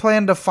does he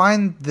plan to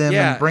find them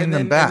and bring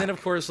them back? And then,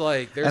 of course,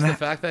 like, there's the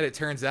fact that it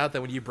turns out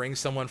that when you bring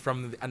someone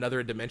from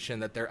another dimension,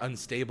 that they're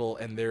unstable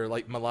and they're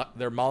like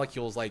their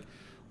molecules like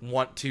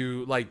want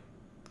to like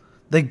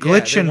they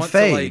glitch and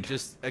fade, to, like,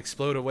 just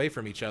explode away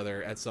from each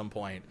other at some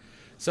point.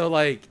 So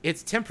like,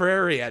 it's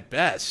temporary at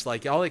best.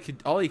 Like, all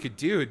he could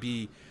do would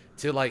be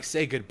to, like,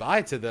 say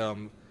goodbye to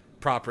them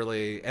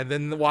properly, and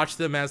then watch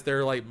them as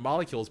their, like,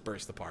 molecules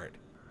burst apart.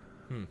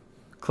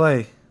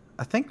 Clay,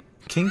 I think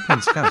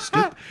Kingpin's kind of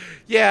stupid.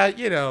 Yeah,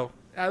 you know,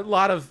 a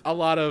lot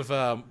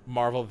of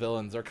Marvel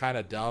villains are kind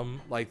of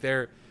dumb. Like,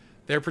 they're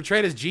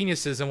portrayed as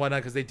geniuses and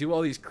whatnot because they do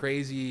all these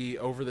crazy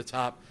over the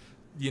top,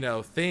 you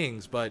know,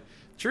 things. But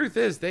truth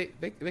is, they're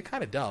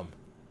kind of dumb.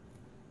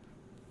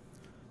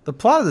 The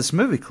plot of this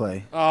movie,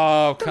 Clay.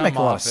 Oh, come on! Make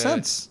a lot of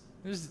sense.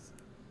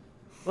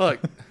 Look.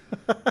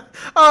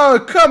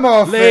 Oh, come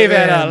on! Leave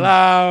it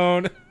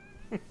alone.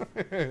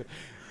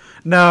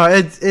 No,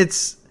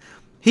 it's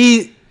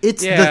the thing.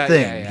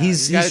 Yeah.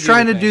 He's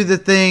trying to do the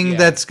thing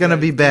that's gonna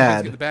be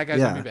bad. The bad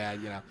guy's gonna be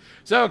bad, you know.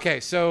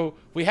 So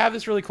we have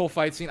this really cool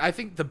fight scene. I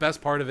think the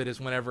best part of it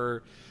is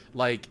whenever,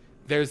 like,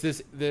 there's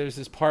this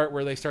part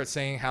where they start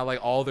saying how,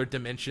 like, all their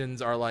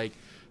dimensions are, like,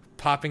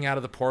 popping out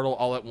of the portal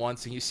all at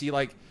once, and you see,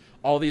 like,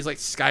 all these, like,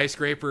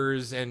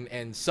 skyscrapers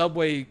and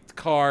subway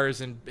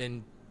cars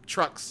and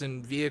trucks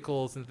and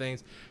vehicles and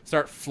things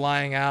start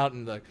flying out,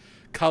 and the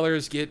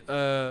colors get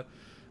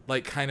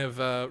like, kind of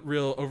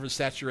real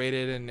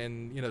oversaturated,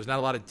 and you know, there's not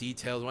a lot of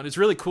details. It's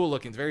really cool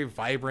looking. It's very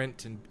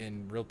vibrant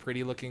and real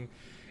pretty looking,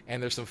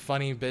 and there's some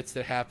funny bits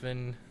that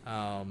happen.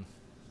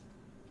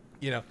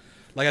 You know,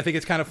 like, I think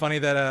it's kind of funny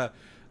that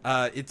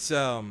it's if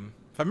I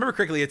remember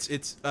correctly,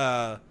 it's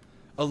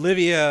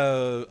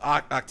Olivia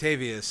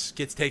Octavius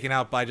gets taken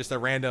out by just a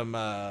random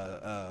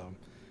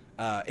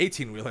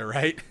 18-wheeler,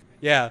 right?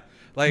 Yeah.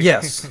 Like,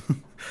 yes.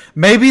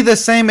 Maybe the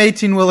same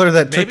 18-wheeler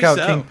that took out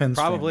so. Kingpin's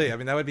probably. family.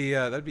 I mean,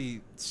 that'd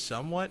be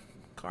somewhat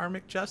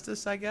karmic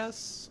justice, I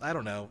guess. I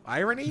don't know.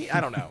 Irony?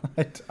 I don't know.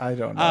 I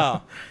don't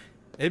know.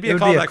 It'd be It a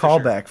would be a callback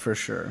callback for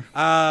sure.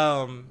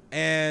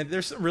 And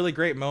there's some really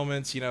great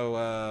moments.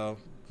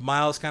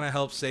 Miles kind of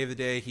helps save the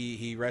day.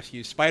 He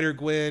rescues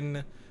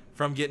Spider-Gwen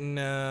from getting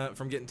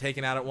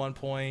taken out at one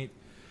point.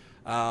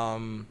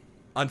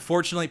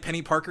 Unfortunately,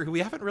 Penny Parker, who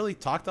we haven't really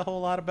talked a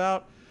whole lot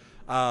about,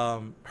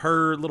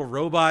 her little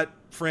robot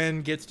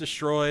friend gets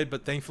destroyed,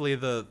 but thankfully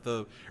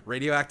the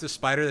radioactive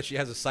spider that she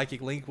has a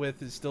psychic link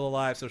with is still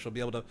alive, so she'll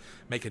be able to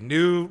make a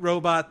new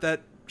robot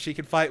that she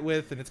can fight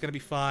with, and it's gonna be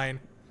fine.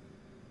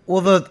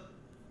 Well,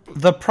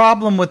 the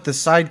problem with the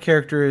side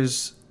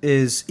characters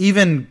is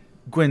even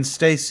Gwen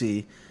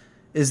Stacy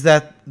is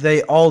that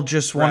they all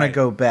just want to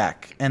go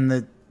back,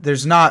 and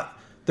there's not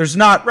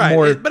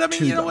more. But I mean,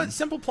 to you know them. what?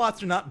 Simple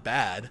plots are not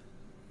bad,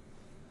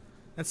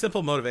 and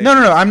simple motivation.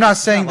 No. I'm not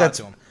saying that's.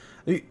 Them.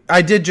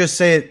 I did just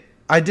say it.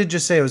 I did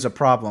just say it was a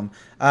problem.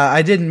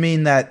 I didn't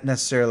mean that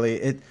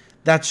necessarily.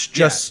 That's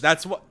just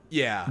that's what.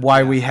 Yeah.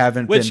 Why we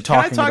haven't been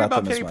talking can I talk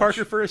about Penny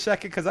Parker for a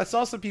second? Because I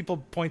saw some people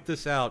point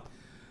this out.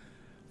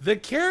 The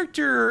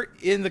character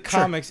in the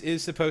comics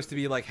is supposed to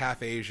be like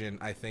half Asian,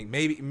 I think.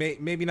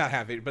 Maybe not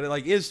half Asian, but it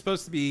like is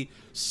supposed to be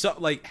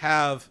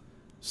have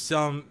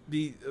some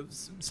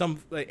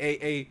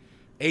a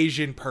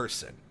Asian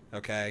person,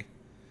 okay?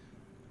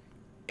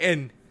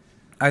 And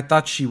I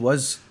thought she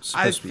was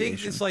supposed to be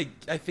Asian.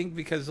 I think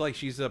because like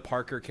she's a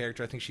Parker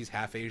character, I think she's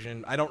half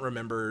Asian. I don't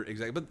remember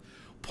exactly, but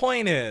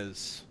point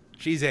is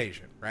she's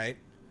Asian, right?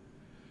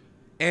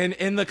 And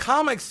in the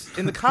comics,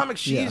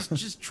 she's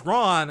just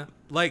drawn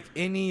like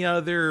any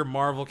other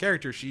Marvel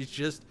character. She's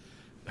just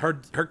her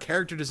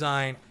character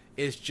design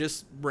is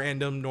just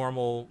random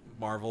normal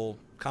Marvel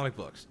comic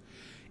books.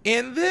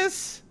 In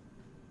this,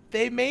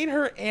 they made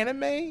her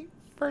anime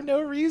for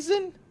no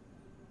reason.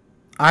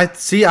 I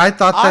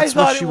thought that's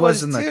what she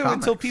was in the comics.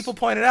 Until people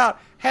pointed out,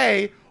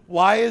 hey,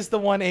 why is the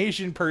one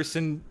Asian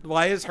person,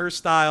 why is her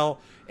style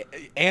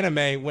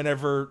anime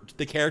whenever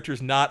the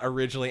character's not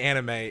originally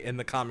anime in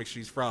the comics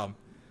she's from?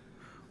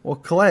 Well,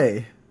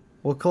 Clay,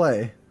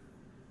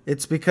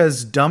 it's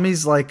because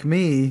dummies like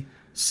me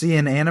see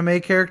an anime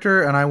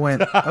character and I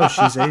went, oh,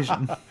 she's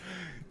Asian.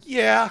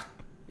 Yeah.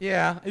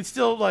 It's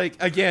still like,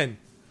 again,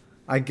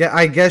 I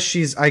guess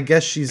she's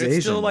Asian.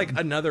 It's still like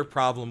another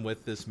problem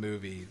with this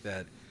movie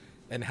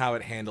and how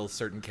it handles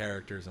certain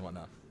characters and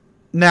whatnot.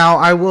 Now,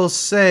 I will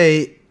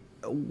say,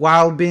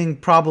 while being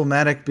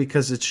problematic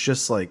because it's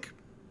just like,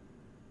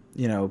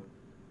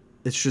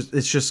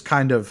 it's just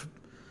kind of,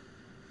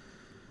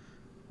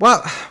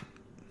 well,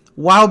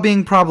 while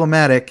being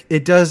problematic,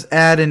 it does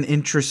add an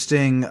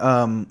interesting,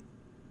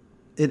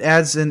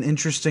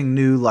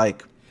 new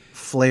like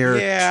flair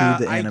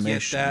to the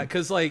animation. I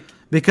get that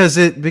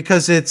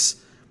because it's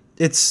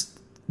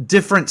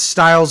different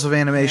styles of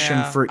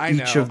animation for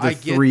each of the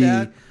three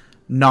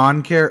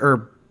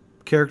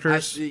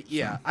characters.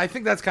 I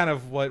think that's kind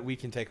of what we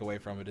can take away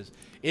from it.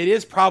 It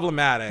is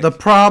problematic. The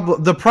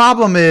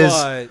problem is,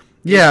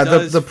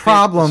 the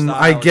problem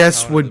I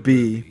guess would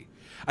be.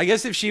 I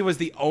guess if she was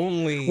the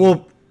only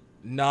if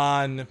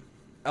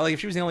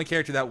she was the only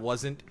character that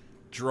wasn't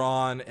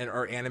drawn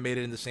or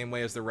animated in the same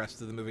way as the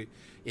rest of the movie,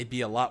 it'd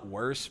be a lot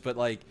worse. But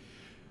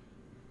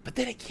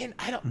then again,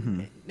 I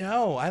don't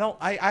know.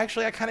 I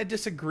kind of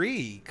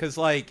disagree because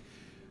like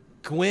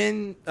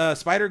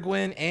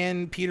Spider-Gwen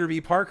and Peter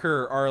B.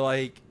 Parker are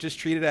like just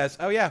treated as,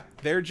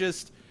 they're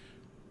just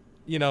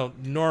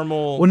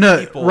normal. Well, no,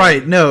 people.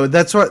 Right? No,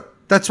 that's why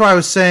I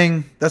was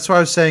saying.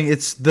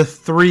 It's the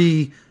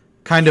three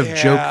kind of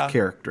joke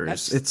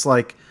characters. It's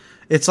like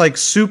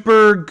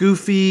super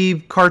goofy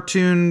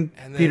cartoon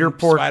Peter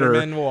Parker.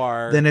 Spider-Man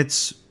Noir. Then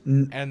it's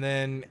and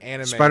then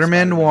anime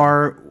Spider-Man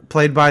Noir,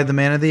 played by the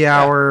Man of the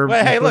Hour.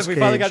 Yeah. Hey, look, we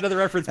finally got another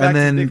reference back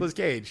to Nicolas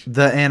Cage.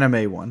 The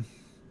anime one.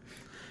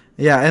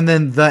 Yeah, and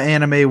then the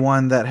anime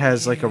one that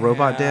has like a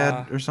robot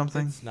dad or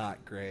something. It's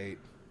not great.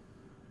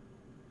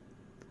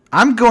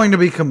 I'm going to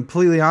be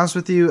completely honest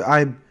with you.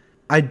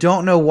 I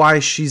don't know why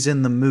she's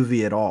in the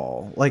movie at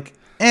all. Like,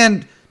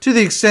 and to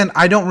the extent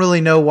I don't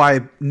really know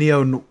why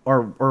Neo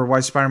or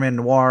why Spider-Man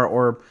Noir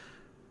or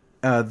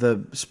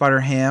the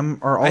Spider-Ham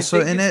are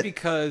also in it.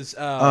 Because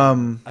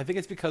I think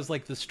it's because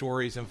like the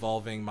stories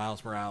involving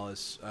Miles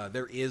Morales,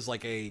 there is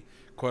like a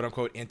quote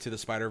unquote Into the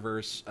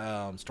Spider-Verse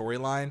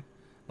storyline,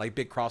 like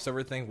big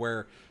crossover thing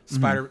where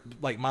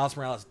like Miles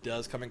Morales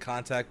does come in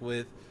contact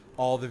with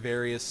all the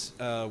various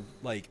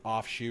like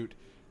offshoot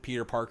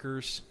Peter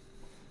Parkers.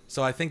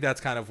 So I think that's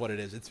kind of what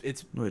it is.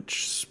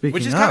 Which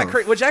is kind of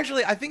crazy. Which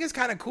actually I think is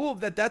kind of cool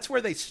that's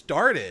where they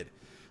started.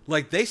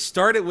 Like they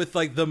started with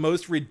like the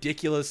most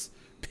ridiculous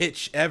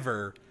pitch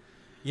ever,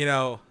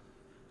 It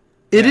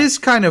is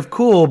kind of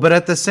cool, but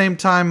at the same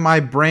time, my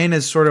brain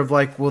is sort of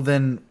like, well,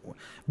 then,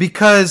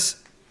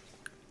 because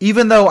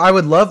even though I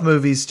would love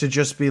movies to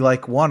just be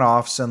like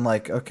one-offs and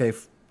like, okay,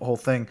 whole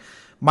thing,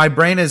 my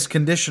brain is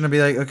conditioned to be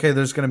like, okay,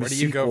 there's going to be a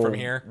sequel. Where do you go from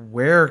here?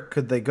 Where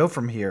could they go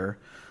from here?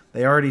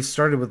 They already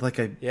started with like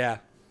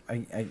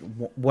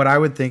what I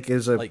would think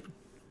is a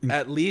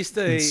at least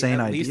insane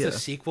at least idea. a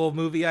sequel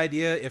movie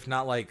idea, if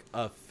not like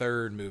a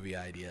third movie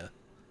idea.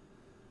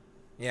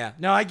 Yeah,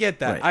 no, I get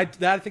that.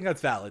 Right. I think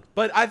that's valid.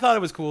 But I thought it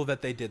was cool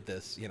that they did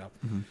this. You know,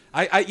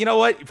 I you know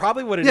what?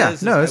 Probably what it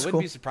is no, I it's wouldn't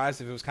cool. be surprised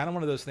if it was kind of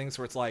one of those things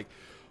where it's like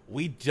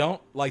we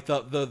don't like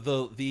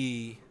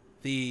the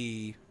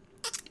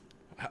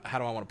how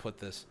do I want to put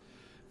this?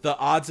 The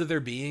odds of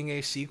there being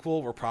a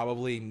sequel were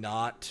probably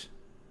not,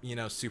 you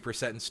know, super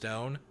set in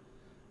stone,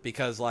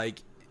 because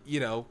like,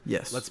 you know,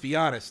 Yes. let's be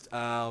honest.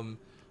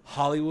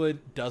 Hollywood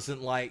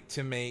doesn't like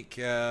to make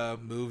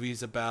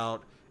movies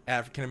about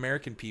African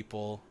American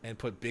people and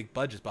put big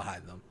budgets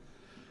behind them.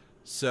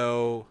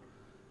 So,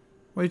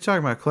 What are you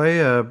talking about,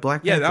 Clay?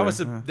 Black yeah,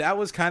 Panther. that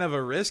was kind of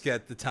a risk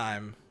at the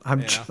time.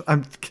 You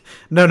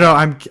know?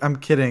 I'm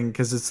kidding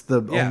because it's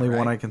the Yeah, only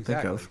one right, I can think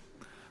exactly.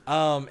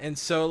 of. And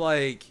so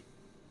like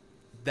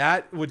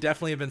that would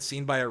definitely have been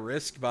seen by a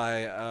risk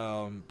by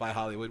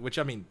Hollywood, which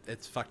I mean,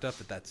 it's fucked up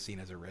that that's seen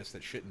as a risk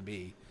that shouldn't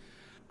be.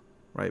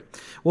 Right.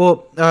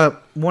 Well,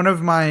 one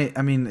of my,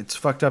 I mean, it's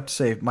fucked up to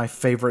say my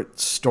favorite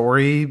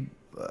story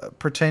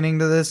pertaining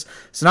to this.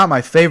 It's not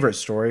my favorite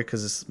story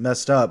because it's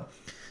messed up,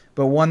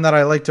 but one that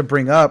I like to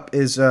bring up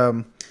is,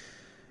 I'm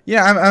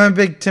a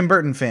big Tim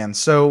Burton fan.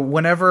 So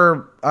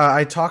whenever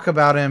I talk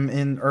about him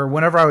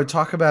whenever I would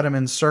talk about him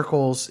in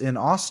circles in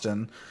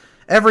Austin,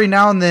 every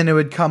now and then it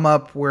would come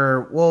up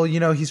where, well, you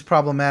know, he's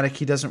problematic.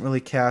 He doesn't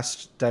really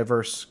cast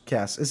diverse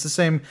casts. It's the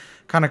same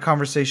kind of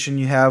conversation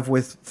you have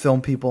with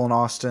film people in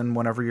Austin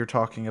whenever you're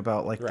talking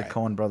about like the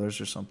Coen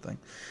brothers or something.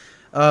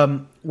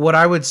 What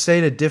I would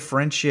say to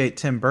differentiate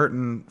Tim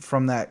Burton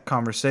from that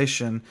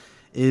conversation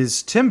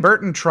is Tim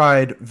Burton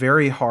tried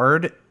very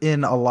hard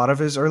in a lot of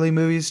his early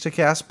movies to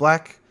cast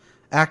black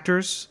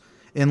actors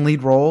in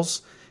lead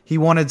roles. He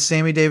wanted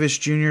Sammy Davis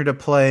Jr. to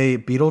play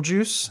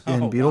Beetlejuice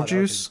in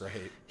Beetlejuice. Wow, that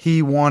great.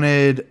 He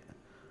wanted,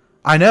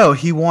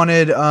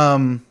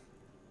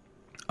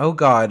 oh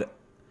God,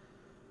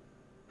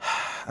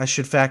 I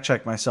should fact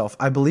check myself.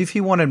 I believe he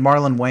wanted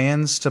Marlon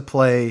Wayans to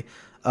play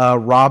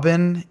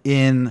Robin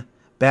in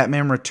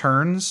Batman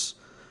Returns.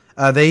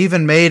 They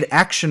even made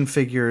action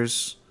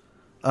figures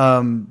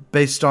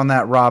based on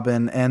that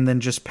Robin, and then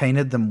just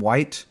painted them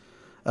white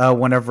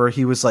whenever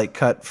he was like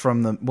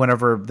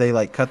whenever they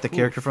like cut the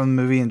character from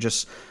the movie, and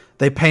just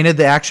they painted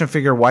the action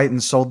figure white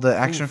and sold the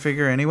action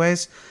figure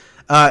anyways.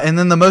 And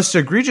then the most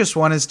egregious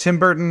one is Tim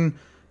Burton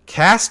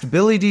cast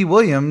Billy D.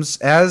 Williams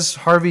as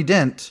Harvey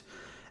Dent.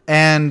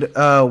 And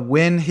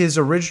when his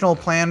original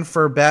plan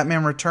for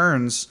Batman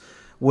Returns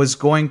was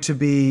going to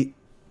be,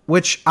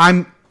 which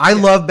I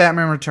love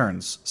Batman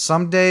Returns.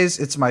 Some days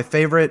it's my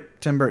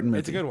favorite Tim Burton movie.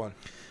 It's a good one.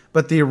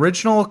 But the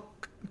original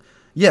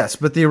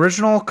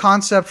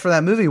concept for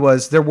that movie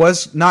was there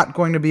was not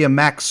going to be a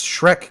Max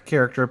Schreck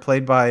character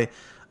played by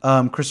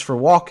Christopher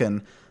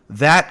Walken.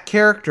 That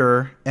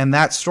character and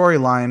that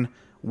storyline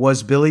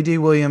was Billy D.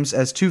 Williams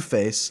as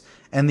Two-Face,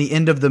 and the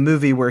end of the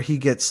movie where he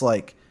gets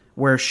like,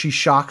 where she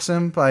shocks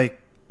him by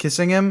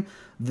kissing him,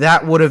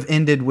 that would have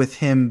ended with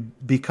him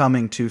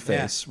becoming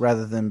Two-Face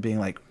rather than being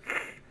like.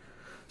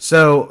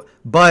 So,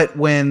 but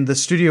when the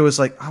studio was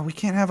like, oh, we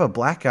can't have a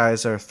black guy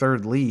as our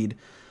third lead,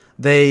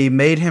 they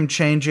made him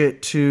change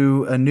it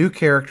to a new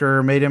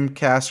character, made him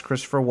cast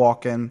Christopher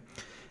Walken,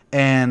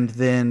 and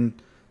then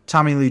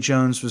Tommy Lee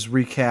Jones was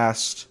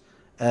recast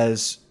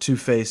as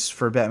Two-Face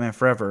for Batman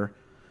Forever,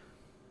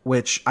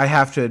 which I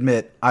have to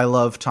admit, I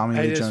love Tommy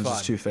Lee Jones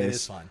as Two-Face. It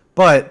is fun.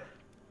 But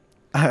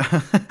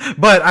I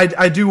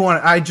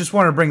just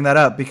want to bring that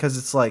up because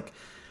it's like,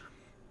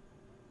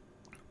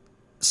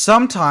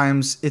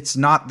 sometimes it's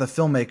not the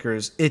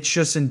filmmakers, it's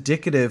just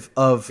indicative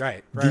of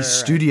the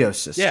studio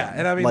system. Yeah,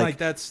 and I mean, like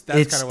that's kind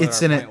of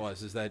what our point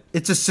was, is that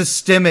it's a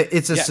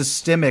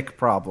systemic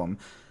problem.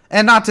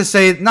 And not to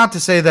say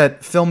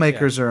that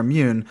filmmakers are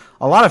immune.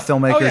 A lot of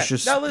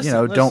filmmakers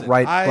don't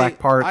write black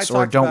parts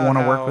or don't want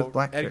to work with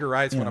black. Edgar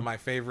Wright's one of my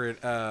favorite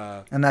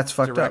and that's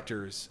fucked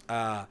directors.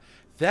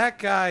 That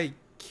guy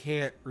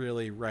can't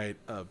really write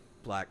a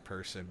black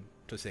person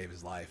to save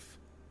his life.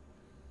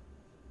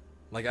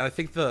 Like, I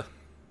think the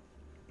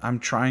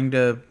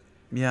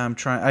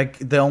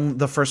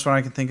first one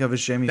I can think of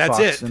is Jamie Foxx.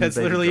 That's it. That's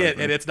literally it,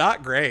 and it's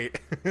not great.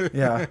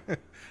 Yeah.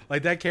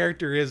 Like, that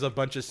character is a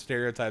bunch of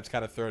stereotypes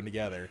kind of thrown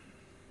together.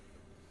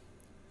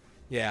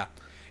 Yeah.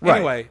 Right.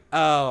 Anyway,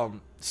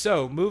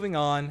 so moving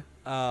on.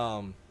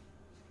 Got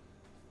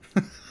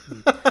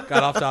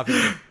off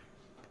topic.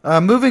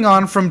 Moving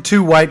on from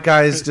two white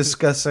guys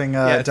discussing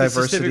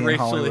diversity in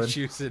racial Hollywood.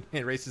 issues and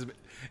racism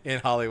in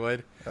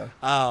Hollywood.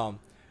 Yeah.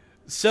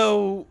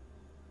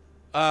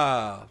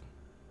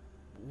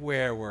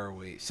 Where were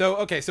we?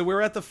 So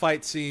we're at the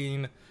fight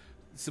scene.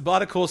 A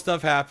lot of cool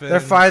stuff happens. They're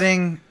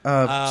fighting.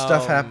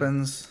 Stuff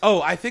happens.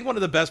 Oh, I think one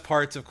of the best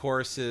parts, of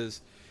course,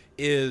 is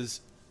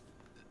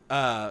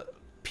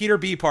Peter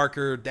B.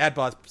 Parker, Dad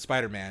Bod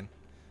Spider-Man,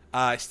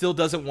 still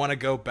doesn't want to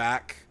go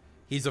back.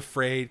 He's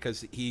afraid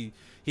because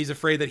he's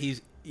afraid that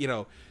he's,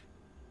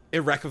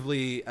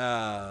 irrecoverably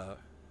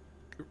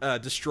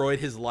destroyed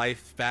his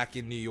life back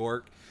in New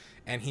York,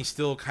 and he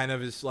still kind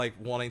of is like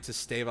wanting to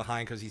stay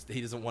behind because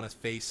he doesn't want to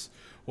face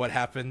what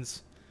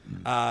happens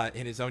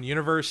in his own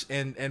universe.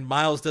 And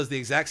Miles does the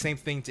exact same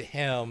thing to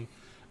him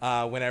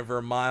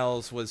whenever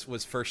Miles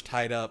was first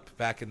tied up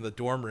back in the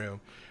dorm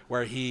room,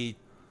 where he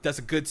does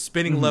a good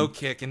spinning low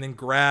kick and then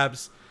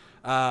grabs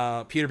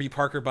Peter B.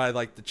 Parker by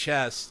like the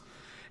chest,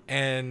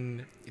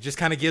 and it just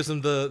kind of gives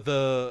him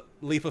the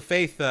leap of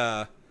faith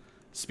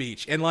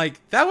speech. And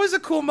like that was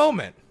a cool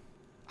moment.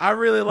 I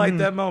really liked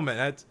that moment.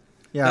 That's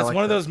like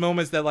one of those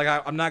moments that like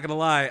I'm not gonna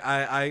lie,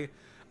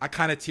 I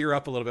kind of tear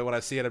up a little bit when I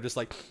see it. I'm just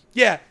like,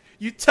 yeah,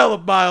 you tell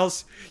him,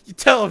 Miles. You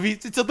tell him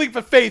it's a leap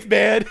of faith,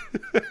 man.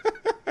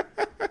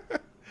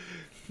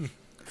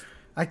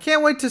 I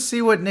can't wait to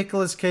see what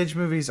Nicolas Cage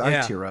movies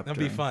I tear up. That'll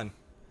during. be fun.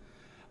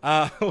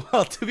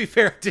 Well, to be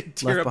fair, I didn't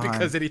tear Left up Behind.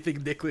 because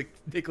anything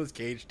Nicolas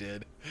Cage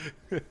did.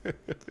 You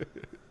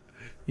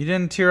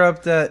didn't tear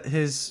up that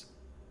his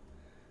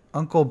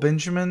Uncle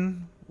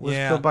Benjamin was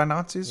killed by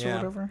Nazis or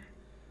whatever?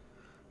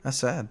 That's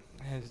sad.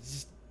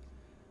 Just...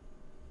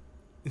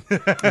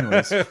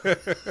 Anyways.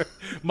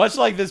 Much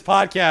like this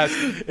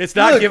podcast, it's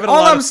not Look, given a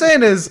all lot I'm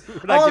saying is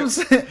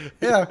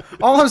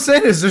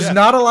there's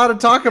not a lot to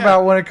talk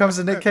about when it comes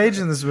to Nick Cage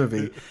in this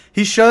movie.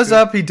 He shows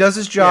up, he does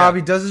his job,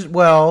 he does it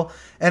well,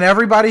 and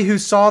everybody who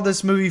saw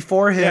this movie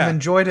for him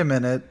enjoyed him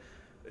in it.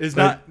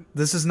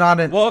 This is not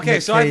an well, okay.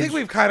 Nick So Cage I think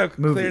we've kind of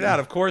movie. cleared it out.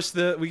 Of course,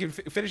 we can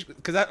finish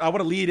because I want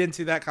to lead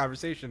into that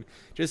conversation.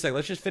 Just like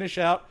let's just finish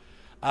out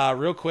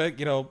real quick.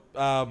 You know,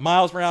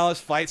 Miles Morales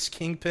fights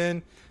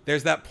Kingpin.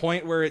 There's that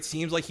point where it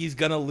seems like he's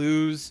gonna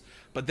lose,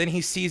 but then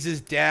he sees his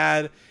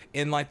dad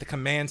in like the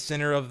command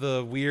center of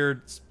the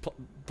weird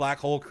black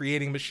hole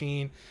creating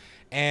machine,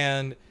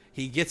 and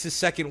he gets his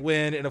second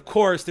win. And of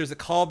course, there's a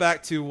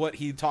callback to what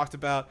he talked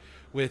about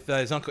with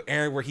his Uncle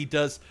Aaron, where he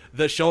does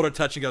the shoulder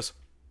touch and goes,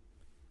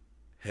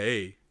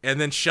 "Hey,"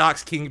 and then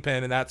shocks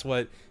Kingpin, and that's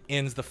what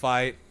ends the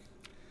fight.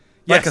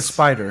 Like a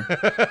spider.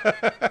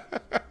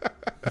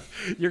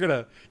 You're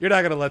not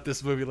gonna let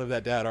this movie live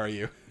that down, are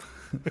you?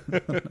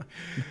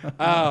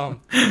 So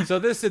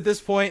at this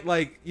point,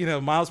 like, you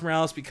know, Miles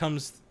Morales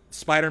becomes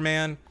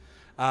Spider-Man.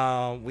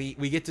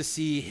 We get to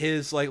see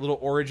his like little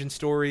origin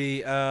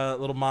story,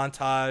 little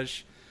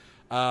montage,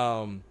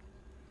 and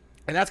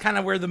that's kind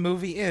of where the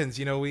movie ends.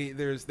 You know,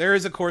 there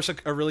is of course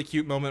a really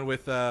cute moment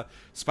with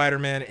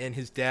Spider-Man and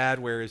his dad,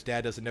 where his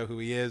dad doesn't know who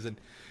he is, and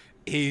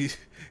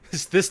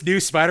this new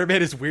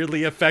Spider-Man is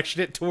weirdly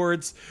affectionate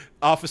towards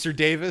Officer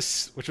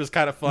Davis, which was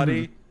kind of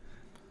funny.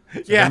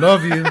 Yeah, I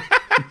love you.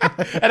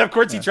 And of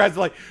course he tries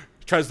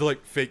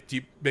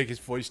to make his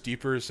voice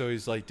deeper so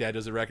his like dad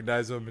doesn't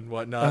recognize him and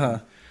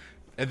whatnot.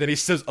 And then he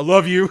says, "I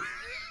love you."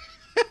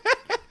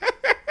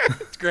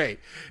 It's great.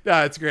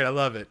 No, it's great. I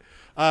love it.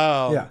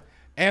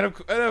 And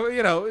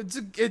you know,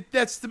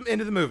 that's the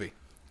end of the movie.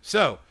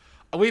 So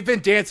we've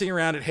been dancing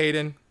around it,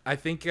 Hayden. I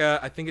think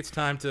it's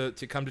time to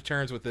come to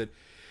terms with it.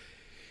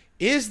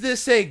 Is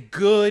this a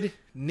good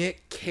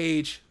Nick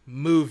Cage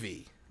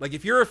movie? Like,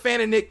 if you're a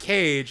fan of Nick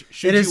Cage,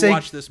 should you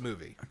watch this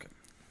movie? Okay.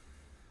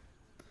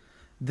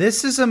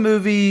 This is a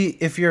movie,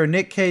 if you're a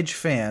Nick Cage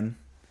fan,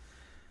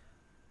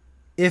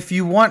 if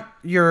you want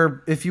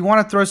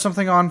to throw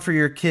something on for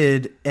your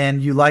kid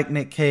and you like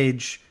Nick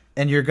Cage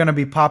and you're going to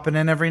be popping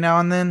in every now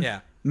and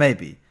then,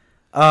 maybe.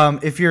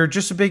 If you're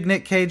just a big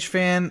Nick Cage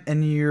fan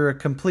and you're a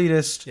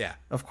completist,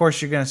 of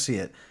course you're going to see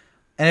it.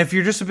 And if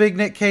you're just a big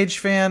Nick Cage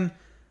fan,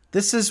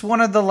 this is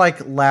one of the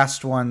like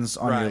last ones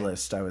on your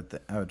list. I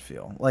would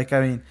feel like, I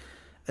mean,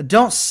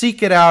 don't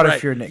seek it out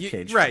if you're a Nick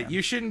Cage fan.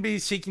 You shouldn't be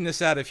seeking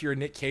this out if you're a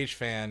Nick Cage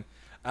fan.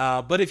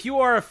 But if you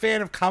are a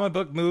fan of comic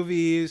book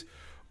movies,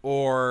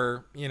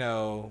 or, you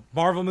know,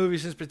 Marvel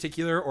movies in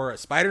particular, or a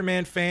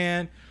Spider-Man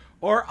fan,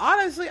 or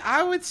honestly,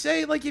 I would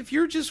say, like, if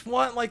you just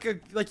want like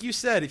you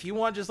said, if you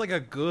want just like a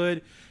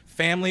good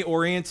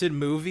family-oriented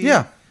movie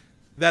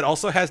that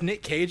also has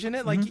Nick Cage in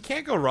it, like, you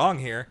can't go wrong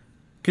here.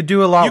 Could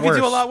do a lot worse. You could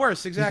do a lot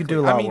worse, exactly. You could do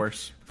a lot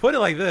worse. Put it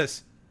like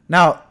this.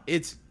 Now,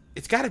 it's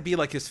got to be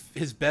like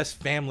his best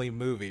family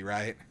movie,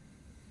 right?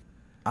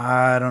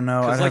 I don't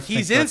know. Because like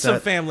he's in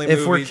some family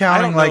movies. If we're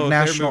counting like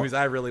national movies,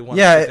 I really want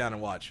to sit down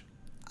and watch.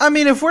 I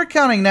mean, if we're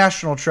counting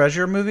National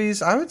Treasure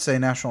movies, I would say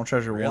National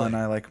Treasure 1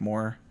 I like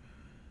more.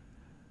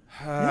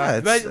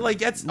 But like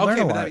that's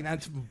okay. But I mean,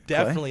 that's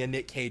definitely a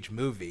Nick Cage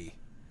movie.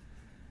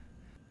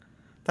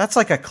 That's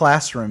like a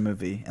classroom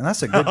movie, and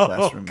that's a good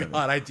classroom movie. Oh,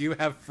 God, I do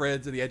have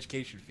friends in the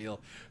education field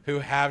who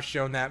have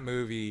shown that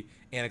movie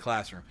in a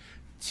classroom.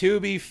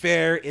 To be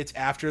fair, it's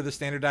after the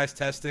standardized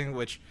testing,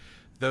 which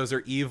those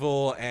are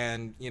evil,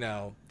 and, you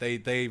know,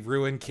 they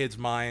ruin kids'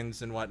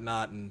 minds and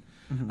whatnot. And,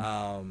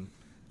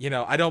 you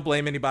know, I don't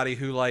blame anybody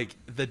who, like,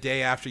 the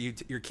day after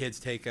your kids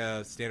take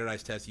a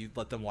standardized test, you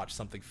let them watch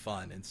something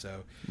fun. And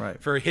so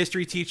for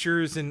history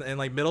teachers in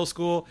like, middle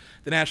school,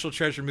 the National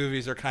Treasure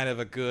movies are kind of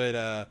a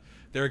good...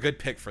 they're a good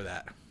pick for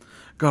that.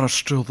 Gotta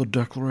steal the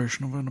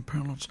Declaration of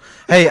Independence.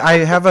 Hey,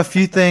 I have a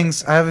few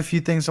things. I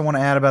want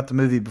to add about the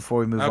movie before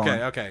we move on.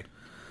 Okay.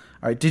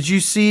 All right. Did you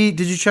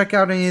check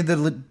out any of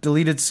the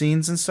deleted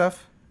scenes and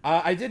stuff?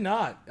 I did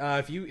not.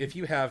 If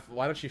you have,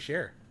 why don't you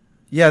share?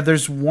 Yeah,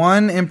 there's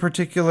one in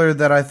particular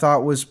that I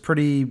thought was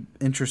pretty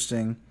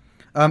interesting.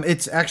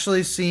 It's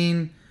actually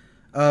seen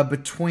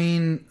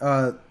between.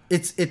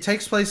 It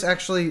takes place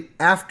actually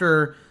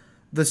after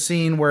the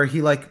scene where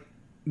he like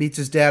meets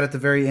his dad at the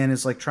very end.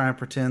 Is like trying to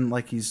pretend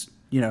like he's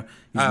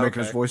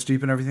making his voice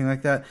deep and everything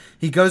like that.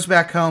 He goes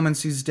back home and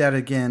sees his dad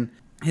again.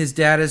 His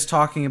dad is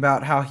talking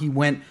about how he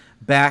went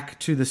back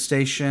to the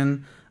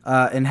station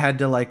and had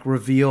to like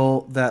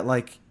reveal that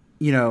like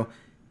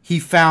he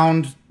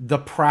found the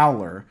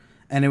Prowler.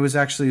 And it was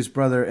actually his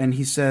brother. And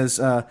he says,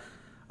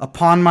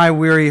 upon my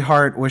weary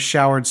heart was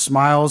showered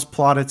smiles,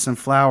 plaudits, and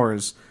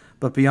flowers.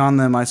 But beyond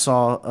them I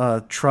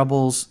saw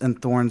troubles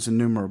and thorns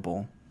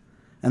innumerable.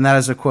 And that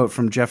is a quote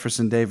from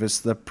Jefferson Davis,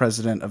 the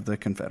president of the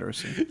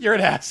Confederacy. You're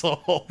an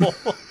asshole.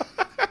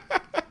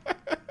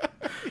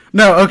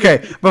 No,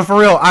 okay. But for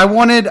real, I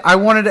wanted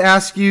to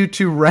ask you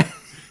to rank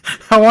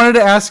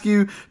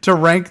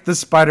the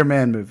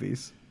Spider-Man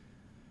movies.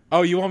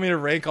 Oh, you want me to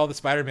rank all the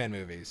Spider-Man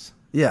movies?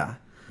 Yeah.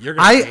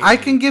 I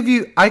can give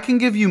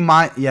you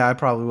my I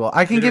probably will.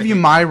 I can give you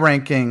my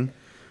ranking.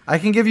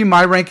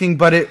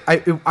 But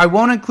I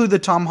won't include the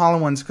Tom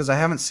Holland ones because I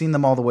haven't seen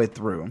them all the way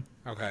through.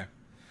 Okay.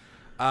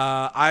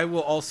 I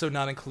will also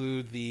not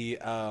include the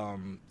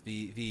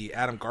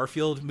Adam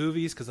Garfield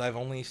movies because I've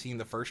only seen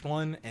the first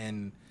one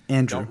and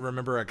don't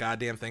remember a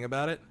goddamn thing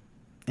about it.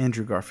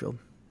 Andrew Garfield.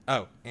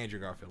 Oh, Andrew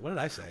Garfield. What did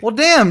I say? Well,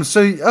 damn.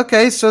 So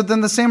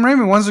then the Sam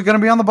Raimi ones are going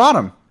to be on the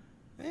bottom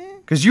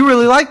because you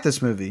really like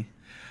this movie.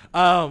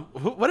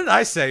 What did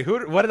I say?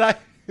 What did I?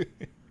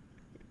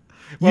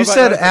 You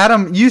said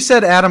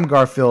Adam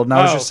Garfield, and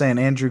I was just saying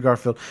Andrew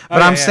Garfield.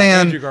 But I'm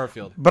saying Andrew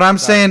Garfield. But I'm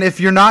saying if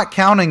you're not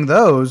counting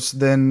those,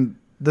 then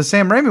the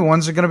Sam Raimi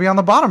ones are going to be on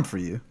the bottom for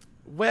you.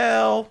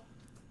 Well.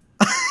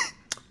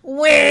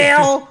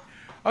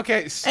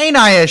 Okay. Ain't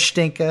I a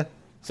stinker?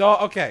 So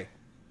okay,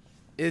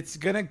 it's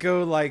gonna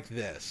go like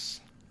this.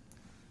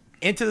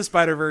 Into the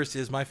Spider-Verse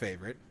is my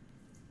favorite.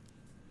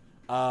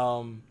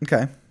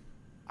 Okay.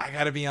 I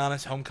gotta be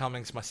honest,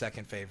 Homecoming's my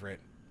second favorite.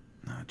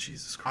 Oh,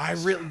 Jesus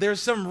Christ. There's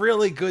some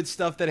really good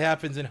stuff that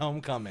happens in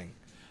Homecoming.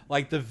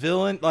 Like the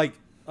villain,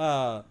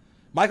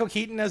 Michael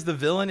Keaton as the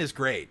villain is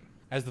great.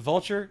 As the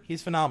Vulture,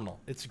 he's phenomenal.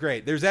 It's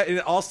great. There's that.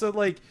 And also,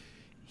 like,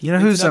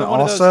 who's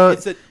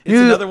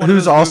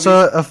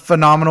also a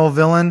phenomenal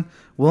villain?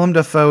 Willem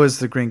Dafoe is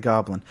the Green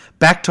Goblin.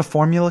 Back to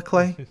formula,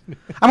 Clay.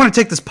 I'm going to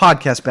take this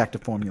podcast back to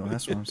formula.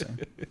 That's what I'm saying.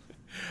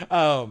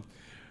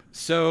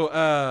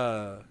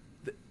 So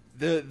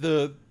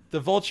the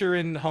Vulture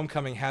in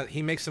Homecoming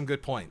he makes some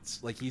good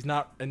points. Like, he's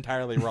not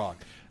entirely wrong.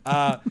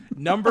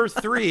 Number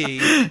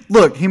 3.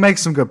 Look, he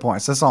makes some good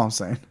points. That's all I'm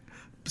saying.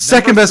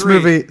 Second best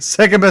movie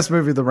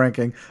of the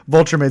ranking.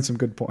 Vulture made some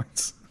good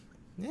points.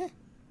 Yeah.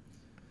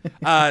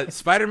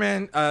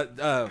 Spider-Man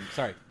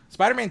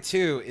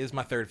 2 is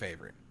my third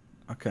favorite.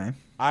 Okay.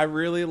 I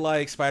really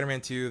like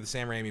Spider-Man 2, the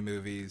Sam Raimi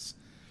movies.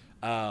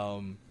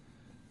 I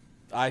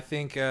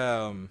think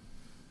I'm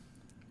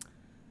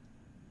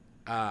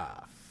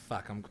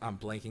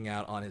blanking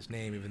out on his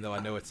name, even though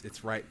I know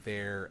it's right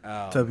there.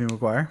 Tobey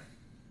Maguire.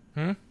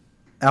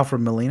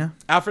 Alfred Molina.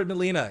 Alfred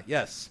Molina,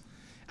 yes.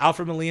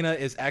 Alfred Molina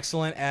is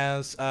excellent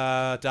as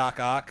Doc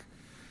Ock.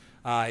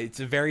 It's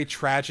a very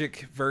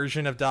tragic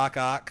version of Doc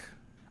Ock.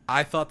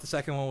 I thought the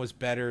second one was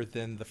better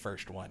than the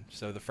first one.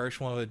 So the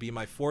first one would be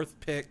my fourth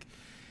pick,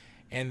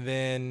 and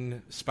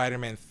then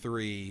Spider-Man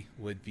 3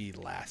 would be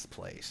last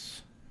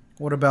place.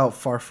 What about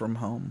Far From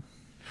Home?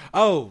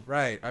 Oh,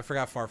 right. I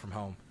forgot Far From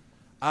Home.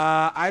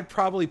 I'd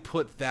probably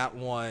put that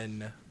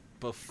one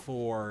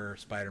before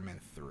Spider-Man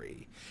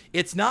 3.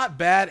 It's not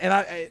bad, and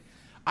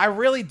I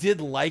really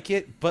did like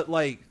it, but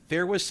like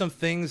there was some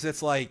things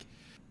that's like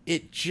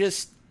it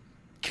just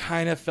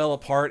kind of fell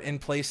apart in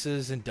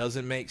places and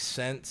doesn't make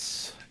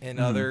sense in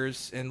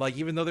others. And like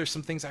even though there's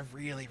some things I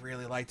really,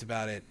 really liked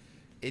about it,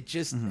 it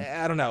just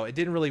I don't know, it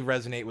didn't really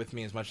resonate with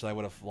me as much as I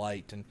would have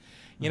liked. And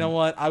you know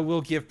what? I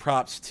will give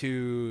props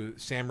to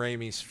Sam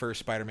Raimi's first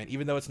Spider-Man,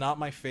 even though it's not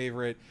my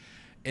favorite.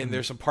 And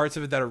there's some parts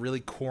of it that are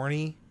really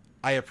corny.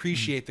 I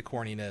appreciate the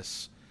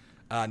corniness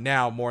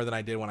now more than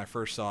I did when I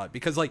first saw it.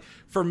 Because, like,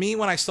 for me,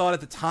 when I saw it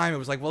at the time, it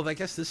was like, well, I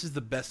guess this is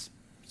the best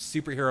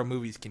superhero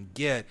movies can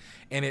get.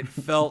 And it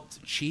felt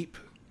cheap,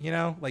 you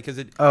know? Like, because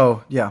it...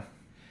 Oh, yeah.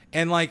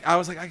 And, like, I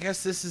was like, I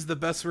guess this is the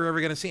best we're ever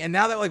going to see. And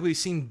now that, like, we've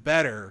seen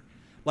better,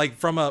 like,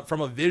 from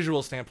a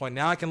visual standpoint,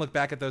 now I can look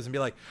back at those and be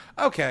like,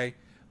 okay,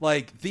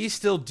 like, these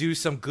still do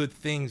some good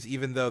things,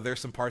 even though there's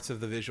some parts of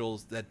the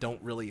visuals that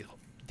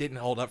didn't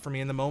hold up for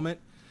me in the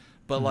moment.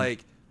 But,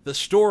 like, the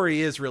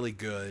story is really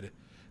good.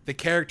 The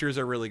characters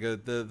are really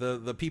good.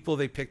 The people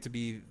they pick to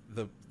be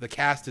the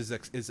cast is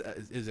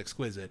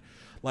exquisite.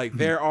 Like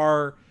there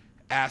are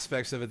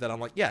aspects of it that I'm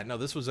like, yeah, no,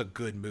 this was a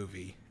good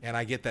movie, and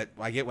I get that.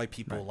 I get why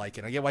people like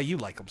it. I get why you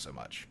like them so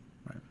much.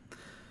 Right.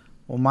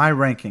 Well, my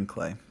ranking,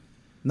 Clay.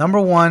 Number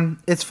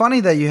 1. It's funny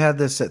that you had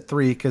this at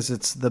 3 because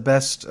it's the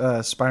best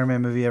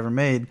Spider-Man movie ever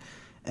made,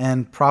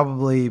 and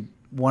probably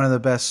one of the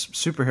best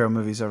superhero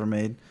movies ever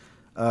made.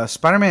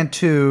 Spider-Man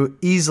 2,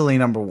 easily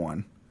number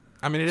 1.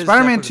 I mean, it is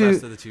Spider-Man definitely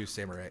the 2 best of the two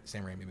Sam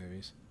Raimi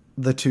movies.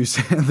 The two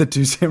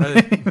Sam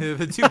Raimi.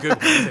 The two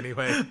good ones,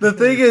 anyway. The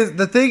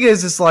thing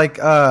is, it's like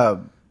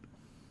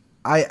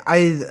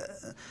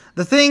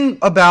the thing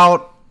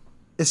about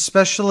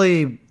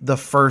especially the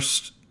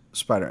first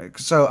Spider-Man.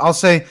 So I'll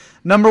say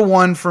number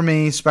 1 for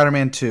me,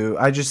 Spider-Man 2.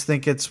 I just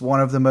think it's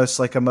one of the most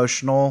like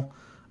emotional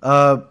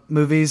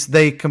movies.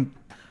 But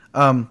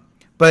Sam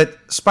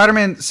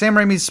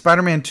Raimi's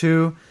Spider-Man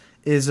 2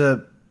 is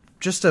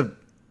just a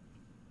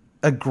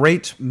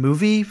great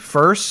movie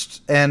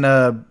first, and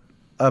a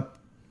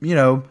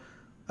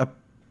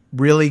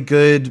really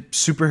good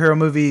superhero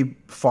movie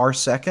far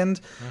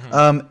second.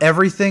 Mm-hmm.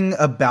 Everything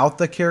about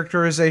the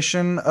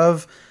characterization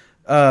of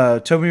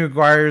Tobey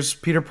Maguire's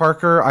Peter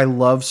Parker I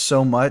love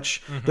so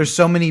much. Mm-hmm. There's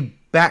so many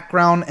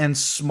background and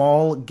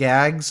small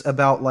gags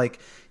about, like,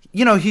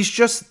 he's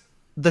just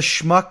the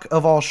schmuck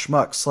of all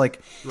schmucks.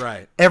 Like,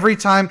 right. Every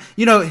time,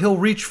 he'll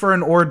reach for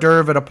an hors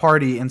d'oeuvre at a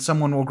party and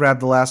someone will grab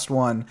the last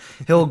one.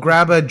 He'll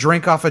grab a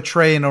drink off a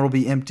tray and it'll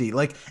be empty.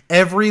 Like,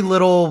 every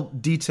little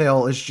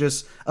detail is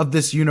just of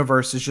this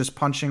universe is just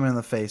punching him in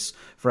the face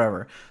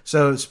forever.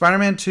 So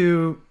Spider-Man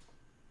 2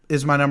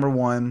 is my number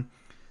 1.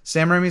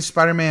 Sam Raimi's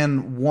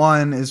Spider-Man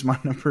 1 is my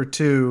number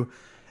 2.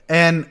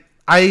 And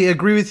I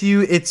agree with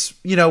you. It's,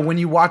 when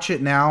you watch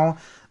it now,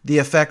 the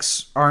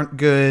effects aren't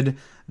good.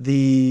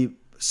 The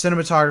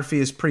cinematography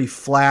is pretty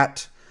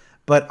flat,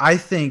 but I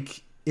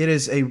think it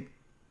is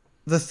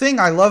the thing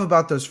I love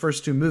about those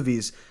first 2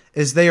 movies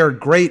is they are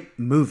great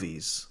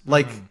movies.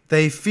 Like,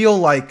 they feel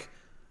like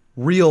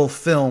real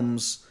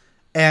films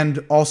and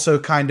also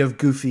kind of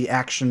goofy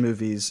action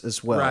movies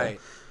as well.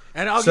 Right.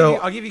 And I'll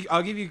give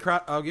you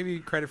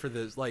credit for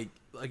this. Like,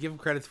 I give them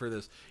credit for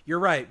this. You're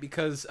right,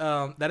 because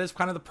that is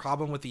kind of the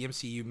problem with the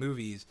MCU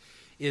movies,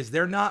 is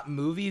they're not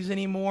movies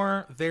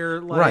anymore. They're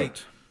like,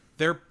 right.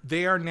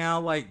 They are now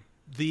like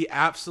the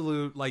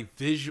absolute, like,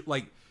 visual,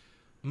 like,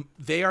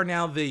 they are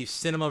now the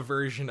cinema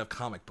version of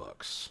comic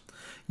books.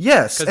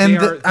 Yes, and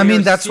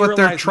that's what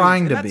they're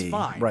trying to be.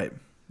 Fine. Right.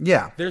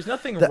 Yeah. There's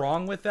nothing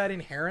wrong with that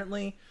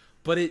inherently,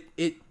 but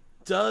it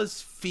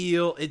does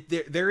feel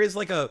there is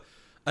like a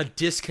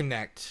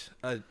disconnect,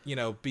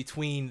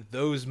 between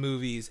those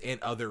movies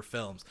and other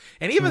films.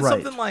 And even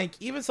something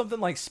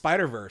like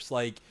Spider-Verse,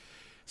 I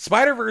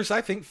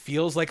think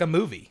feels like a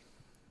movie.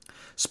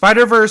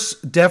 Spider-Verse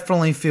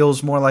definitely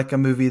feels more like a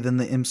movie than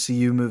the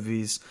MCU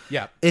movies.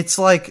 Yeah. It's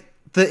like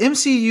the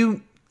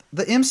MCU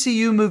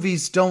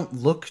movies don't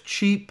look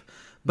cheap,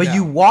 but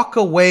you walk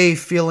away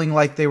feeling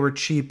like they were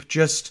cheap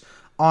just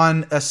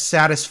on a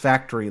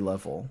satisfactory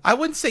level. I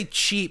wouldn't say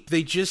cheap,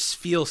 they just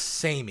feel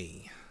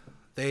samey.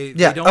 They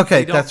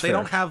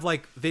don't have,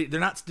 like, they're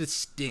not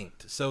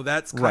distinct. So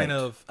that's kind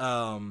of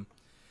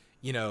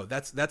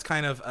that's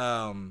kind of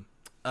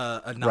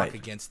a knock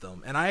against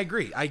them. And I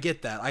agree. I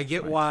get that. I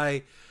get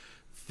why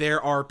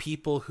there are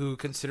people who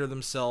consider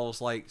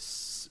themselves like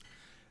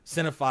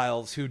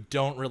cinephiles who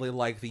don't really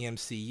like the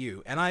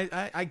MCU. And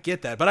I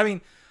get that. But I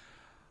mean,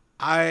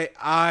 we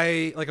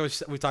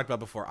talked about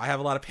before, I have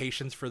a lot of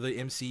patience for the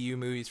MCU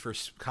movies, for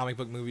comic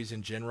book movies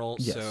in general.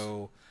 Yes.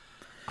 So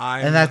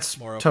that's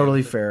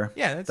totally fair.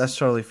 Yeah, that's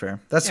totally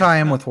fair. That's how I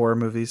am with horror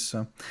movies.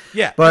 So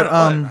yeah, but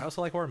I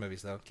also like horror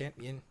movies, though.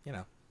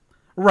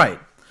 Right.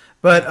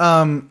 But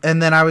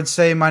and then I would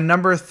say my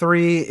number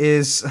 3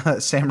 is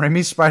Sam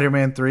Raimi's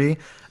Spider-Man 3.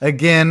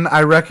 Again,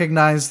 I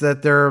recognize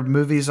that there are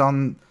movies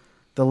on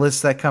the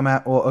list that come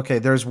out. Well, okay,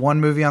 there's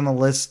one movie on the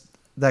list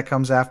that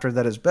comes after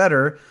that is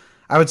better.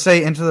 I would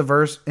say Into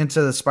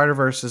the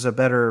Spider-Verse is a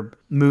better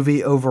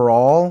movie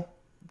overall,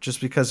 just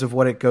because of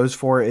what it goes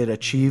for. It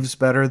achieves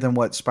better than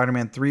what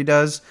Spider-Man 3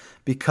 does,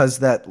 because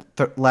that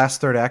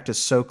last third act is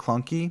so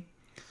clunky.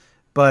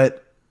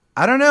 But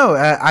I don't know.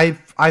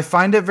 I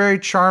find it very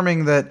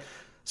charming that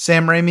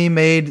Sam Raimi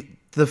made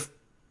the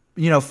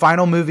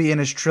final movie in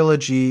his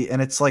trilogy,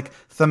 and it's like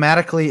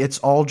thematically it's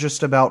all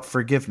just about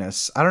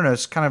forgiveness. I don't know.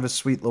 It's kind of a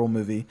sweet little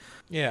movie.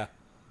 Yeah.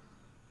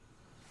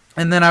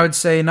 And then I would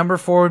say number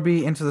 4 would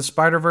be Into the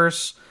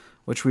Spider-Verse,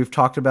 which we've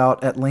talked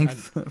about at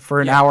length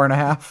for an hour and a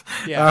half.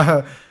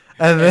 Yeah.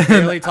 And then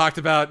really talked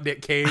about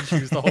Nick Cage,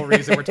 who's the whole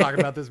reason we're talking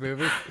about this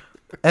movie.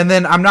 And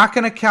then I'm not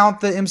going to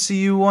count the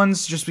MCU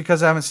ones just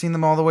because I haven't seen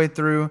them all the way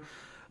through.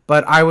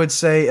 But I would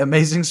say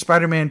Amazing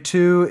Spider-Man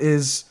 2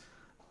 is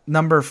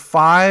number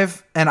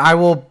 5. And I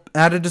will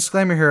add a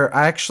disclaimer here.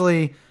 I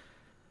actually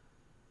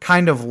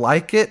kind of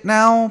like it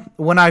now.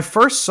 When I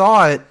first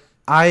saw it,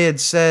 I had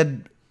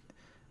said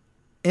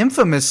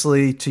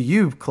infamously to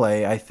you,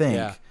 Clay, I think.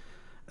 Yeah.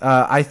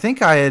 I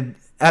think I had,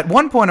 at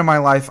one point in my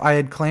life, I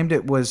had claimed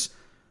it was,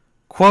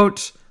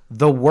 quote,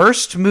 the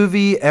worst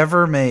movie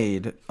ever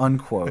made,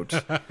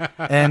 unquote.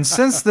 And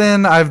since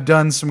then, I've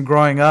done some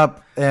growing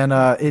up, and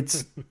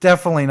it's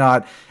definitely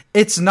not.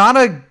 It's not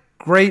a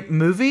great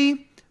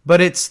movie, but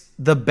it's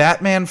the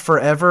Batman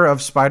Forever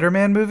of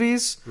Spider-Man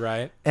movies.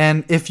 Right.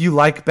 And if you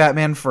like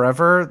Batman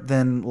Forever,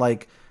 then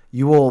like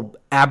you will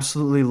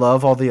absolutely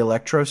love all the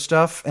Electro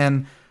stuff.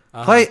 And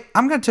Clay,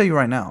 I'm going to tell you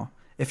right now,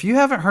 if you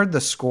haven't heard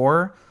the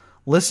score,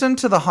 listen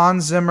to the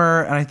Hans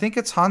Zimmer, and I think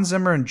it's Hans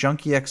Zimmer and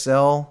Junkie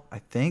XL. I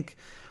think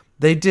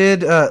they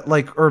did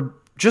or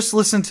just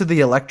listen to the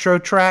electro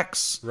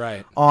tracks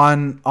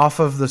off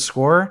of the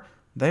score.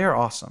 They are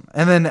awesome.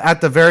 And then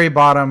at the very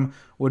bottom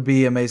would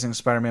be Amazing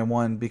Spider-Man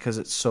 1 because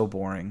it's so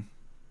boring.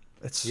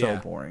 It's so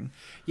boring.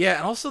 Yeah,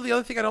 and also the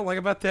other thing I don't like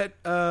about that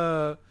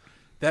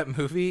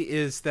movie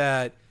is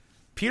that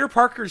Peter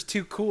Parker's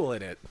too cool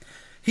in it.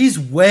 He's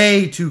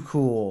way too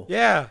cool.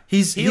 Yeah.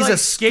 He's like a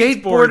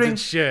skateboarding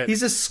shit.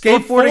 He's a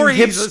skateboarding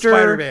hipster. He's a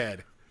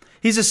Spider-Man.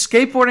 He's a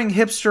skateboarding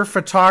hipster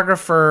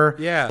photographer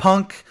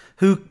punk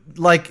who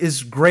like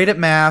is great at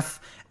math.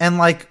 And,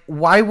 like,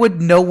 why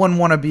would no one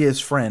want to be his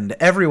friend?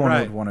 Everyone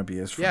would want to be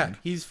his friend. Yeah,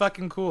 he's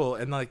fucking cool.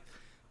 And, like,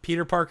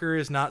 Peter Parker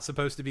is not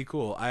supposed to be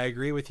cool. I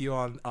agree with you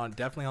on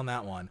definitely on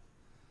that one.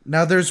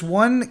 Now, there's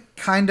one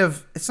kind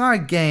of... It's not a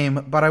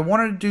game, but I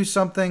wanted to do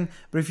something.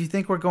 But if you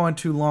think we're going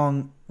too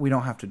long, we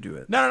don't have to do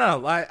it. No.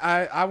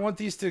 I want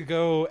these to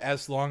go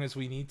as long as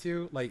we need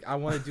to. Like, I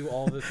want to do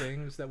all the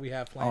things that we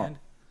have planned.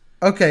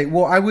 Okay,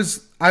 well, I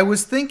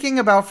was thinking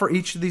about for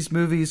each of these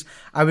movies,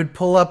 I would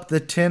pull up the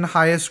 10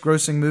 highest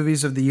grossing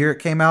movies of the year it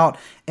came out,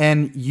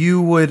 and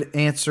you would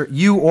answer,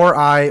 you or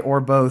I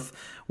or both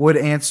would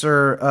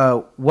answer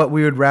what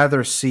we would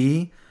rather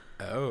see.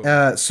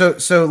 Oh.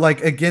 So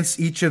like against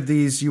each of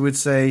these, you would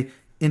say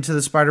Into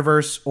the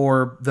Spider-Verse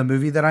or the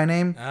movie that I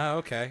named. Oh,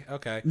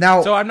 okay.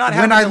 Now, so I'm not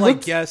having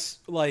to guess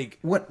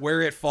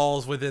where it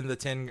falls within the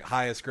 10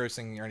 highest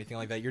grossing or anything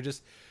like that.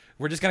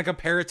 We're just gonna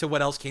compare it to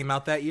what else came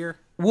out that year.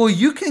 Well,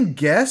 you can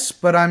guess,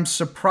 but I'm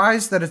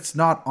surprised that it's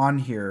not on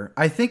here.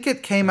 I think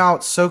it came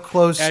out so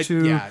close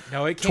to it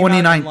came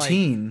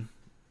 2019.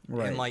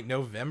 Out in like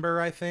November,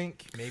 I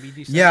think, maybe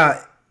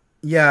December.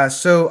 Yeah.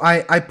 So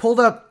I pulled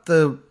up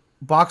the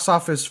box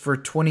office for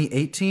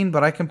 2018,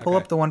 but I can pull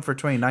up the one for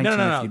 2019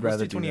 if you'd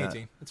rather do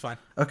 2018. It's fine.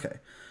 Okay.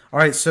 All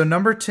right. So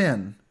number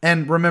 10,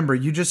 and remember,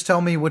 you just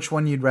tell me which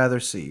one you'd rather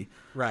see.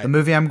 Right. The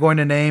movie I'm going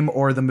to name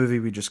or the movie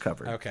we just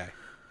covered. Okay.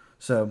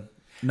 So.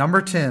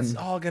 Number 10. It's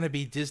all gonna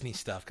be Disney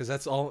stuff because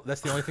that's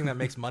the only thing that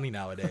makes money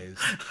nowadays.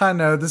 I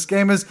know this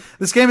game is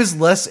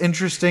less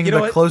interesting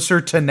the closer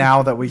to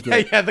now that we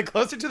get. Yeah, the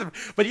closer to the.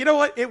 But you know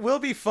what? It will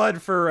be fun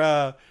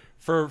for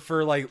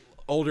like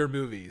older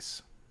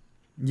movies.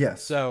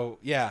 Yes. So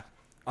yeah,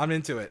 I'm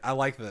into it. I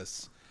like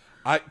this.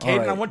 Caden,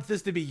 right. I want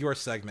this to be your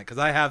segment because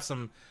I have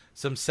some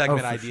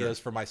segment ideas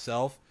for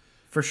myself.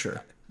 For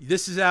sure.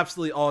 This is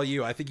absolutely all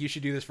you. I think you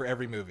should do this for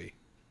every movie.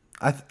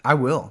 I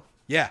will.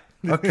 Yeah.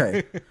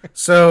 Okay.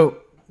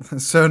 So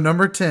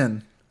number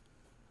 10,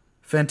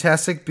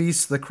 Fantastic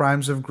Beasts: The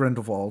Crimes of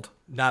Grindelwald.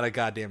 Not a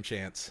goddamn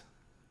chance.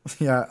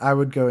 Yeah, I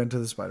would go Into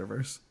the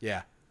Spider-Verse.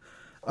 Yeah.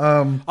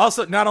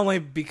 Also, not only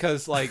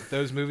because like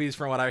those movies,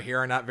 from what I hear,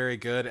 are not very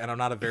good, and I'm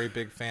not a very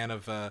big fan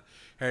of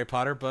Harry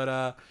Potter,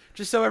 but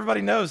just so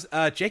everybody knows,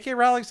 J.K.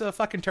 Rowling's a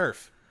fucking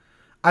turf.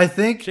 I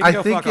think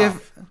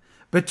if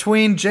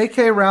between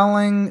J.K.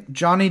 Rowling,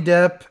 Johnny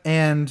Depp,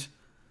 and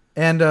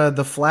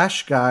the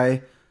Flash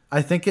guy,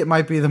 I think it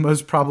might be the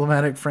most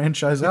problematic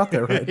franchise out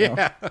there right now.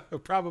 Yeah,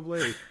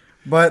 probably.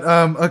 But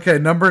okay,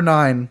 number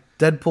 9,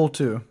 Deadpool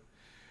 2.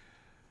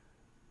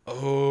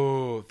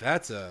 Oh,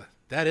 that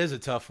is a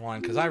tough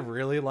one because I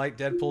really like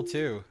Deadpool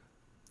 2.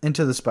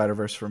 Into the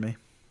Spider-Verse for me.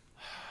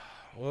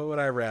 What would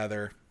I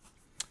rather?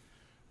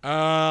 You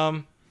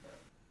know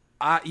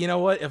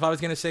what? If I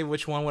was gonna say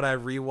which one would I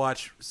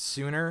rewatch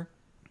sooner,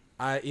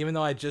 even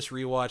though I just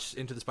rewatched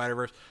Into the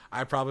Spider-Verse,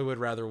 I probably would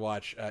rather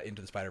watch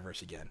Into the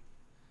Spider-Verse again.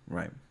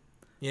 Right.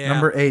 Yeah.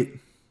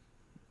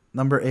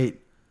 Number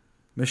 8,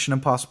 Mission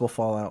Impossible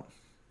Fallout.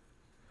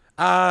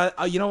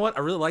 You know what?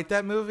 I really like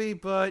that movie,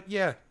 but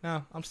yeah,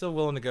 no, I'm still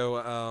willing to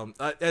go.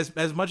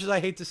 As much as I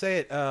hate to say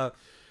it,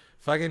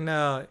 fucking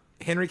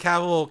Henry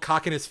Cavill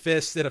cocking his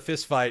fist in a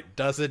fist fight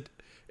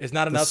is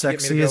not enough to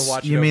get me to go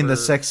watch it. You mean the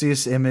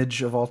sexiest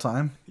image of all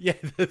time? Yeah,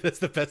 that's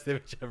the best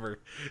image ever.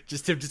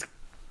 Just him,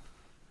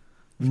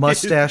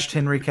 mustached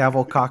Henry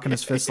Cavill cocking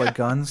his fists like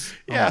guns.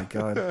 Yeah.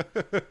 Oh my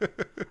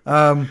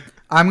god.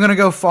 I'm gonna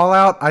go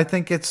Fallout. I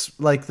think it's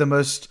like the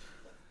most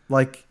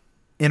like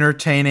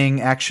entertaining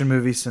action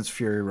movie since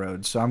Fury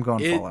Road. So I'm going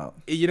Fallout.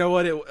 You know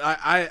what?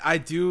 I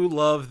do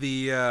love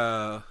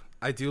the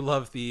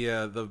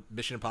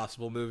Mission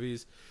Impossible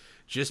movies,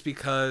 just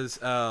because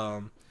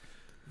Tom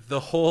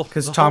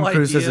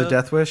Cruise has a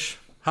death wish.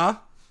 Huh?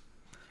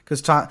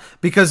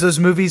 Because those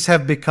movies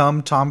have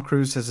become Tom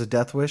Cruise has a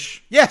death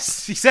wish.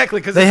 Yes, exactly.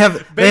 Because they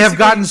have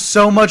gotten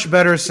so much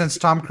better since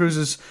Tom Cruise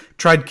has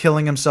tried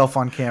killing himself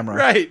on camera.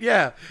 Right?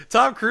 Yeah.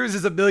 Tom Cruise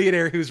is a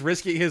millionaire who's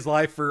risking his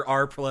life for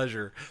our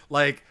pleasure.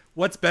 Like,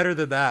 what's better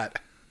than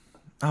that?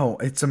 Oh,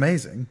 it's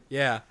amazing.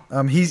 Yeah.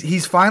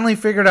 He's finally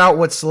figured out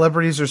what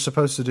celebrities are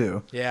supposed to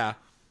do. Yeah.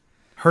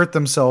 Hurt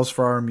themselves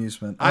for our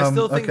amusement. I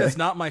still think that's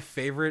not my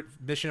favorite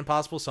Mission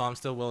Impossible, so I'm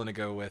still willing to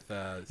go with...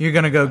 You're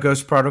going to go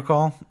Ghost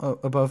Protocol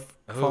above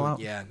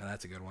Fallout? Yeah, no,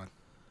 that's a good one.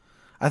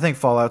 I think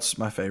Fallout's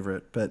my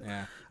favorite, but...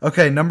 Yeah.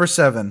 Okay, number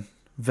 7,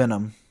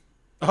 Venom.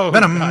 Oh,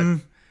 Venom.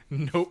 God.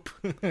 Nope.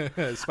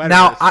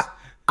 Now,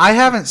 I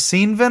haven't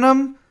seen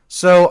Venom,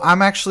 so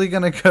I'm actually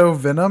gonna go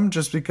Venom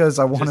just because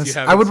I want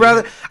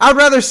to. I'd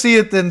rather see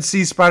it than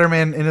see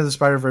Spider-Man Into the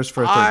Spider-Verse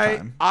for a third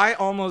time. I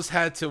almost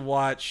had to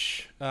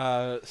watch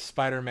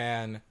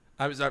Spider-Man.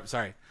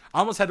 Sorry. I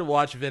almost had to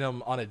watch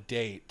Venom on a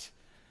date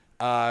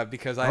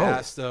because I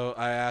asked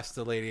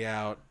the lady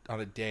out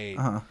on a date,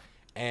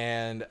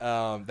 and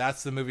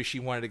that's the movie she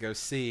wanted to go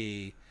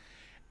see.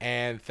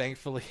 And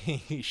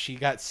thankfully, she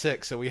got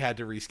sick, so we had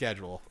to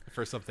reschedule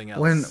for something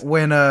else.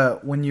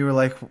 When you were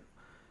like,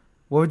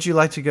 "What would you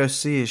like to go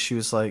see?" She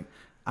was like,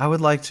 "I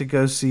would like to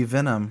go see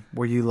Venom."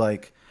 Were you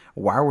like,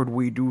 "Why would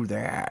we do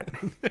that?"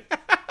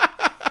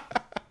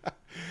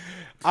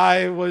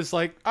 I was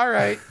like, "All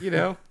right,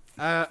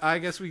 I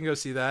guess we can go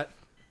see that."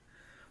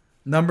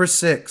 Number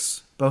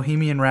 6,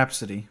 Bohemian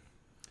Rhapsody.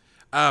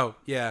 Oh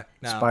yeah,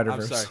 no,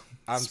 Spider-Verse. I'm sorry,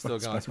 I'm still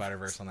going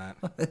Spider-Verse on that.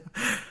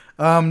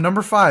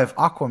 Number 5,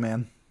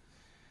 Aquaman.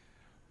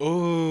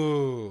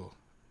 Ooh,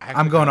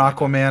 I'm going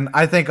Aquaman.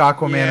 I think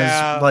Aquaman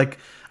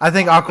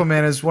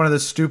is one of the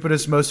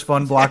stupidest, most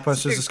fun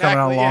blockbusters that's coming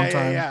out in a long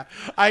time. Yeah,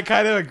 I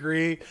kind of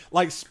agree.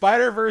 Like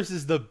Spider-Verse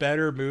is the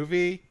better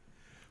movie,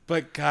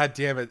 but god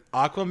damn it,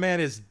 Aquaman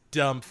is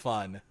dumb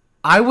fun.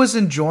 I was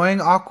enjoying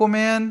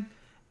Aquaman,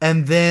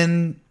 and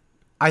then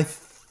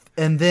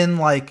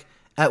like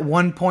at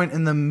one point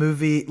in the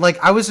movie,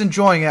 like I was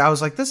enjoying it. I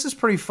was like, this is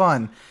pretty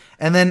fun.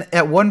 And then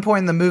at one point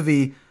in the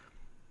movie,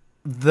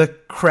 the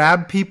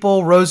crab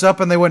people rose up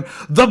and they went,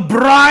 "The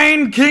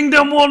Brine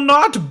Kingdom will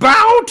not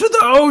bow to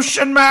the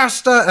Ocean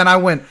Master." And I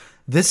went,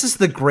 this is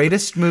the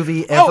greatest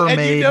movie ever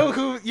made. You know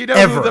who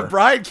the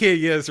Brine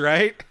King is,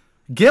 right?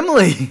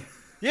 Gimli.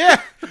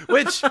 Yeah.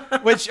 Which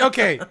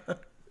okay.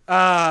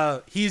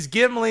 He's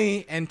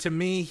Gimli, and to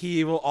me,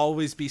 he will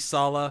always be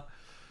Sala.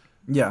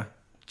 Yeah.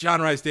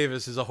 John Rhys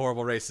Davis is a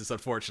horrible racist,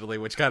 unfortunately,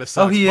 which kind of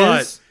sucks. Oh, he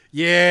is?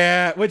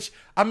 Yeah. Which,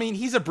 I mean,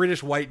 he's a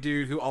British white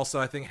dude who also,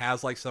 I think,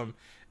 has like some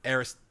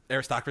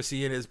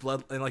aristocracy in his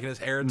blood and like in his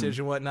heritage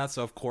and whatnot.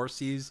 So, of course,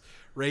 he's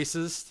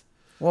racist.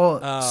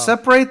 Well,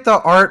 separate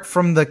the art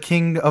from the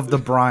king of the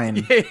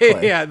brine.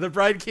 Yeah, the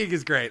Brine King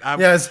is great.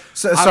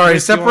 Sorry,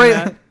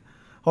 separate.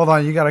 Hold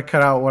on, you got to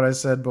cut out what I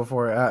said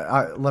before.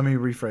 Let me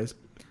rephrase.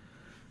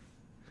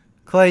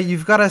 Clay,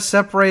 you've got to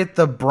separate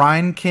the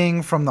Brine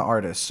King from the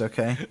artist,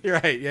 okay? You're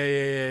right.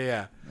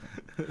 Yeah.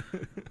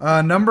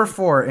 Number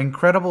 4,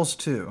 Incredibles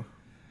 2.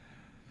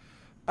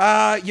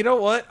 You know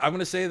what? I'm going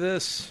to say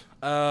this.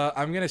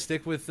 I'm going to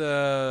stick with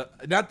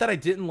not that I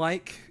didn't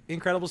like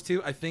Incredibles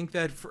 2. I think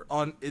that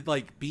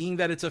being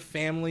that it's a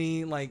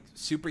family like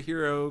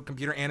superhero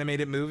computer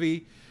animated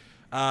movie,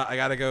 I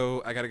got to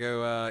go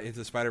into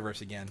the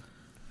Spider-Verse again.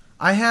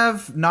 I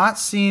have not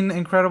seen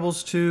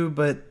Incredibles 2,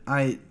 but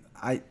I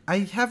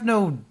have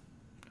no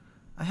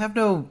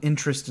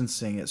interest in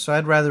seeing it, so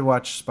I'd rather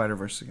watch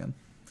Spider-Verse again.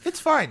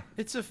 It's fine.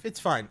 It's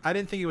fine. I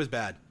didn't think it was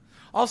bad.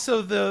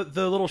 Also, the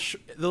little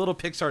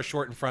Pixar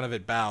short in front of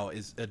it, Bow,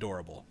 is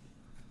adorable.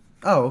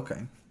 Oh,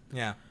 okay.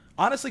 Yeah.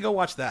 Honestly, go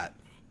watch that.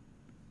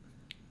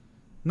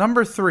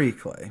 Number 3,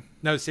 Clay.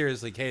 No,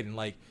 seriously, Caden.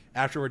 Like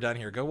after we're done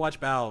here, go watch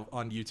Bow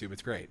on YouTube.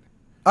 It's great.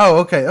 Oh,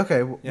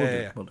 okay.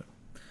 We'll do.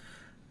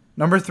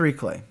 Number 3,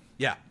 Clay.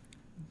 Yeah.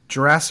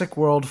 Jurassic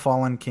World: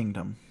 Fallen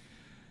Kingdom.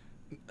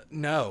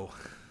 No.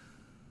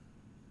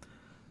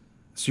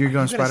 So you're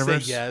going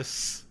Spider-Verse? Say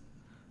yes.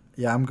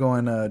 Yeah, I'm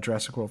going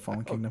Jurassic World: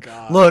 Fallen Kingdom.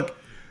 God. Look,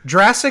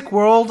 Jurassic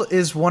World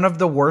is one of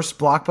the worst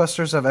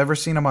blockbusters I've ever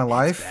seen in my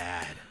life. It's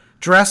bad.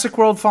 Jurassic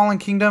World: Fallen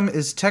Kingdom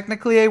is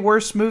technically a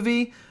worse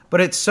movie,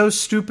 but it's so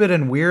stupid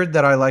and weird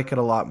that I like it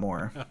a lot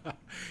more.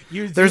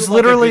 There's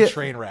literally a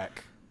train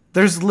wreck.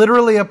 There's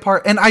literally a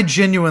part, and I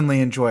genuinely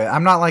enjoy it.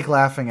 I'm not like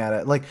laughing at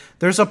it. Like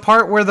there's a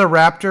part where the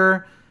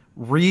raptor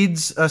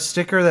reads a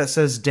sticker that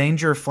says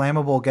 "Danger,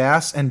 flammable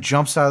gas" and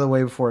jumps out of the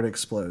way before it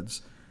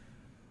explodes.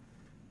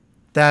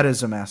 That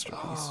is a masterpiece.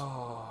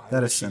 Oh,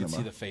 that is cinema. You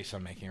can see the face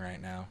I'm making right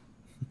now.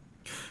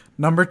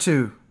 Number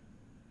 2,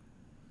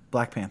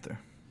 Black Panther.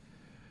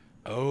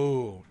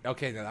 Oh,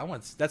 okay. Now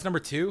that's number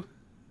 2.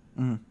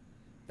 Mm-hmm.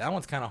 That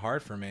one's kind of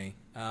hard for me.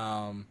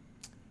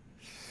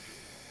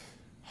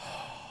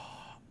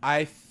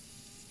 I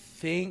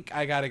think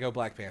I gotta go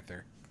Black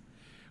Panther.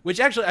 Which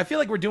actually, I feel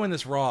like we're doing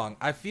this wrong.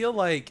 I feel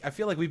like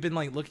we've been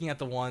like looking at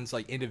the ones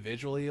like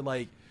individually,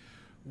 like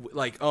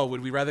oh,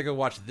 would we rather go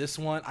watch this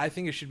one? I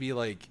think it should be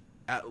like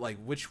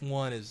which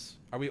one is?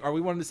 Are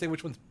we wanting to say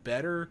which one's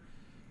better?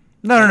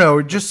 No.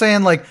 We're just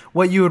saying like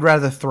what you would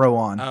rather throw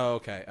on. Oh,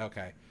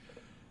 okay.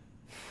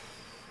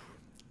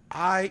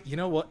 You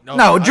know what?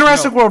 No,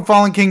 Jurassic World: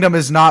 Fallen Kingdom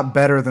is not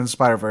better than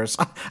Spider-Verse.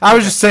 I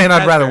was just saying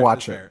I'd rather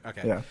watch it.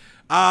 Okay. Yeah.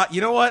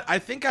 You know what? I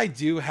think I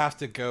do have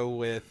to go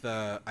with.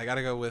 I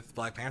gotta go with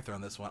Black Panther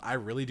on this one. I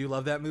really do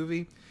love that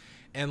movie,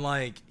 and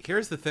like,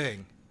 here's the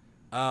thing,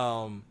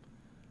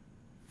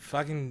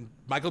 fucking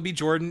Michael B.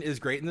 Jordan is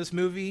great in this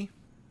movie,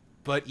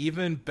 but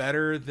even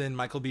better than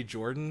Michael B.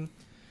 Jordan,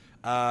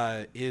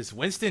 is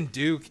Winston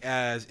Duke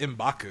as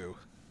M'Baku.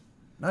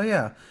 Oh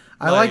yeah,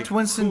 I liked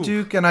Winston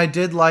Duke, and I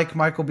did like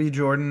Michael B.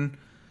 Jordan.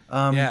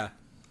 Yeah,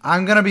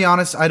 I'm gonna be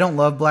honest. I don't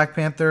love Black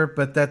Panther,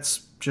 but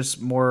that's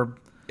just more.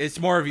 It's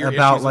more of your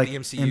about issues like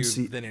with the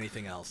MCU than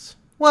anything else.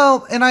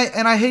 Well, and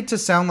I hate to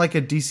sound like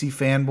a DC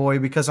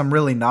fanboy because I'm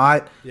really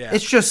not. Yeah.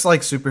 It's just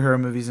like superhero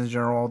movies in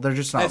general. They're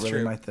just not really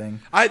true. my thing.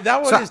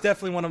 That one is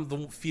definitely one of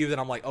the few that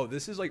I'm like, oh,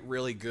 this is like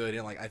really good,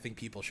 and like I think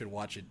people should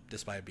watch it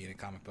despite it being a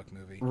comic book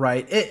movie.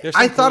 Right.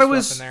 I thought it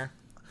was. In there.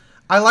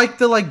 I like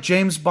the like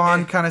James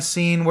Bond kind of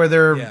scene where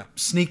they're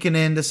sneaking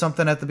into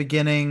something at the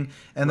beginning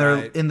and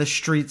they're in the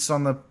streets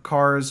on the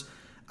cars.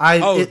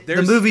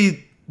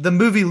 The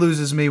movie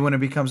loses me when it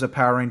becomes a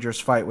Power Rangers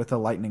fight with a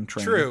lightning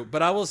train. True,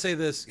 but I will say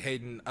this,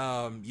 Hayden.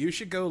 You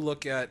should go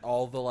look at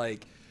all the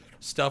like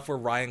stuff where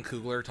Ryan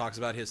Coogler talks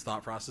about his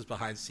thought process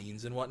behind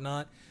scenes and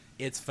whatnot.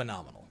 It's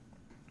phenomenal.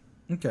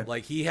 Okay.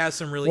 Like he has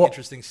some really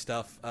interesting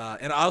stuff.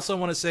 And I also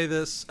want to say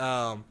this.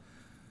 One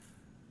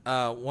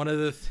of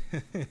the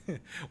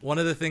one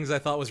of the things I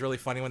thought was really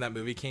funny when that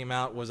movie came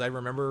out was I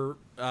remember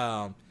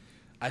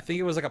I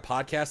think it was like a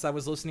podcast I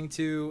was listening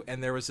to,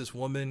 and there was this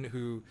woman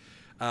who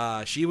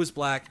she was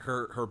black,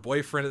 her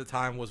boyfriend at the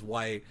time was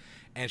white,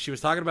 and she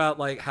was talking about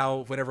like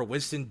how whenever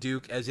Winston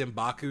Duke as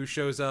M'Baku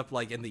shows up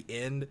like in the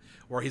end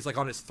where he's like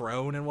on his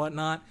throne and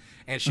whatnot,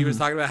 and she was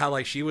talking about how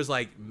like she was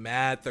like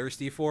mad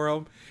thirsty for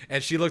him,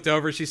 and she looked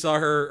over, she saw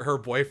her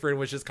boyfriend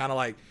was just kind of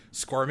like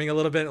squirming a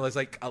little bit and was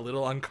like a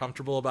little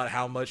uncomfortable about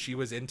how much she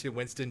was into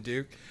Winston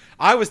Duke.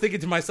 I was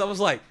thinking to myself, I was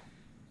like,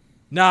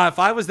 nah, if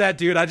I was that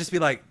dude, I'd just be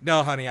like,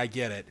 no honey, I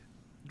get it.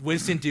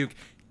 Winston Duke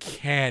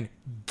can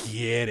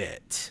get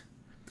it.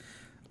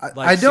 Like,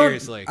 I don't.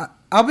 Seriously.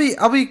 I'll be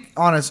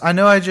honest. I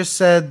know I just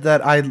said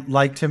that I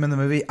liked him in the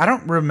movie. I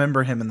don't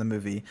remember him in the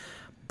movie,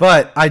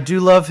 but I do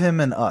love him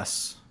in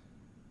Us.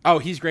 Oh,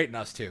 he's great in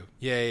Us too.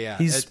 Yeah.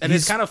 He's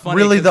it's kind of funny.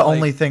 Really, the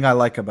only thing I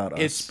like about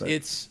Us.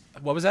 It's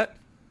what was that?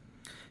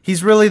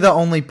 He's really the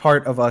only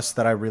part of Us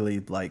that I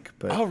really like.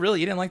 But oh, really?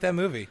 You didn't like that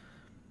movie?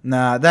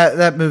 Nah,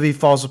 that movie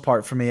falls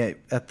apart for me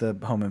at the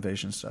home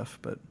invasion stuff.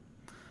 But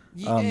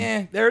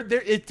yeah, there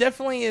it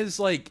definitely is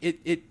like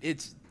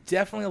it's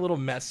definitely a little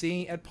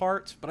messy at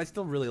parts, but I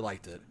still really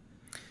liked it.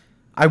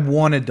 I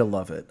wanted to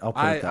love it. I'll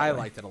put it that way. I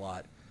liked it a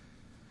lot.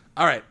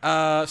 All right,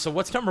 so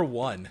what's number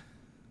one?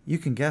 You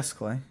can guess,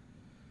 Clay.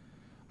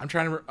 I'm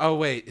trying to. Oh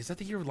wait, is that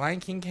the year Lion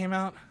King came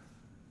out,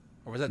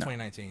 or was that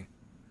 2019?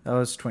 That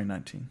was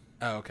 2019.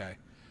 Oh okay.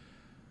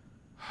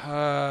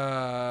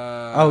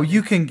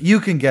 You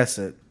can guess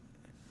it.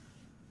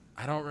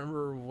 I don't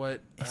remember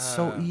what. It's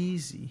so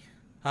easy.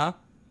 Huh?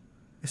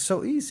 It's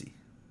so easy.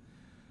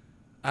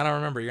 I don't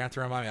remember. You're going to have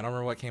to remind me. I don't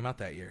remember what came out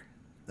that year.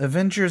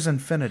 Avengers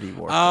Infinity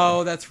War.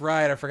 Oh, that's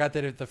right. I forgot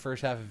that the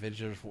first half of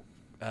Avengers...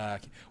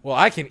 well,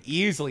 I can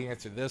easily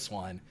answer this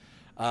one.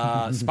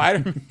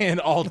 Spider-Man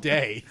all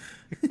day.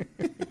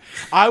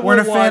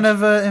 Weren't a fan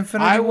of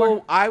Infinity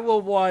War? I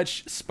will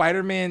watch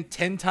Spider-Man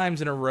 10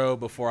 times in a row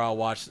before I'll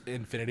watch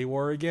Infinity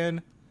War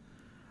again.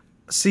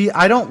 See,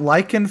 I don't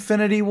like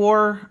Infinity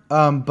War,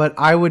 but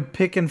I would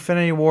pick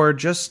Infinity War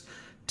just...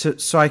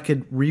 so I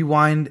could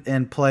rewind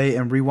and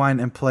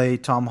play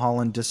Tom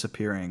Holland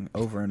disappearing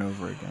over and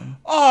over again.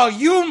 Oh,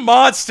 you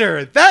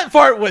monster! That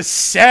part was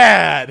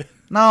sad.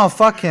 No,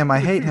 fuck him. I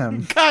hate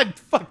him. God,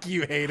 fuck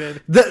you,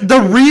 hated.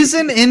 The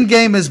reason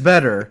Endgame is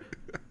better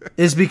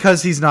is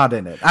because he's not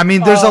in it. I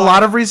mean, there's a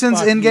lot of reasons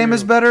Endgame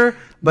is better,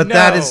 but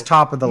that is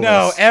top of the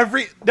list.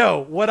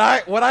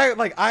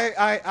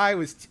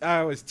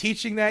 I was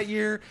teaching that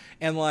year,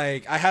 and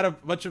like I had a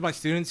bunch of my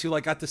students who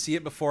like got to see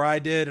it before I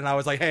did, and I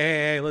was like,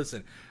 hey,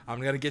 listen,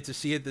 I'm gonna get to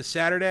see it this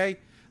Saturday.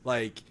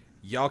 Like,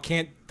 y'all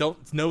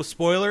no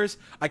spoilers.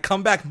 I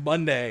come back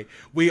Monday.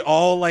 We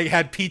all like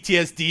had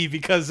PTSD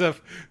because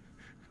of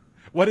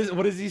what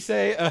does he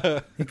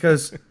say? He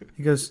goes,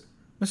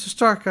 Mr.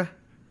 Stark.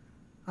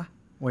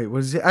 Wait, what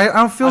is it? I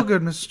don't feel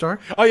good, Mr. Stark.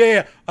 Oh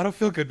yeah. I don't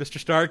feel good, Mr.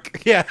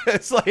 Stark. Yeah,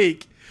 it's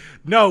like,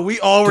 no, we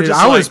all were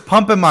I was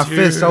pumping my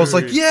fist. I was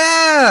like,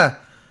 yeah,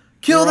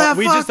 kill that fucker.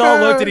 We just all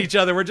looked at each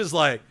other. We're just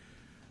like,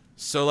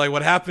 so like,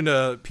 what happened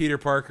to Peter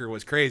Parker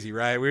was crazy,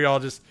 right? We're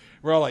all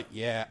like,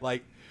 yeah,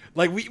 like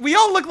we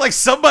all look like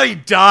somebody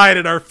died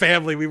in our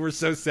family. We were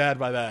so sad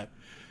by that.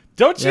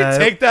 Don't you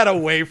take that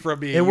away from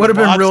me? It would have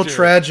been real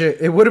tragic.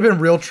 It would have been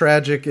real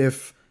tragic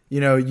if,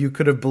 you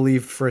could have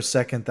believed for a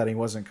second that he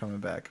wasn't coming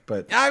back.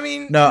 But I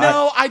mean,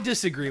 I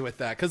disagree with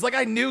that, because like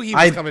I knew he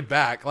was coming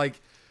back,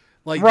 like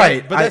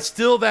right.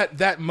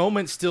 That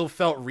moment still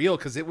felt real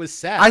because it was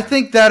sad. I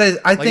think that is.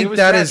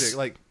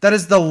 That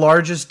is the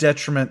largest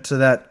detriment to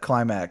that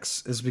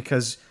climax, is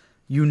because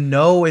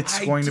it's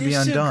going to be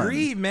undone. I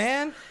disagree,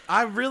 man.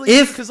 I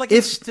really, because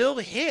it still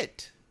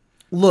hit.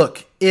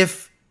 Look,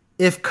 if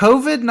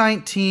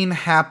COVID-19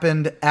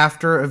 happened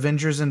after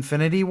Avengers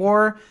Infinity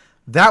War,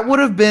 that would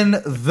have been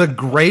the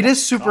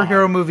greatest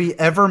superhero movie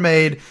ever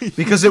made,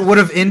 because it would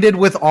have ended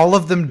with all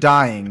of them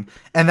dying,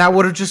 and that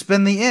would have just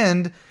been the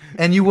end,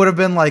 and you would have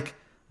been like,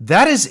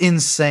 that is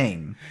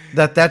insane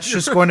that's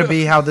just going to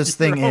be how this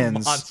thing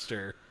ends.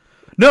 Monster.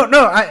 No,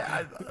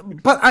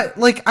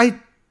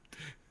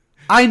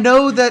 I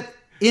know that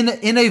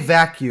in a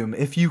vacuum,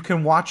 if you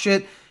can watch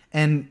it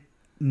and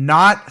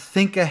not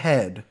think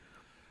ahead,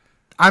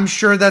 I'm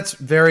sure that's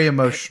very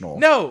emotional.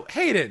 No,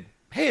 Hayden.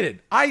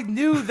 I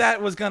knew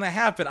that was gonna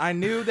happen. I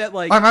knew that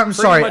like. I'm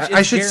sorry.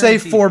 I should say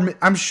guaranteed. for me.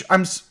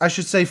 I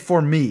should say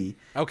for me.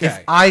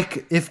 Okay.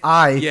 If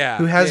I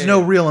who has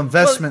no real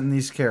investment in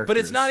these characters. But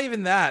it's not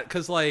even that,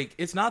 because like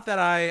it's not that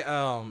I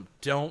I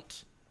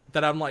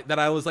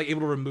was like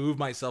able to remove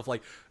myself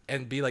like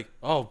and be like,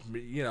 oh,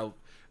 you know,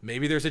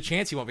 maybe there's a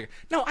chance he won't be.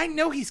 No, I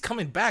know he's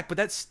coming back, but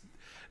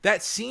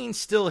that scene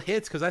still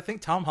hits because I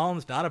think Tom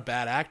Holland's not a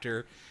bad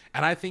actor,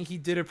 and I think he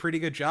did a pretty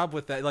good job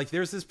with that. Like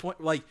there's this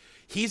point, like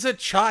he's a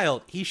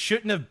child, he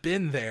shouldn't have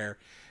been there,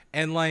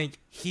 and like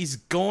he's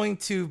going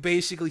to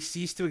basically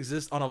cease to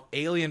exist on an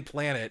alien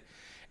planet.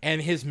 And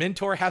his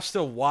mentor has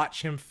to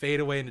watch him fade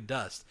away into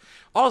dust.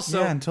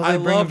 Also, I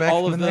loved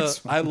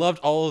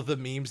all of the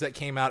memes that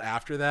came out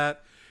after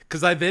that,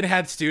 because I then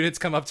had students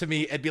come up to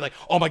me and be like,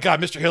 "Oh my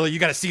God, Mr. Hiller, you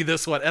got to see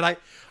this one." And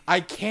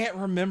I can't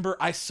remember.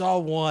 I saw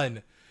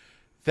one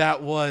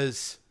that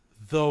was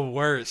the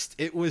worst.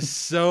 It was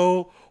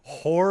so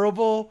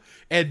horrible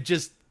and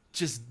just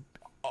a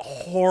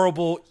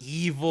horrible,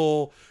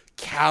 evil,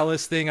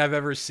 callous thing I've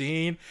ever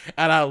seen.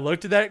 And I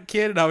looked at that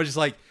kid and I was just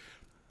like,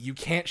 you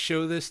can't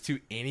show this to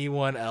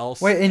anyone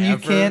else. Wait, and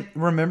ever. You can't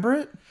remember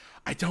it?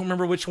 I don't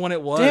remember which one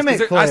it was. Damn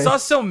it, Clay. I saw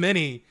so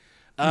many.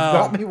 You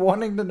got me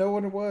wanting to know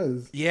what it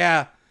was.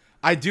 Yeah.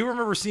 I do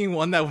remember seeing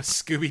one that was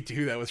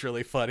Scooby-Doo that was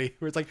really funny.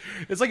 Where it's like,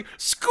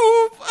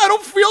 Scoob, I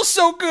don't feel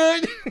so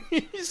good.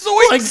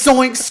 Zoink. Like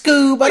Zoink,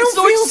 Scoob, I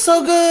don't feel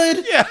so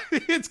good. Yeah,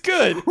 it's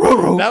good. That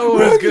one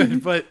was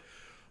good, but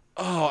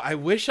I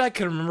wish I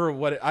could remember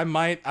what I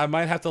might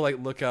have to like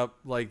look up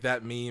like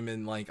that meme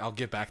and like I'll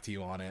get back to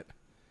you on it.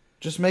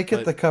 Just make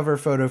it the cover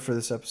photo for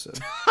this episode.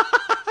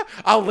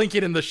 I'll link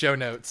it in the show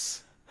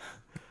notes.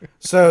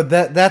 So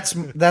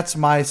that's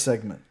my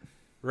segment.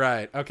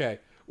 Right. Okay.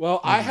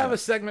 Well, I have a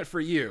segment for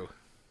you.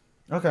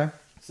 Okay.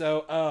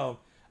 So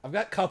I've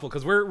got a couple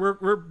because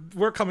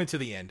we're coming to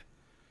the end.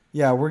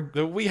 Yeah,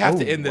 we have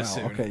to end this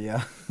soon. Okay.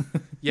 Yeah.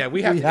 Yeah,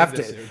 we have to end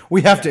this soon.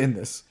 We have to end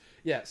this.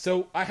 Yeah.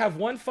 So I have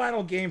one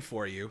final game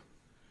for you.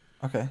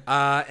 Okay.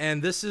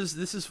 And this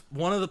is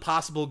one of the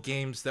possible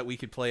games that we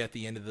could play at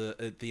the end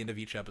of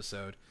each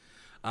episode.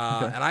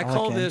 Okay. And I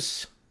call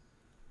this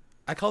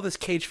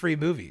cage-free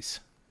movies.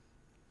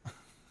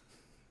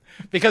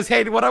 Because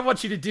hey, what I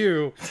want you to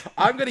do,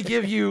 I'm going to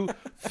give you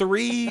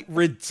 3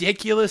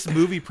 ridiculous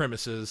movie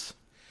premises,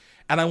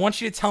 and I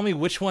want you to tell me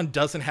which one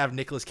doesn't have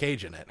Nicolas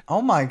Cage in it.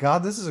 Oh my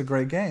God, this is a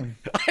great game.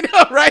 I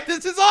know, right?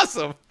 This is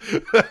awesome.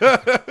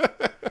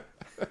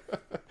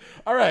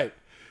 All right.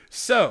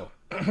 So,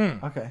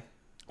 okay.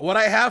 What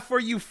I have for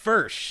you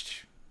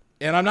first,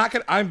 and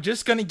I'm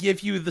just gonna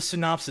give you the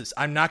synopsis.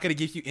 I'm not gonna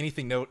give you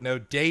anything. No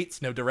dates,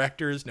 no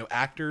directors, no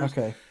actors.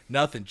 Okay.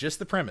 Nothing. Just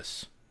the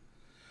premise.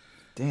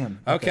 Damn.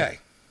 Okay.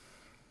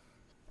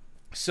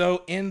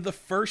 So in the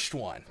first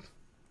one,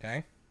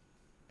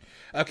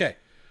 Okay.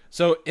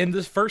 So in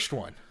this first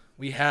one,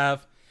 we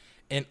have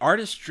an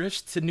artist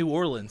drifts to New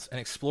Orleans and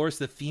explores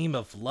the theme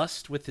of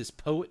lust with his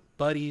poet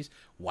buddy's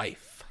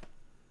wife.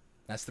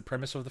 That's the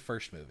premise of the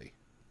first movie.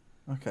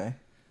 Okay.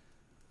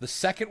 The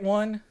second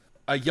one,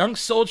 a young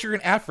soldier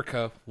in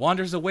Africa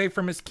wanders away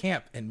from his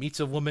camp and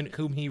meets a woman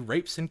whom he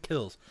rapes and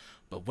kills.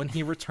 But when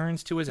he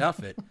returns to his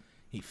outfit,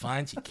 he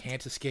finds he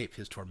can't escape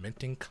his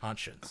tormenting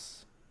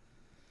conscience.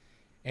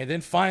 And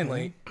then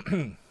finally...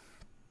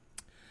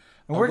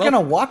 we're going to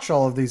watch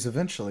all of these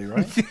eventually,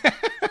 right?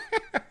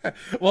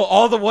 Well,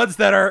 all the ones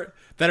that are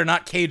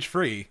not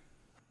cage-free.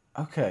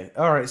 Okay,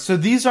 all right. So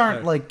these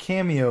aren't like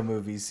cameo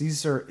movies.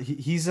 These are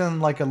he's in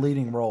like a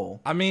leading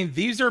role. I mean,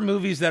 these are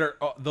movies that are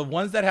the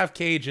ones that have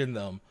Cage in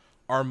them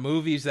are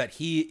movies that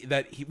he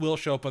will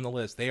show up on the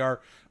list. They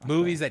are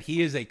movies that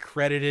he is a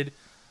credited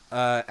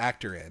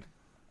actor in.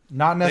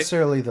 Not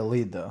necessarily the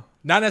lead though.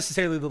 Not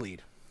necessarily the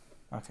lead.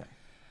 Okay.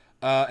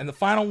 And the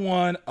final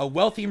one, a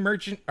wealthy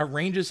merchant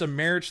arranges a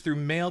marriage through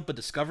mail, but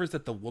discovers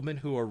that the woman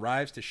who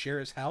arrives to share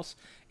his house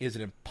is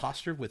an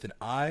imposter with an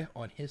eye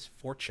on his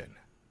fortune.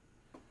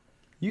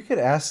 You could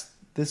ask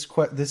this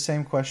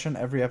same question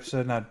every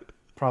episode, and I'd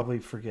probably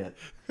forget.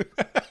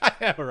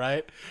 I know,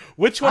 right?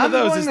 Which one of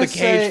those is the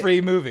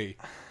cage-free movie?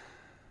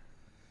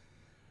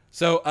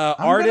 So,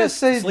 artist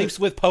sleeps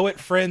with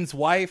poet friend's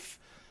wife.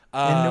 In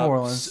New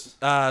Orleans.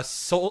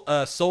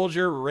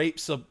 Soldier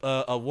rapes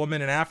a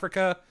woman in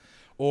Africa.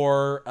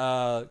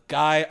 Or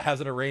guy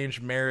has an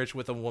arranged marriage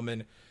with a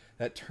woman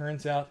that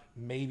turns out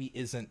maybe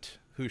isn't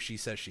who she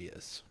says she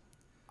is.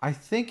 I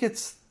think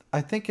it's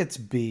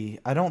B.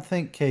 I don't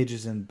think Cage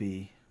is in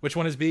B. Which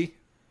one is B?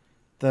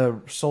 The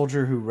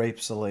soldier who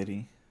rapes a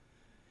lady.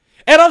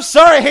 And I'm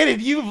sorry, Hayden,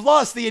 you've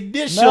lost the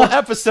initial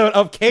episode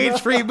of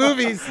Cage-Free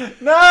Movies.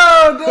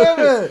 No,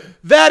 damn it.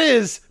 That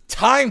is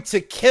Time to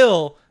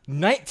Kill,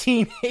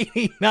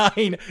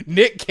 1989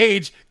 Nick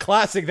Cage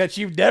classic that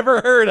you've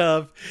never heard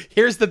of.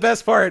 Here's the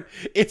best part.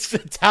 It's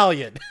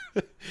Italian.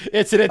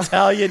 It's an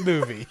Italian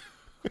movie.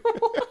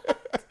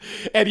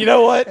 And you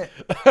know what?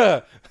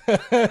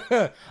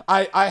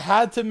 I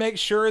had to make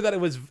sure that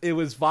it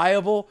was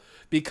viable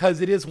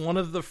because it is one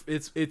of the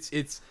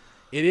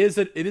It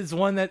is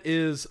one that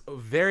is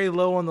very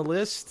low on the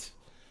list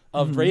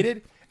of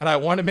rated, and I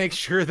want to make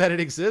sure that it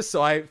exists.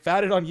 So I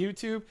found it on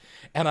YouTube,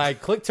 and I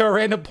clicked to a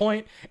random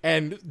point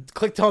and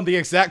clicked on the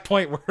exact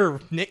point where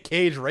Nick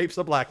Cage rapes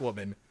a black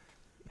woman.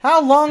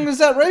 How long is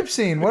that rape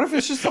scene? What if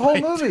it's just the whole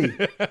movie?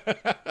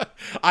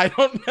 I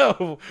don't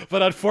know,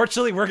 but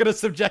unfortunately, we're going to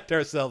subject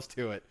ourselves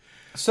to it.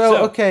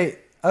 Okay.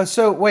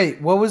 So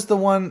wait, what was the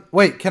one?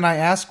 Wait, can I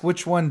ask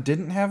which one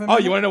didn't have him? Oh,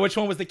 you want to know which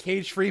one was the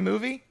cage-free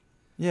movie?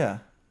 Yeah.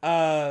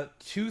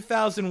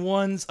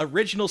 2001's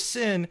Original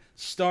Sin,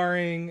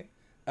 starring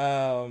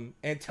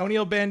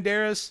Antonio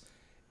Banderas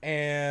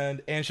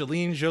and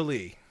Angelina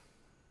Jolie.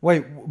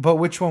 Wait, but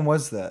which one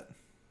was that?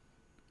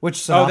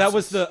 Which synopsis? That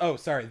was the. Oh,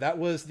 sorry, that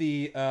was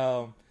the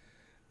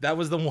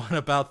one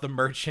about the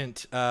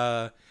merchant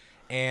and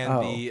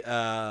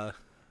the.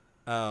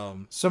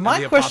 So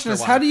my question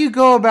is, how do you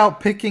go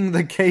about picking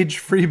the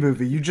cage-free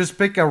movie? You just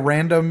pick a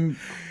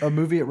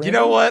movie at random? You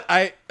know what?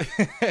 I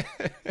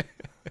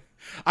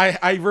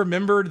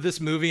remembered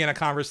this movie in a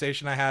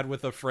conversation I had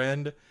with a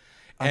friend,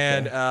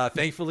 and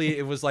thankfully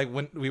it was like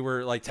when we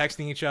were like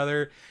texting each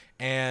other,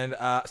 and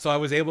so I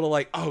was able to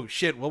like, oh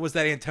shit, what was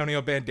that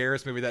Antonio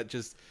Banderas movie that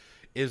just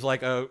is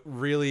like a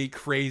really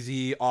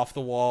crazy off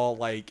the wall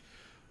like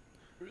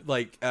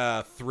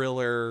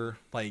thriller,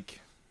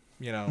 like,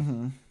 you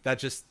know, that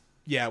just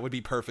it would be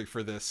perfect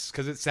for this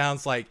because it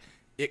sounds like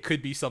it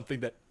could be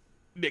something that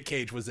Nick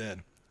Cage was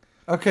in.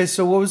 Okay,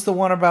 so what was the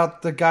one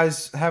about the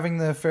guys having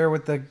the affair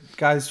with the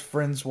guy's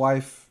friend's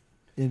wife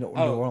in New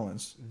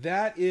Orleans?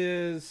 That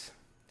is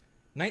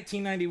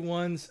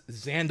 1991's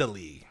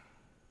Zandali.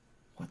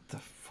 What the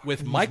fuck?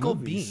 With Michael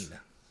Biehn.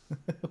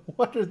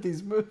 What are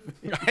these movies?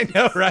 I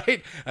know,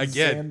 right?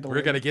 Again, Zandali.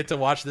 we're going to get to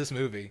watch this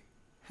movie.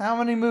 How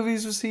many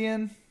movies was he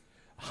in?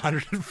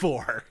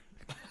 104.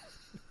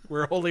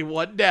 We're only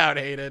one down,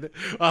 Hayden.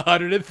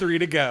 103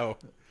 to go.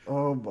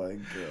 Oh my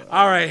god!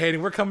 All right,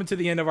 Hayden, we're coming to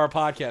the end of our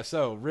podcast.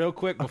 So, real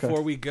quick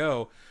before we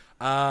go,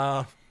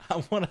 I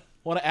want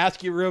to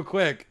ask you real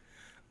quick,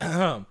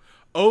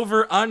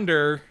 over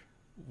under.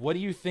 What do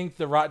you think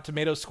the Rotten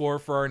Tomatoes score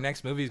for our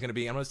next movie is going to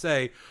be? I'm going to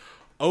say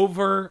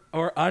over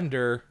or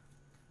under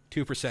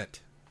 2%.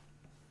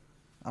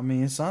 I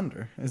mean, it's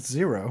under. It's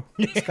 0.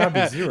 It's got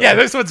to be 0. Yeah,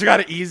 this one's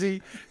kind of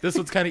easy. This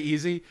one's kind of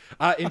easy.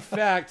 In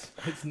fact,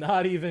 it's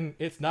not even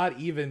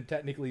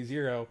technically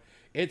 0.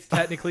 It's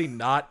technically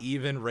not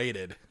even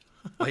rated.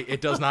 Like,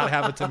 it does not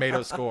have a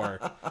tomato score.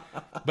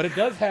 But it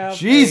does have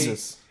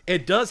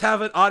it does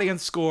have an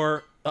audience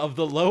score of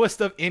the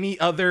lowest of any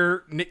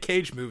other Nick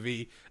Cage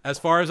movie, as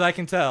far as I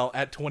can tell,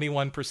 at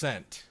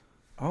 21%.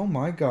 Oh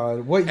my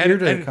god. What year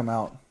did it come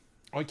out?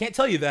 I can't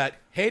tell you that.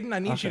 Hayden, I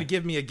need you to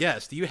give me a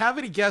guess. Do you have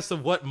any guess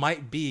of what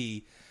might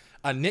be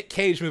a Nick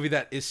Cage movie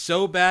that is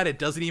so bad it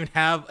doesn't even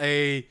have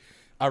a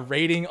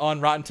rating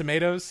on Rotten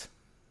Tomatoes?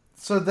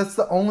 So that's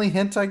the only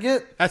hint I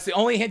get? That's the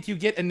only hint you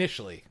get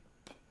initially.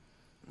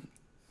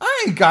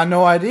 I ain't got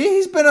no idea.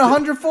 He's been in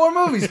 104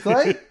 movies,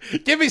 Clay.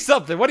 Give me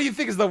something. What do you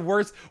think is the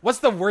worst? What's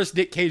the worst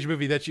Nick Cage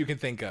movie that you can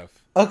think of?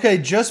 Okay,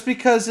 just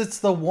because it's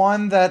the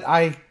one that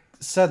I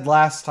said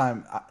last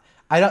time.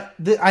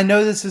 I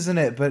know this isn't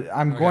it, but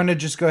I'm going to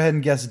just go ahead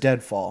and guess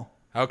Deadfall.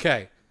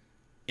 Okay.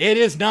 It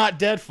is not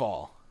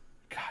Deadfall.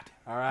 God.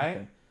 All right.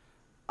 Okay.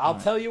 I'll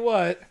tell you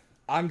what.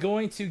 I'm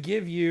going to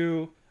give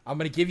you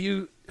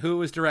who it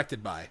was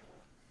directed by.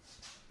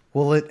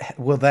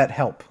 Will that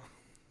help?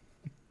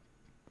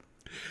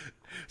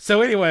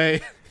 So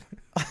anyway,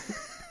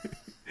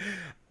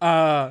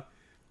 and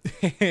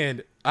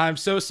I'm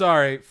so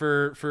sorry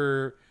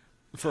for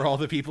all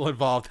the people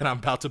involved, and I'm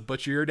about to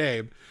butcher your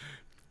name.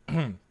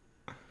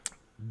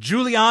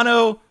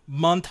 Giuliano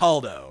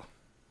Montaldo.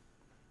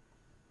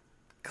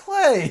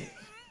 Clay.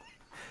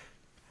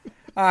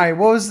 All right,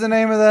 what was the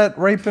name of that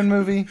raping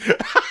movie?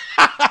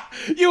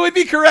 You would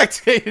be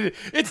correct.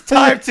 It's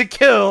Time to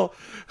Kill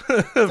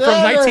from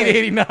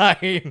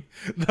 1989,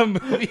 the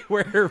movie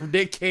where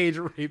Nick Cage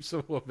rapes a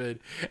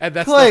woman, and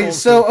that's Clay. the whole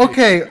So movie.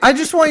 okay, I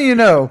just want you to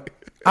know,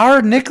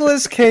 our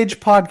Nicolas Cage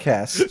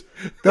podcast,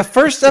 the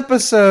first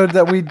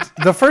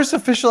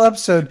official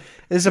episode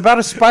is about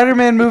a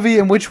Spider-Man movie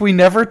in which we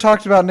never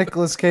talked about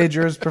Nicolas Cage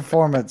or his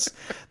performance.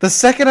 The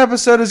second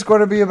episode is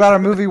going to be about a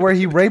movie where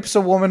he rapes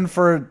a woman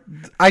for,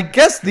 I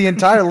guess, the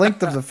entire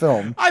length of the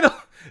film. I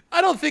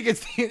don't think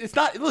it's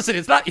not. Listen,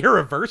 it's not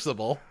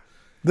irreversible.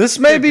 This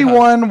may be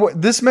one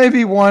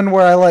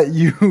where I let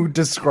you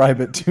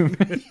describe it to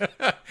me.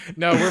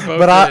 No, we're both.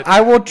 But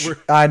I will.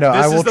 I know.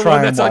 I will This is the try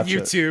one and that's on watch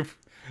it. YouTube.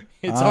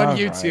 It's All on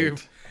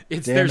YouTube.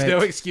 right. There's no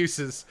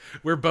excuses.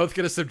 We're both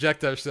going to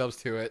subject ourselves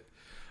to it.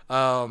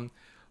 And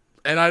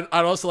I'd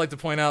also like to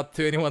point out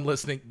to anyone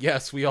listening,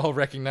 yes, we all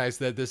recognize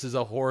that this is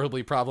a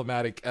horribly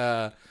problematic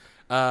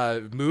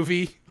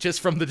movie just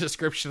from the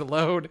description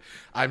alone.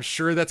 I'm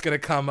sure that's going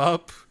to come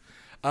up.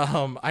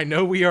 I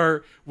know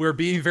we're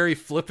being very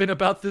flippant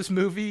about this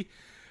movie.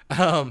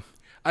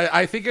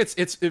 I think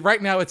it's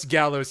right now it's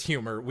gallows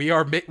humor. We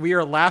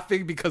are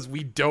laughing because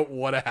we don't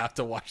want to have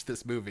to watch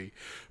this movie,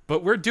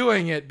 but we're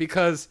doing it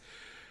because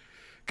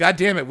God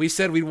damn it, we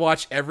said we'd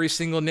watch every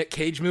single Nick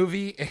Cage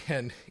movie,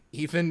 and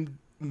even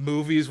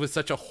movies with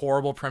such a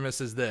horrible premise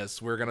as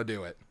this, we're gonna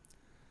do it.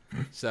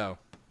 So,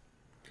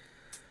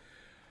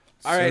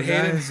 all right,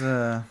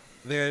 Hayden.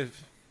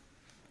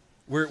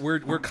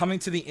 We're coming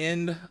to the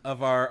end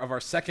of our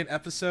second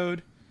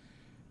episode,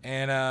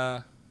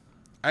 and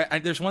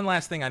there's one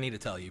last thing I need to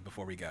tell you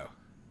before we go.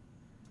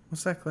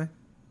 What's that, Clay?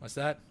 What's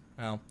that?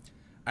 Well,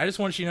 I just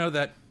want you to know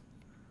that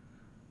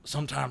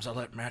sometimes I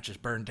let matches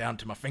burn down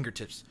to my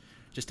fingertips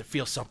just to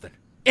feel something.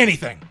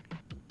 Anything.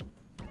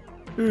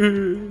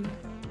 Good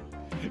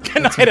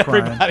night,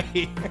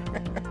 everybody.